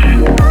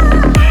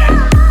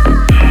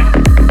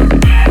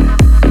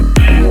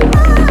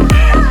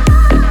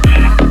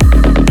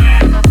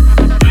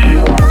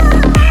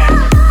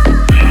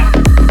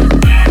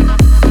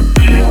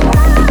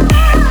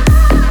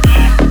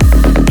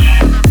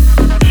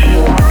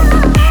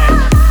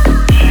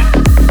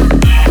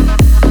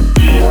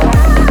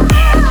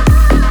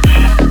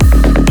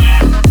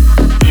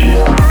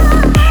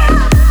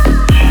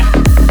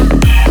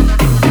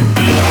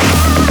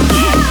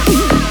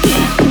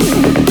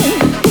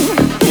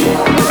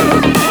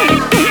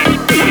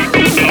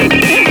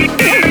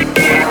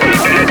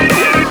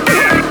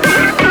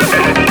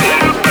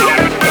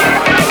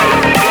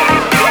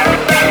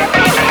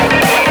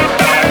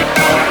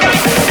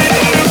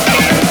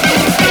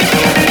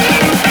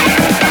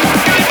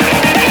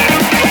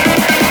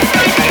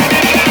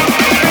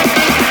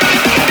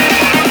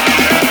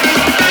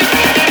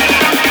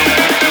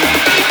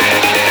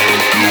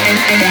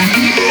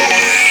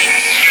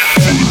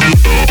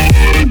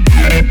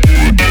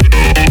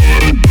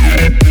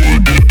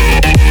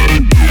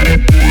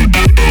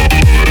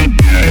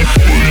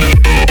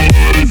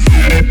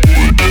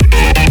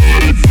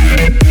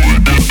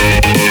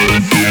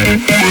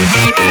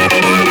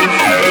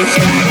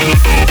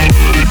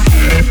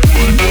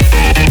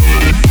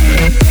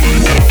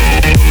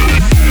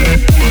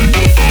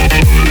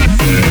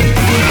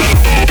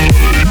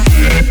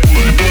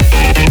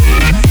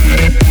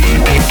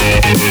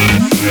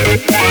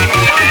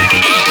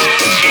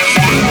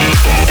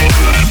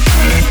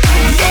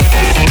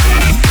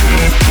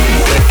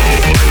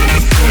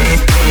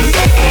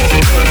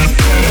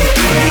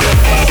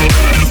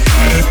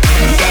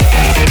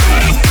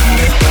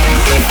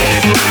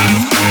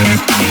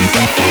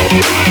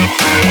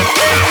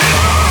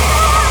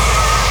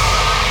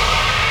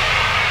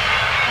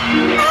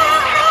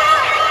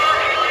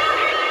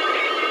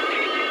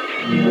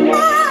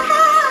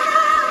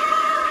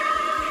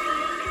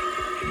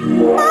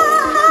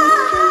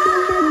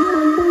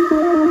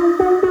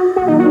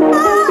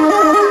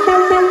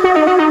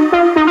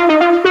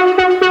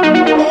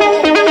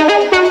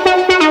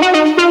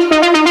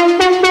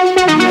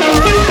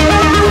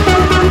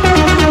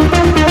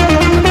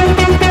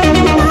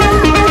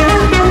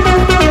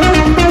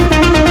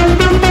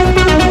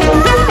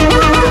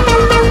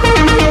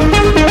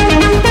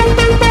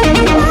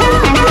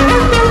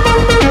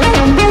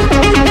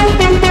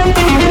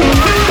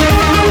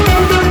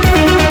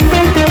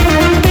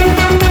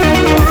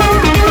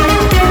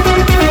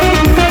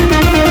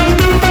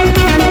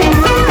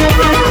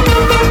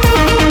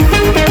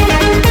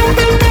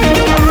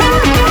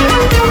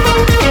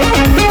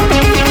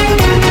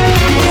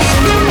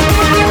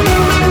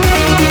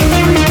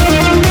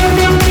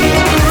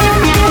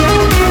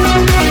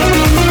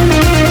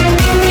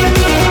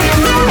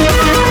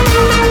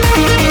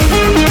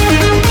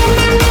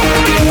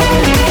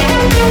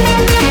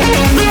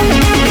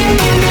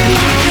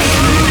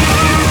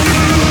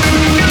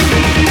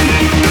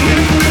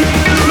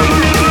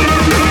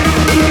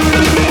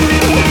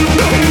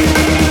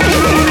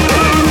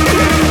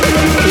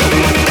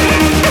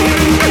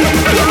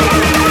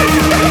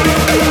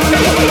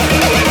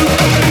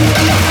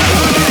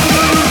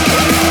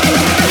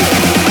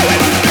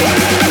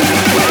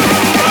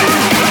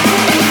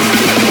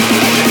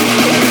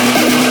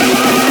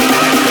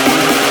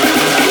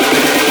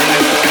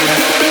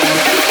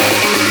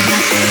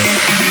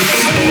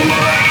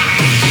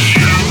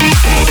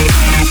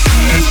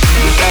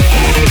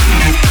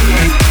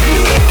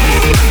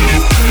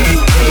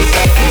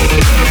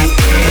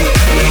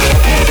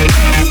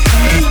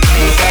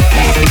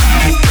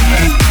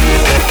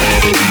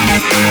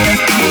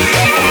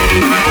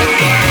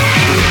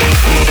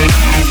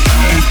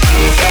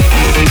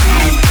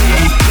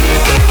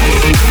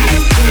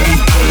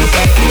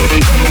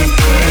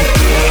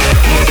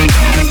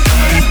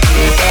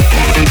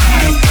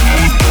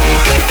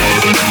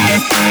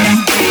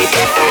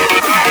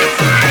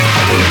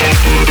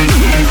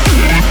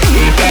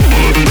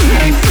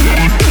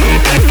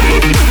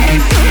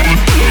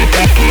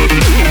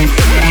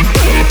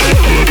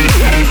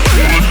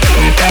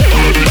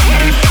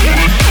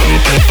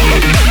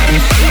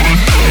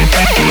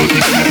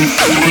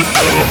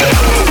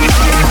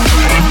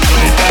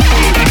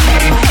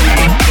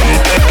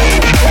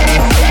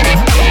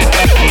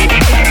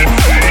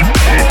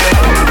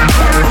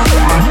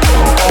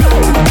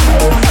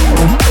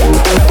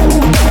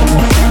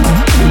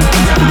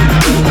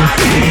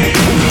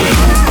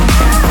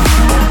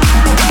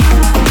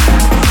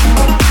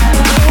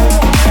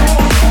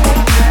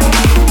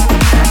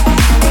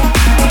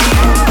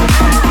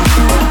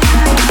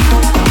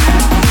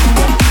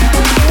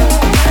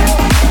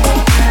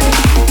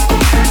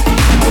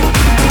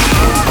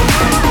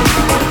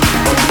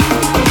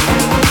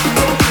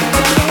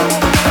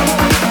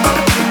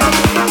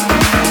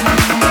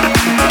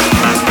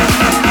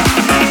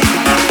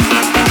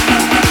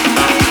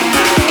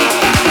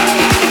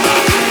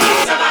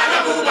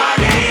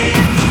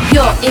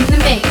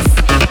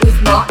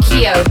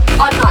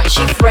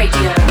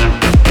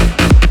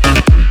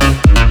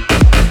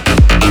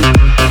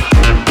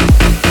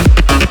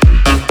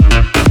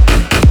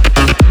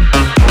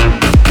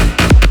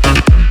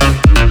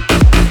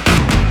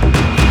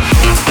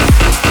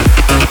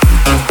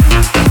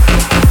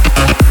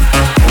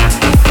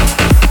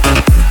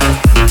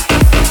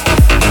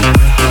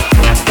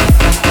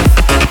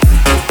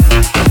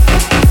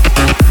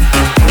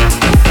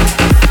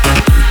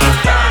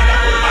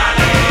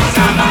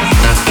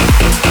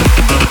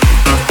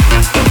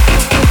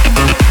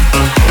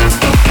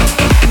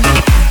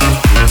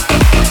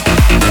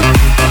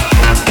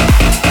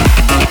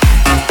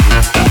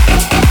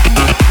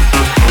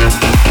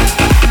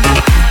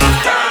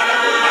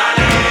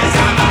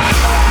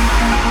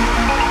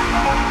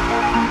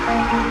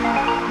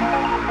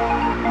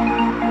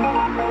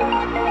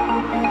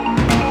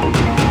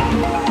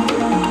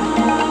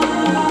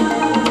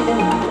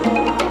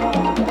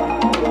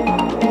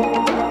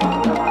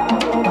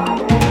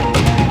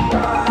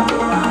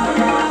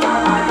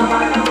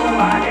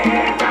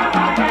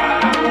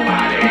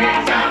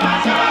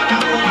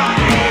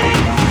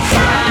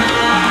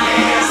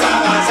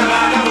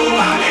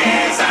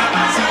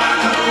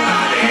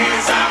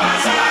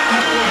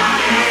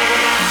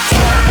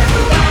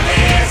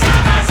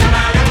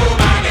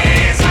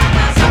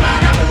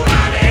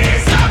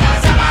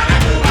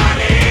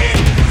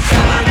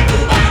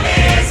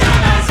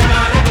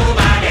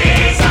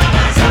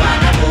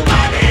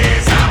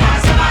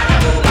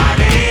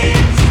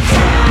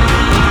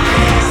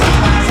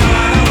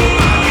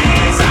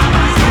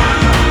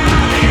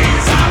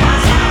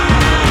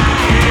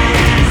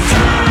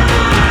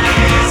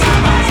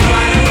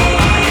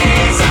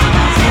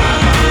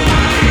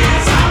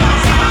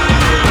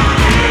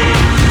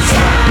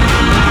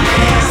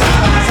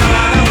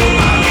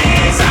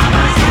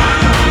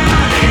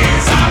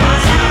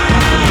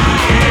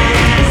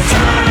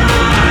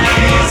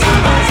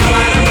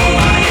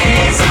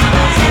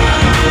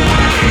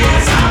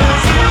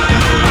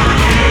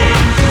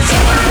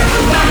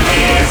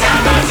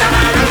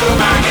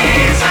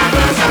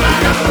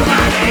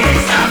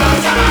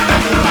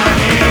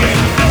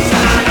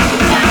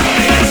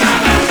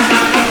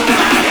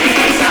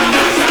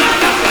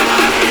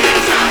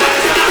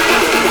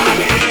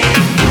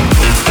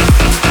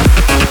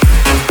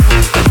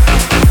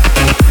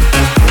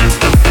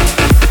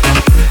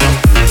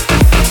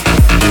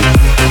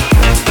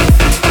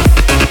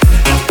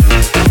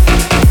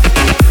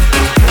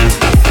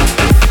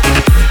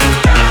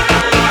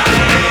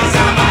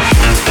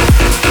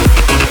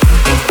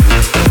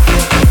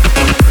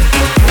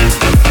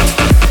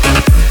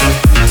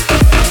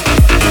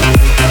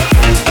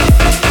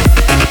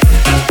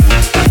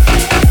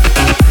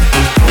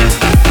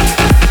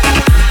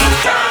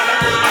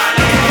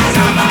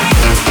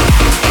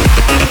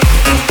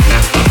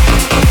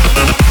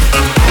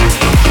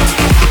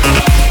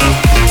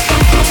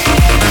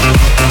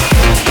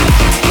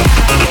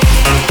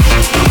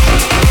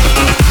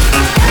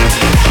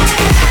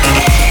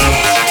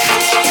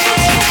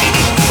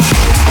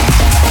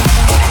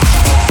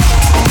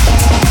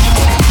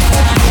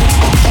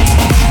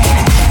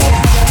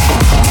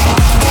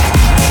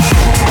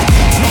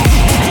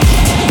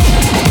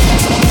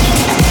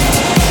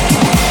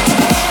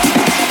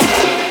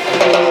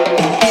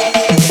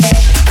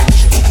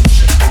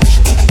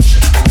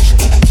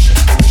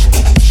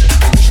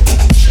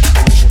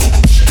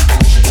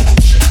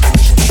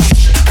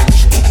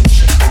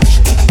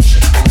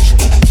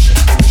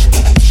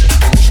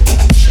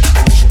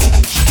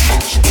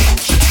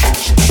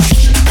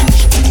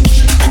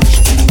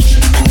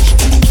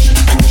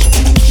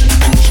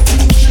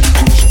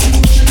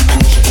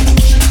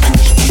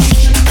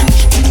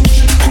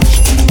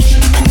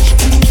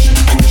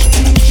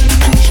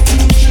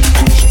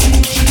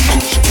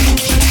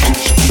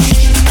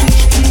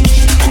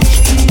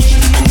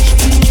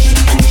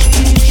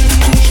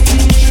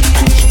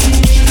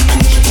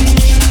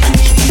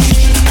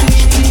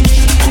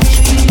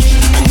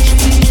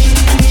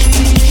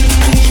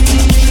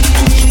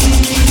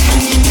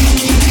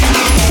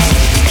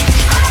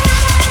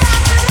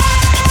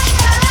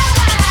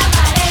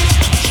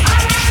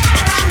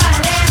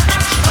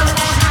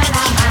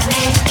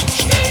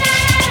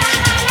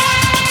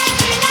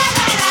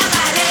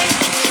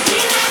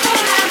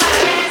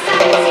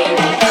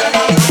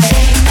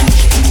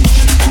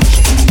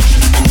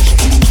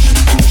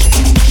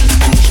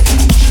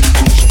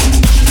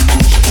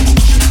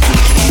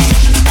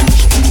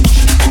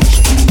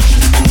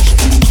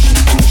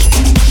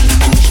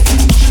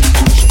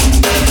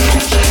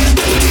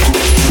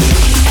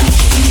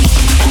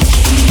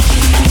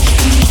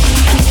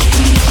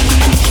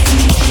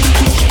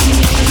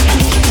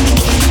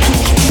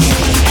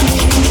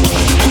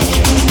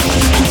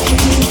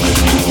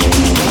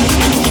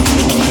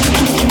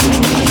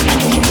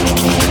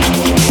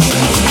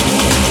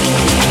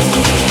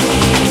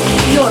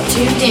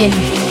 tuned in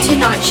to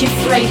Night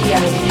Shift Radio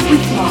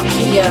with Mark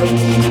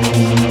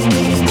Keogh.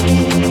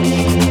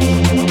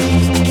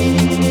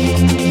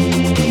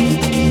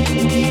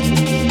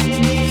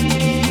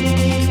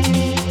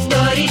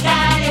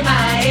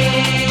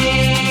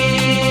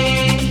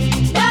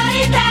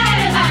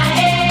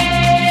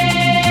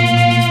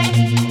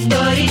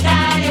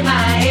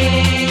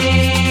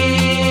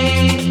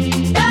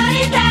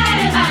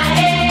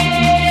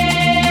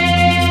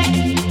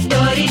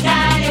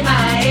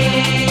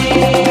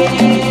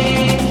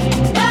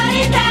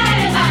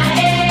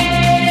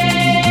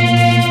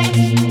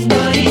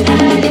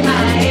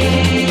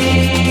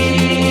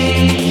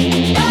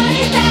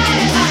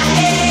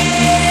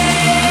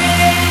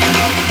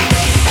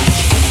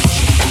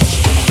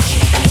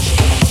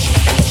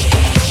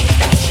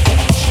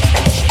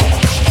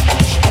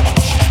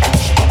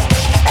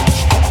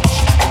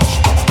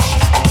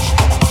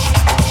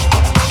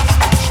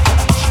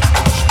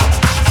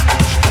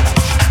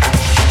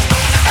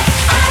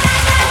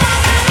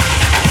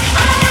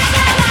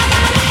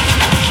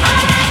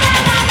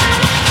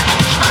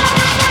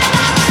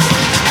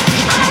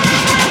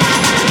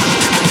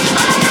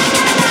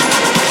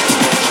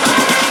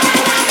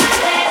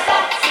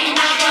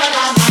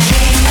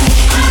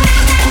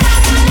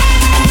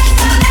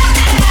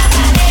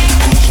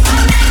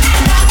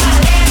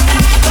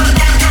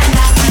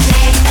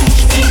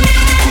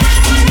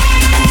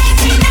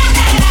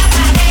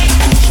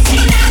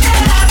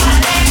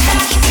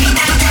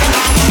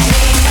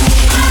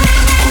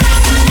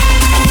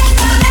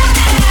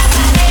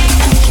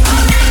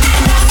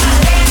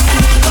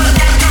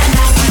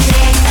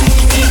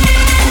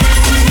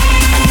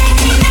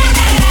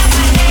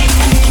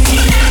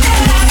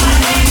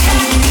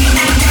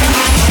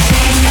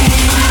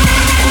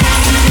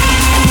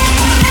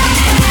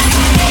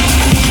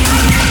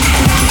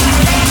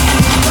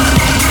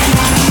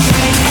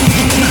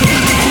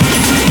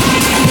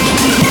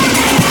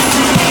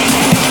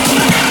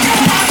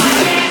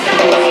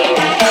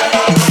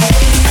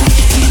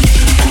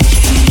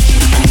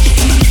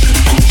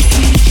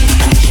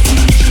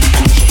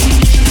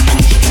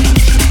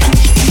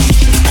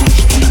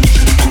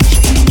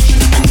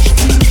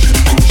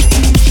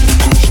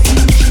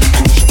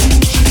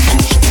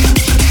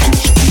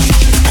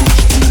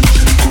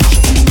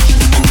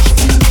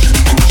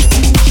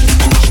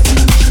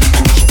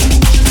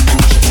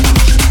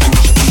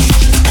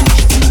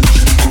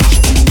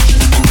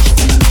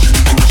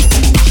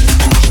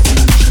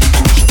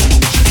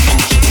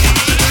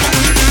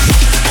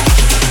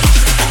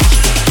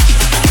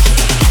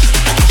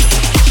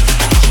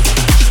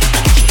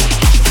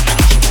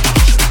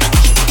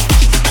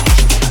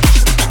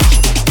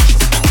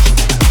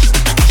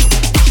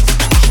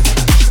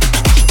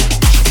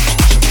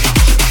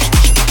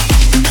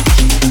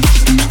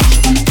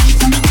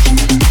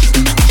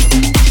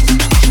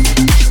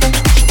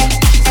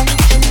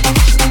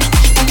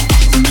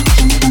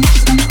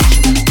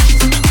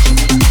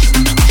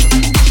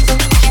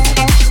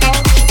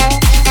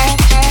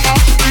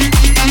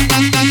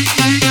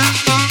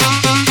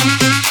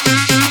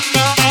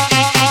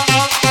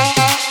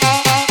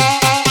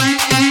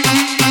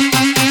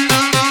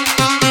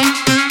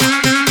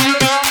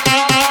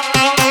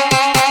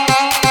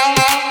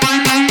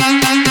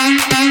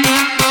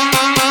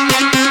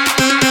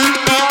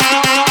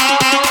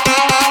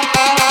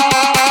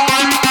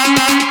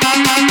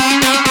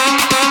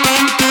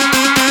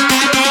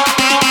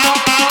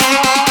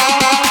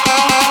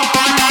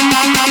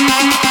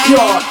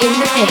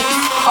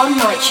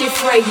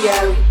 Shift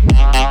Radio.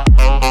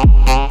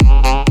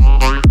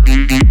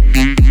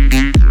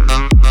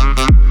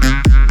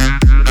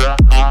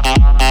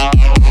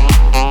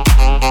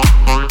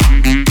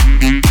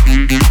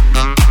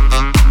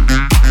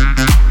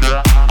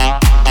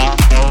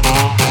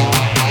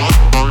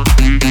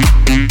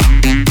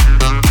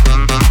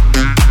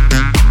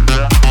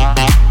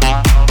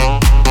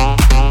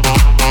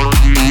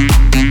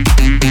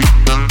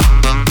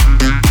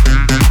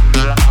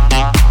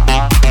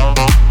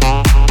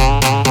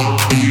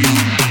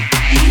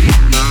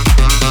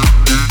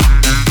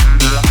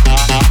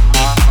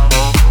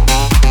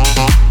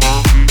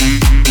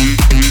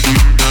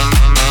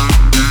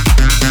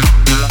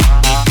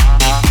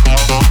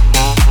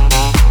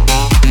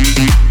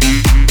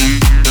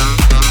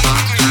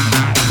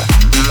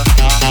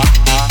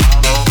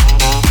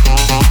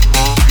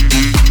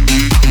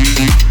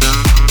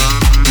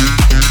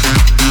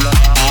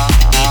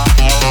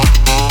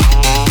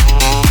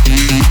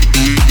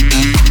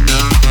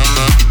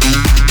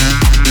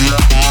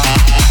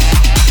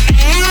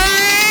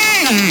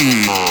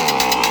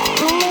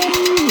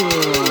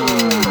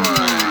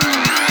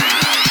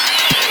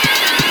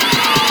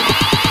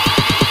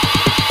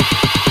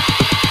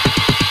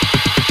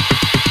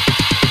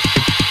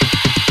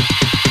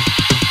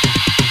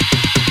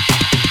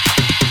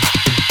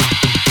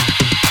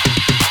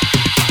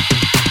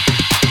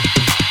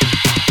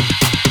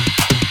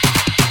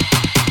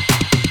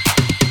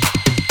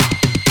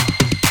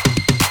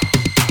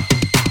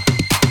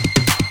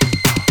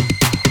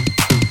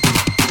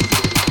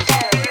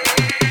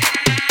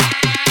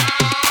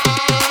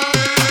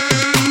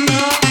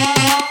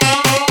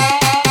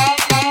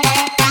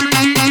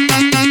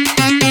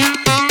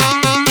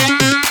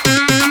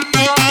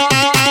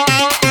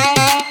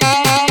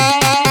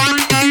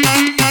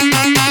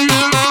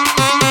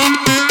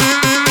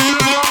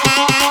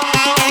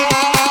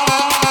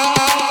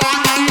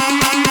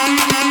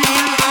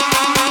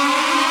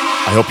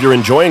 hope you're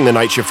enjoying the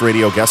Night Shift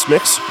Radio guest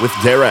mix with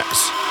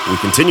Derex. We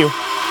continue.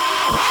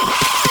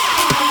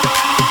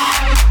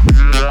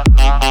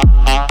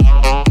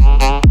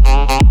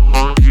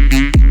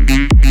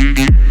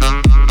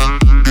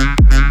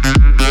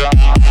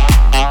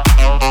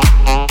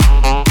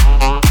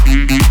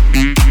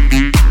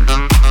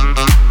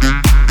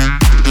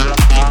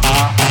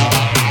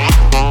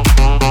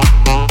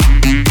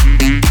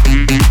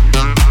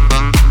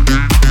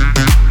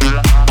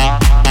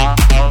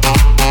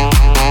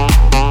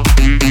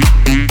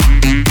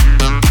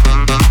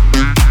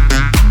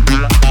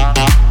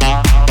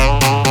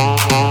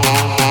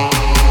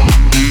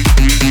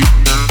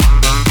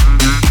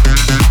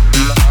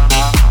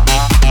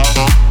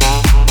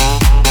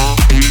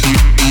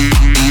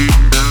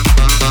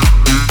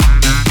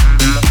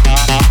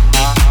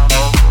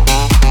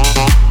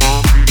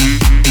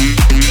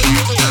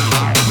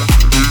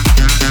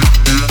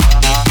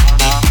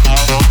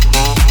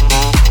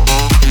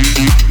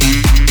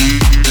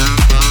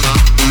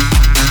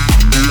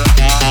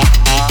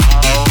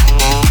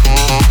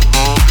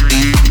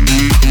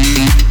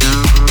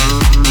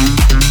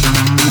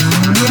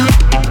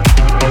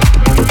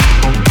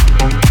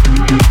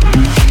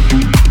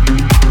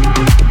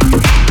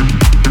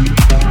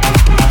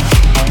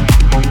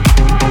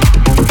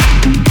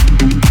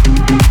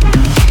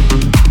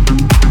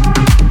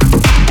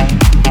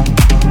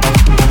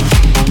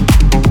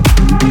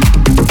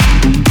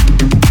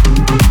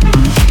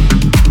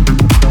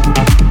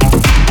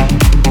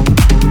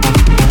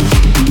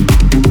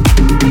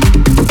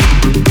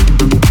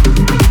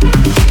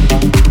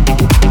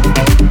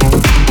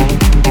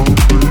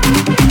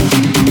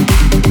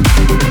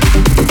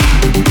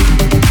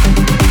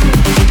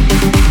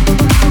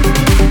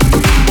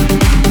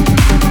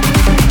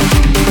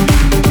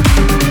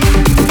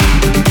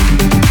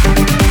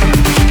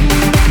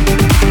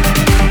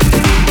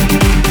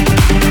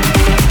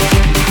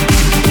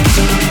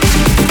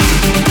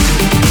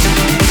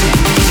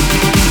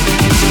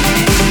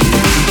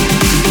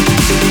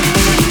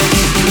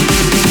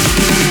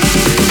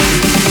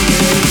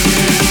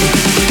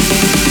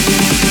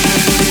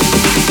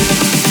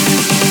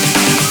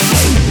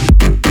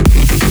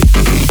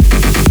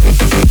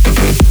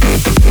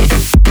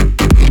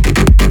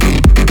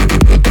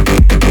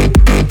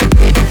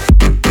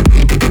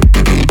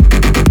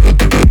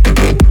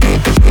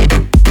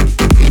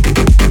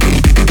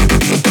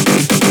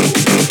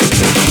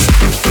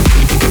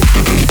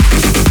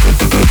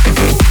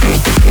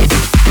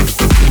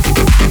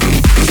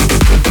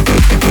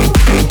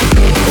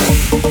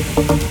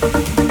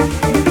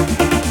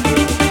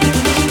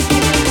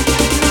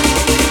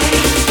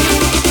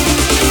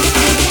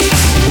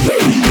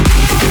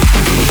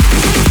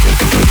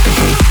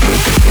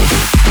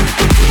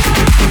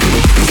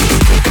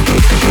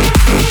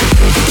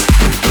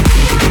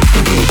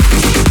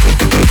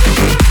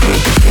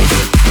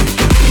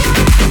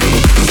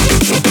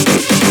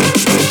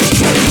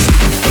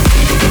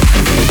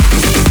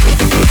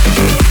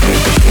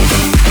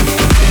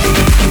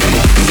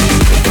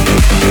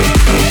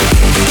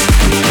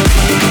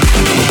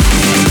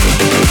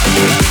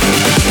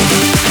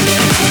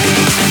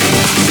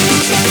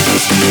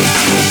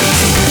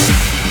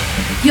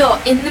 You're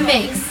in the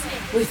mix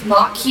with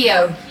Mark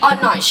Keogh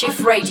on Night Shift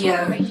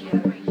Radio.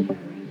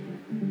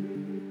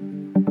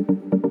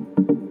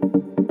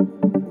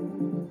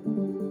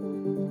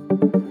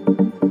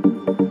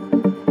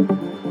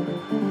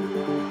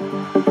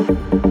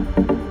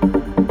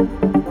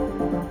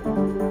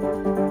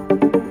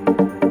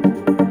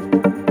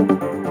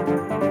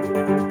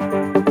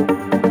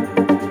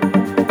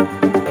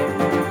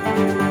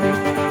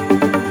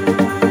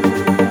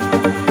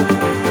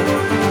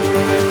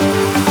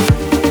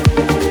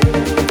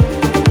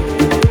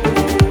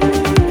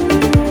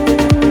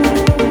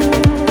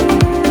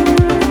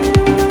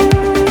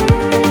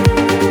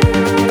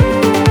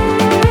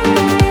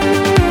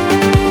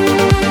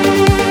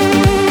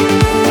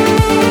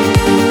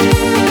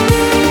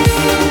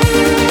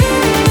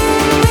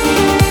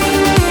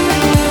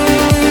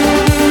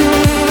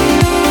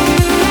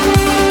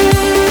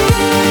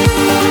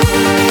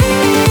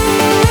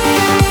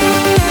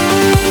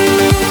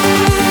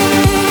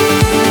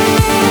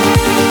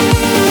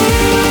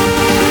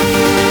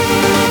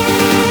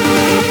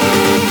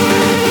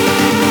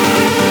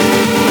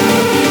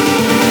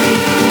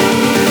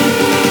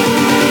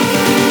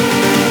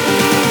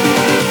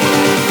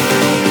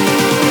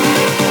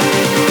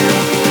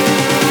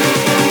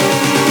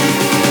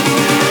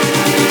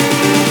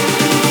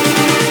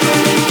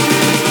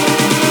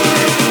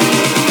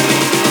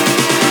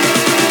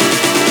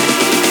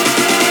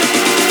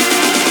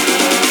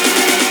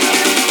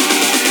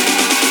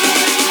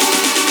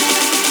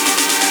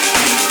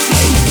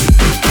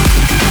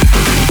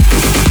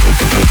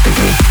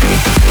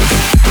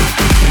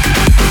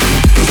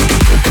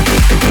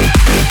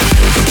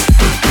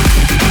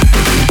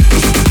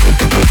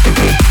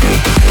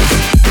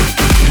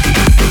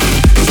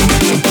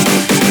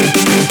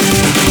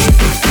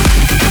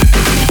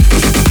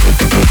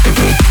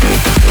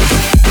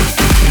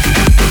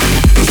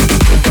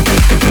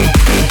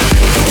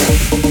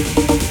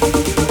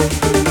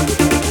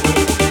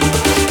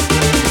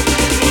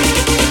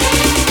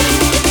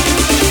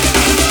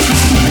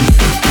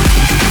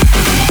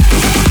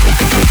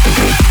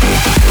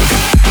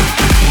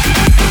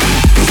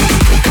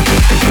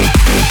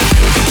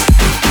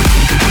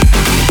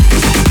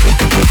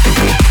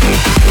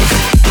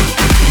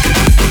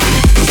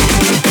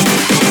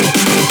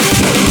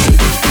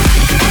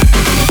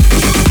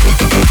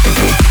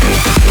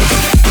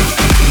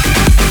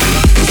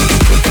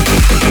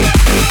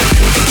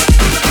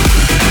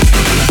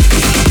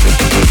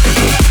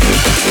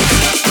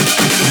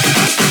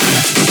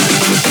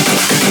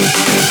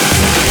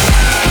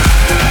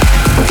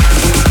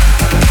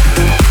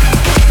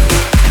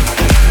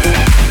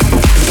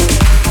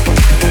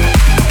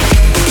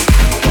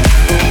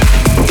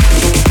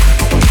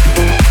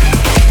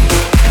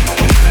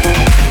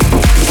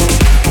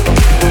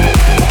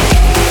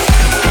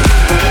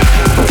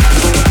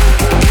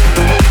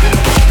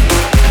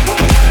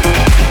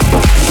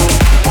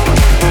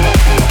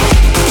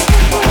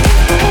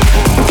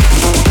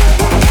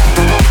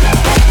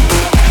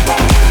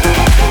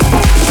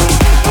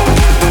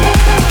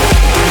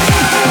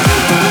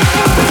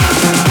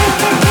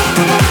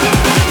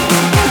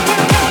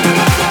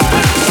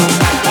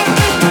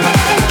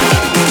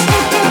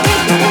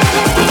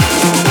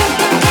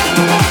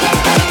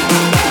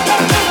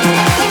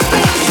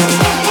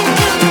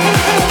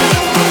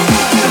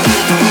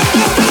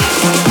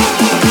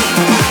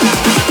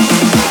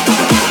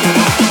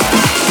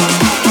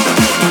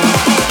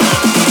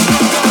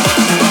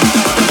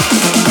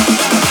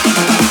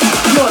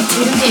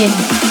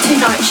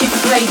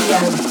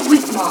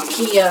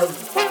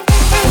 Keo.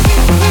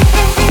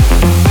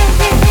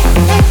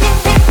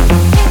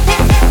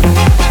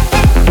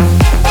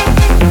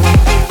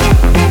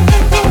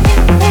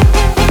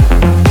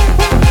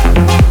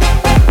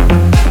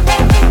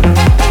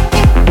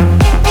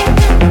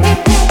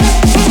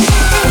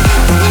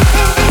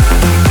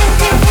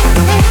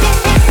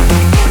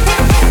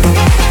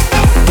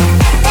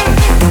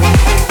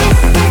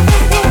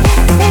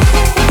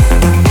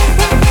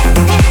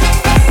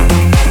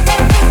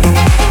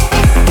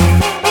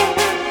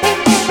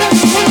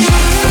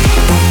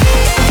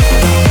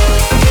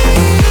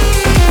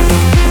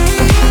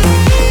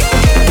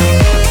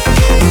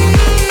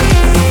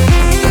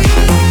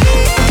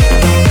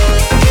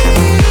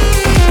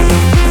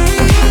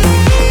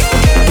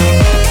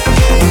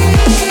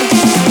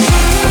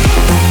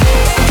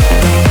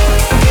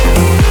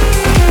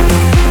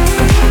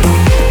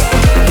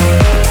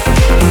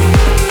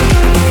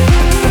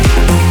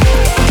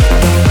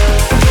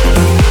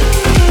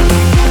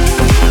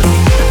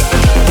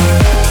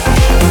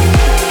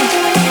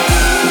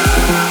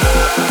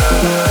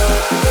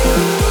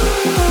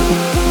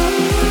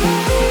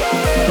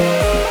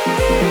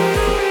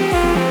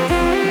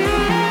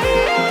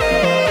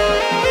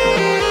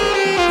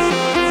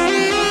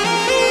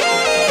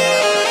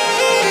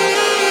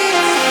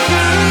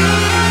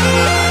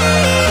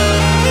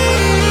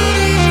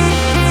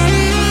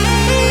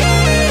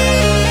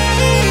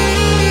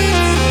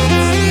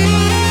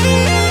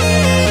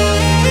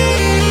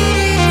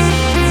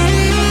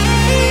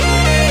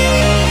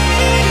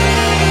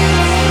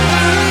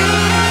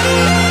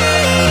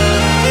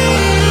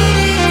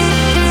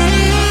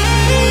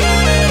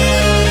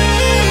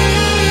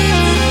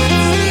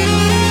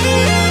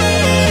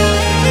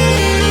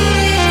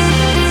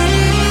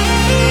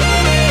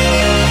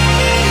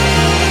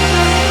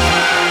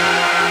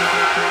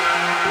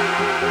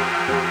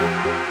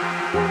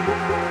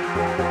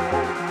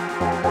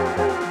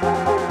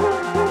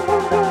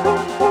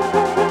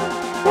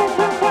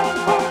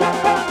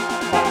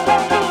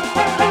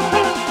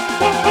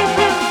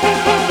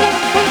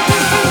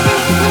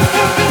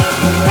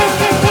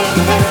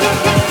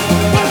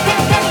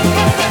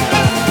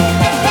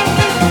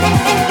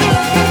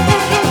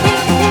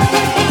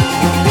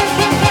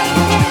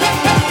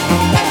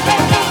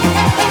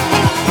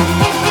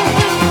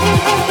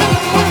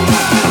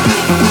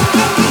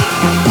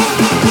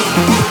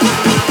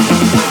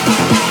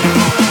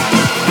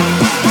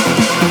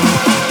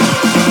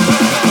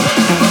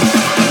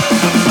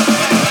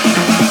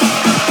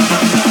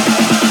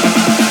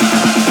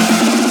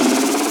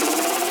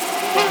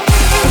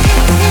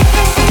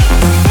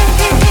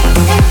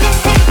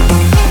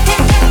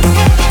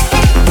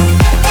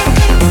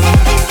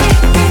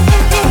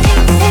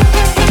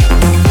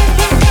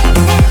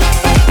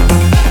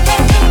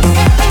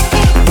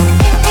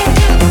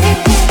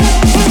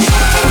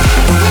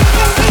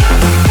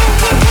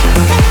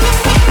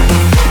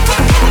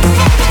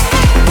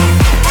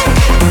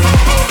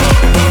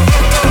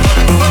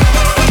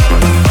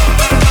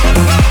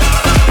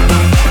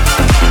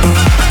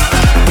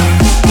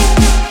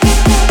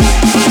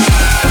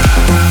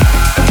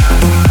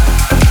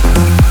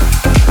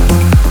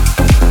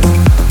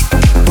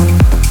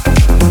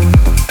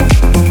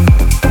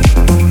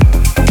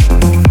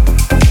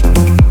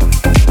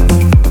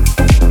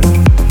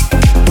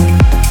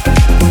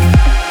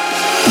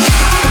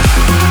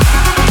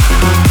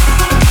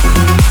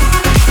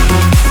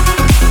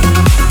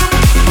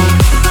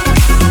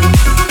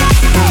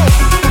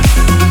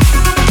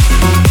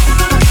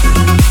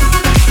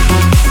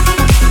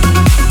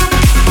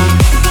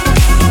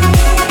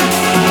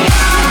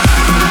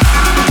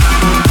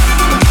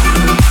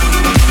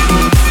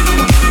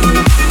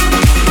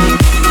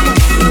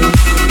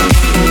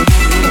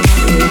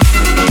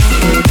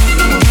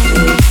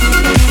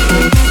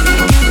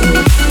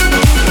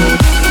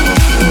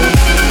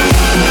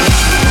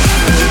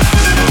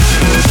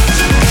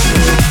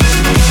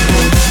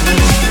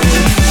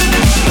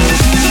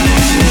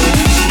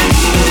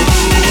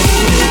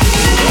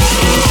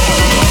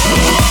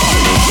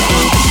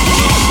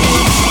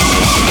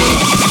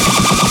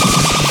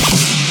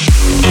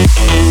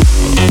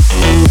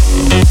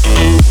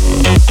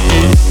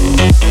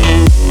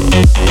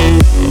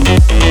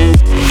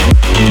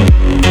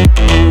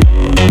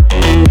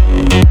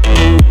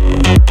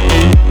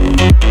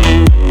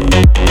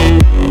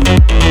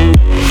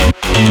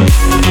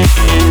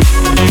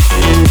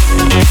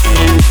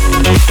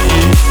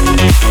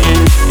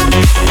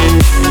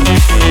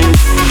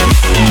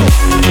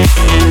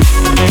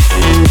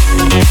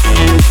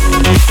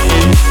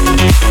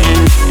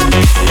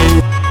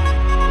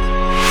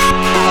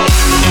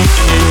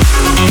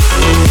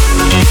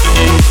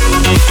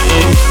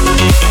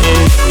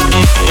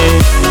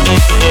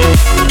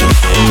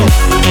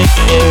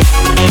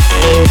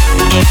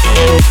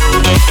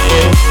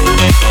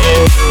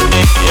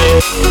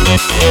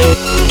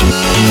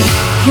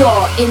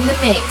 You're in the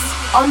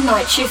mix on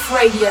Night Shift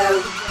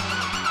Radio.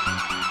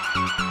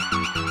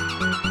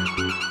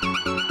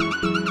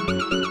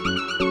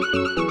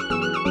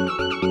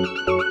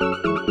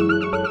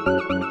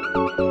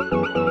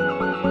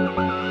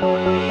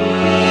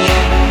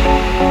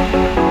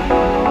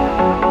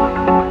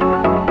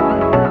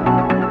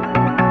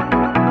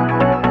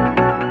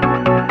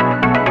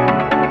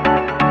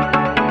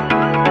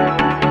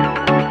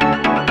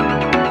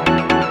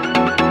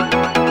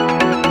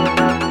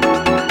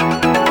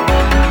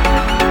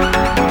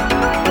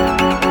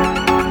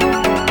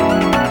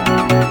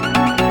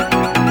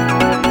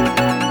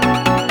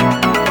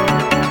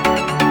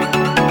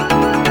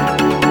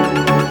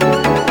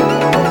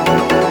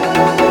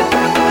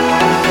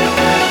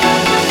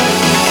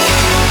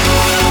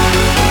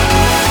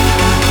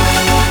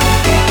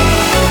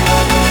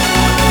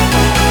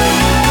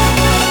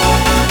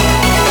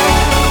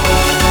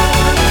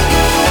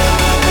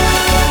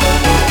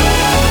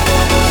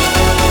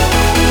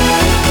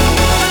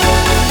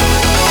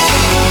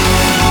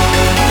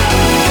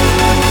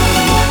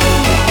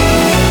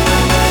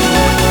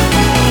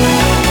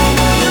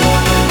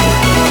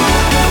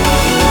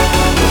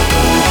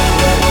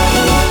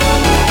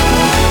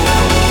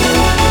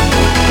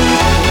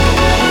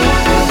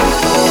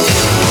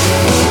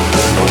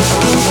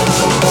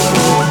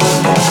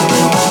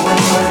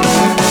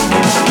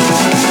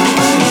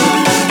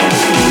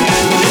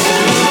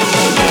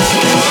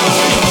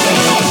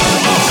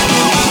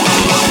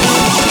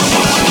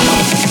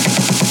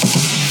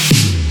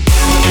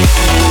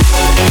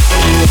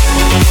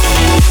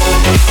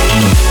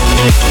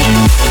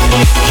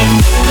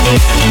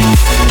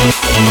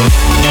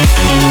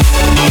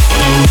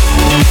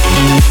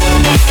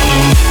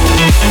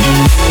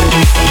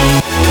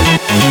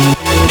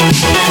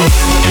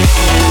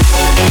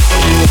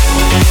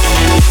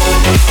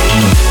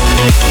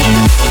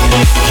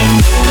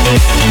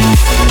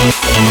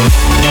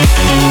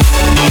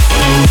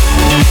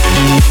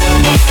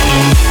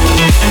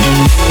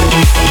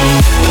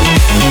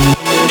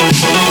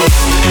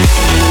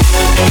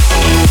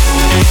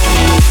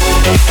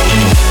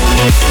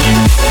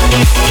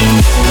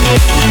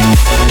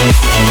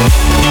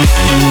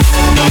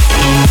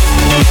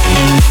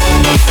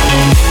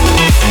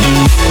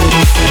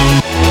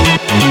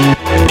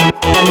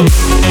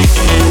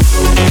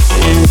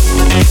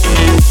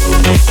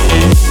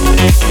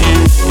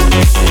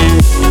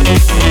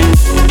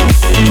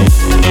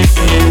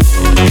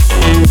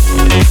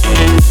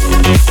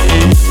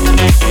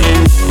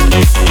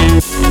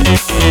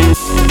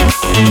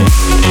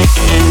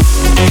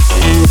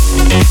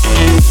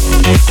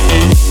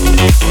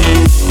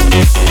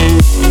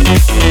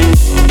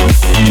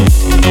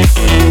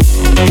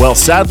 Well,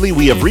 sadly,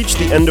 we have reached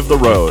the end of the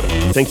road.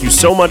 Thank you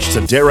so much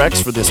to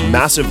Derex for this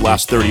massive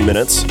last 30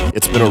 minutes.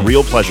 It's been a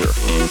real pleasure.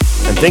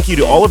 And thank you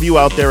to all of you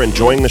out there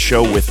enjoying the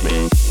show with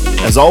me.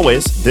 As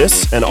always,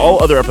 this and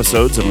all other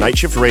episodes of Night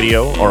Shift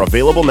Radio are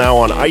available now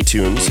on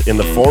iTunes in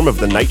the form of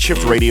the Night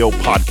Shift Radio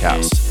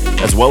podcast,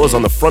 as well as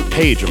on the front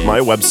page of my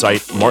website,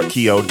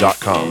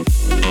 markkeo.com.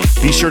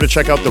 Be sure to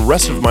check out the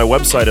rest of my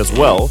website as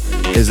well,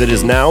 as it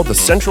is now the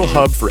central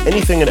hub for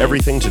anything and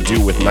everything to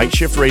do with Night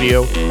Shift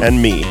Radio and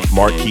me,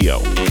 Mark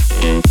Keogh.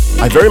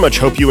 I very much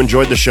hope you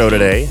enjoyed the show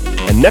today,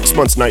 and next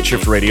month's Night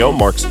Shift Radio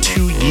marks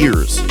 2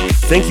 years.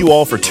 Thank you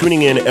all for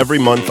tuning in every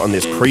month on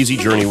this crazy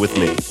journey with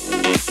me.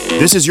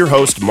 This is your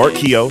host, Mark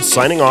Keogh,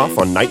 signing off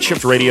on Night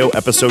Shift Radio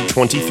episode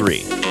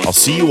 23. I'll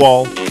see you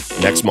all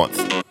next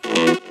month.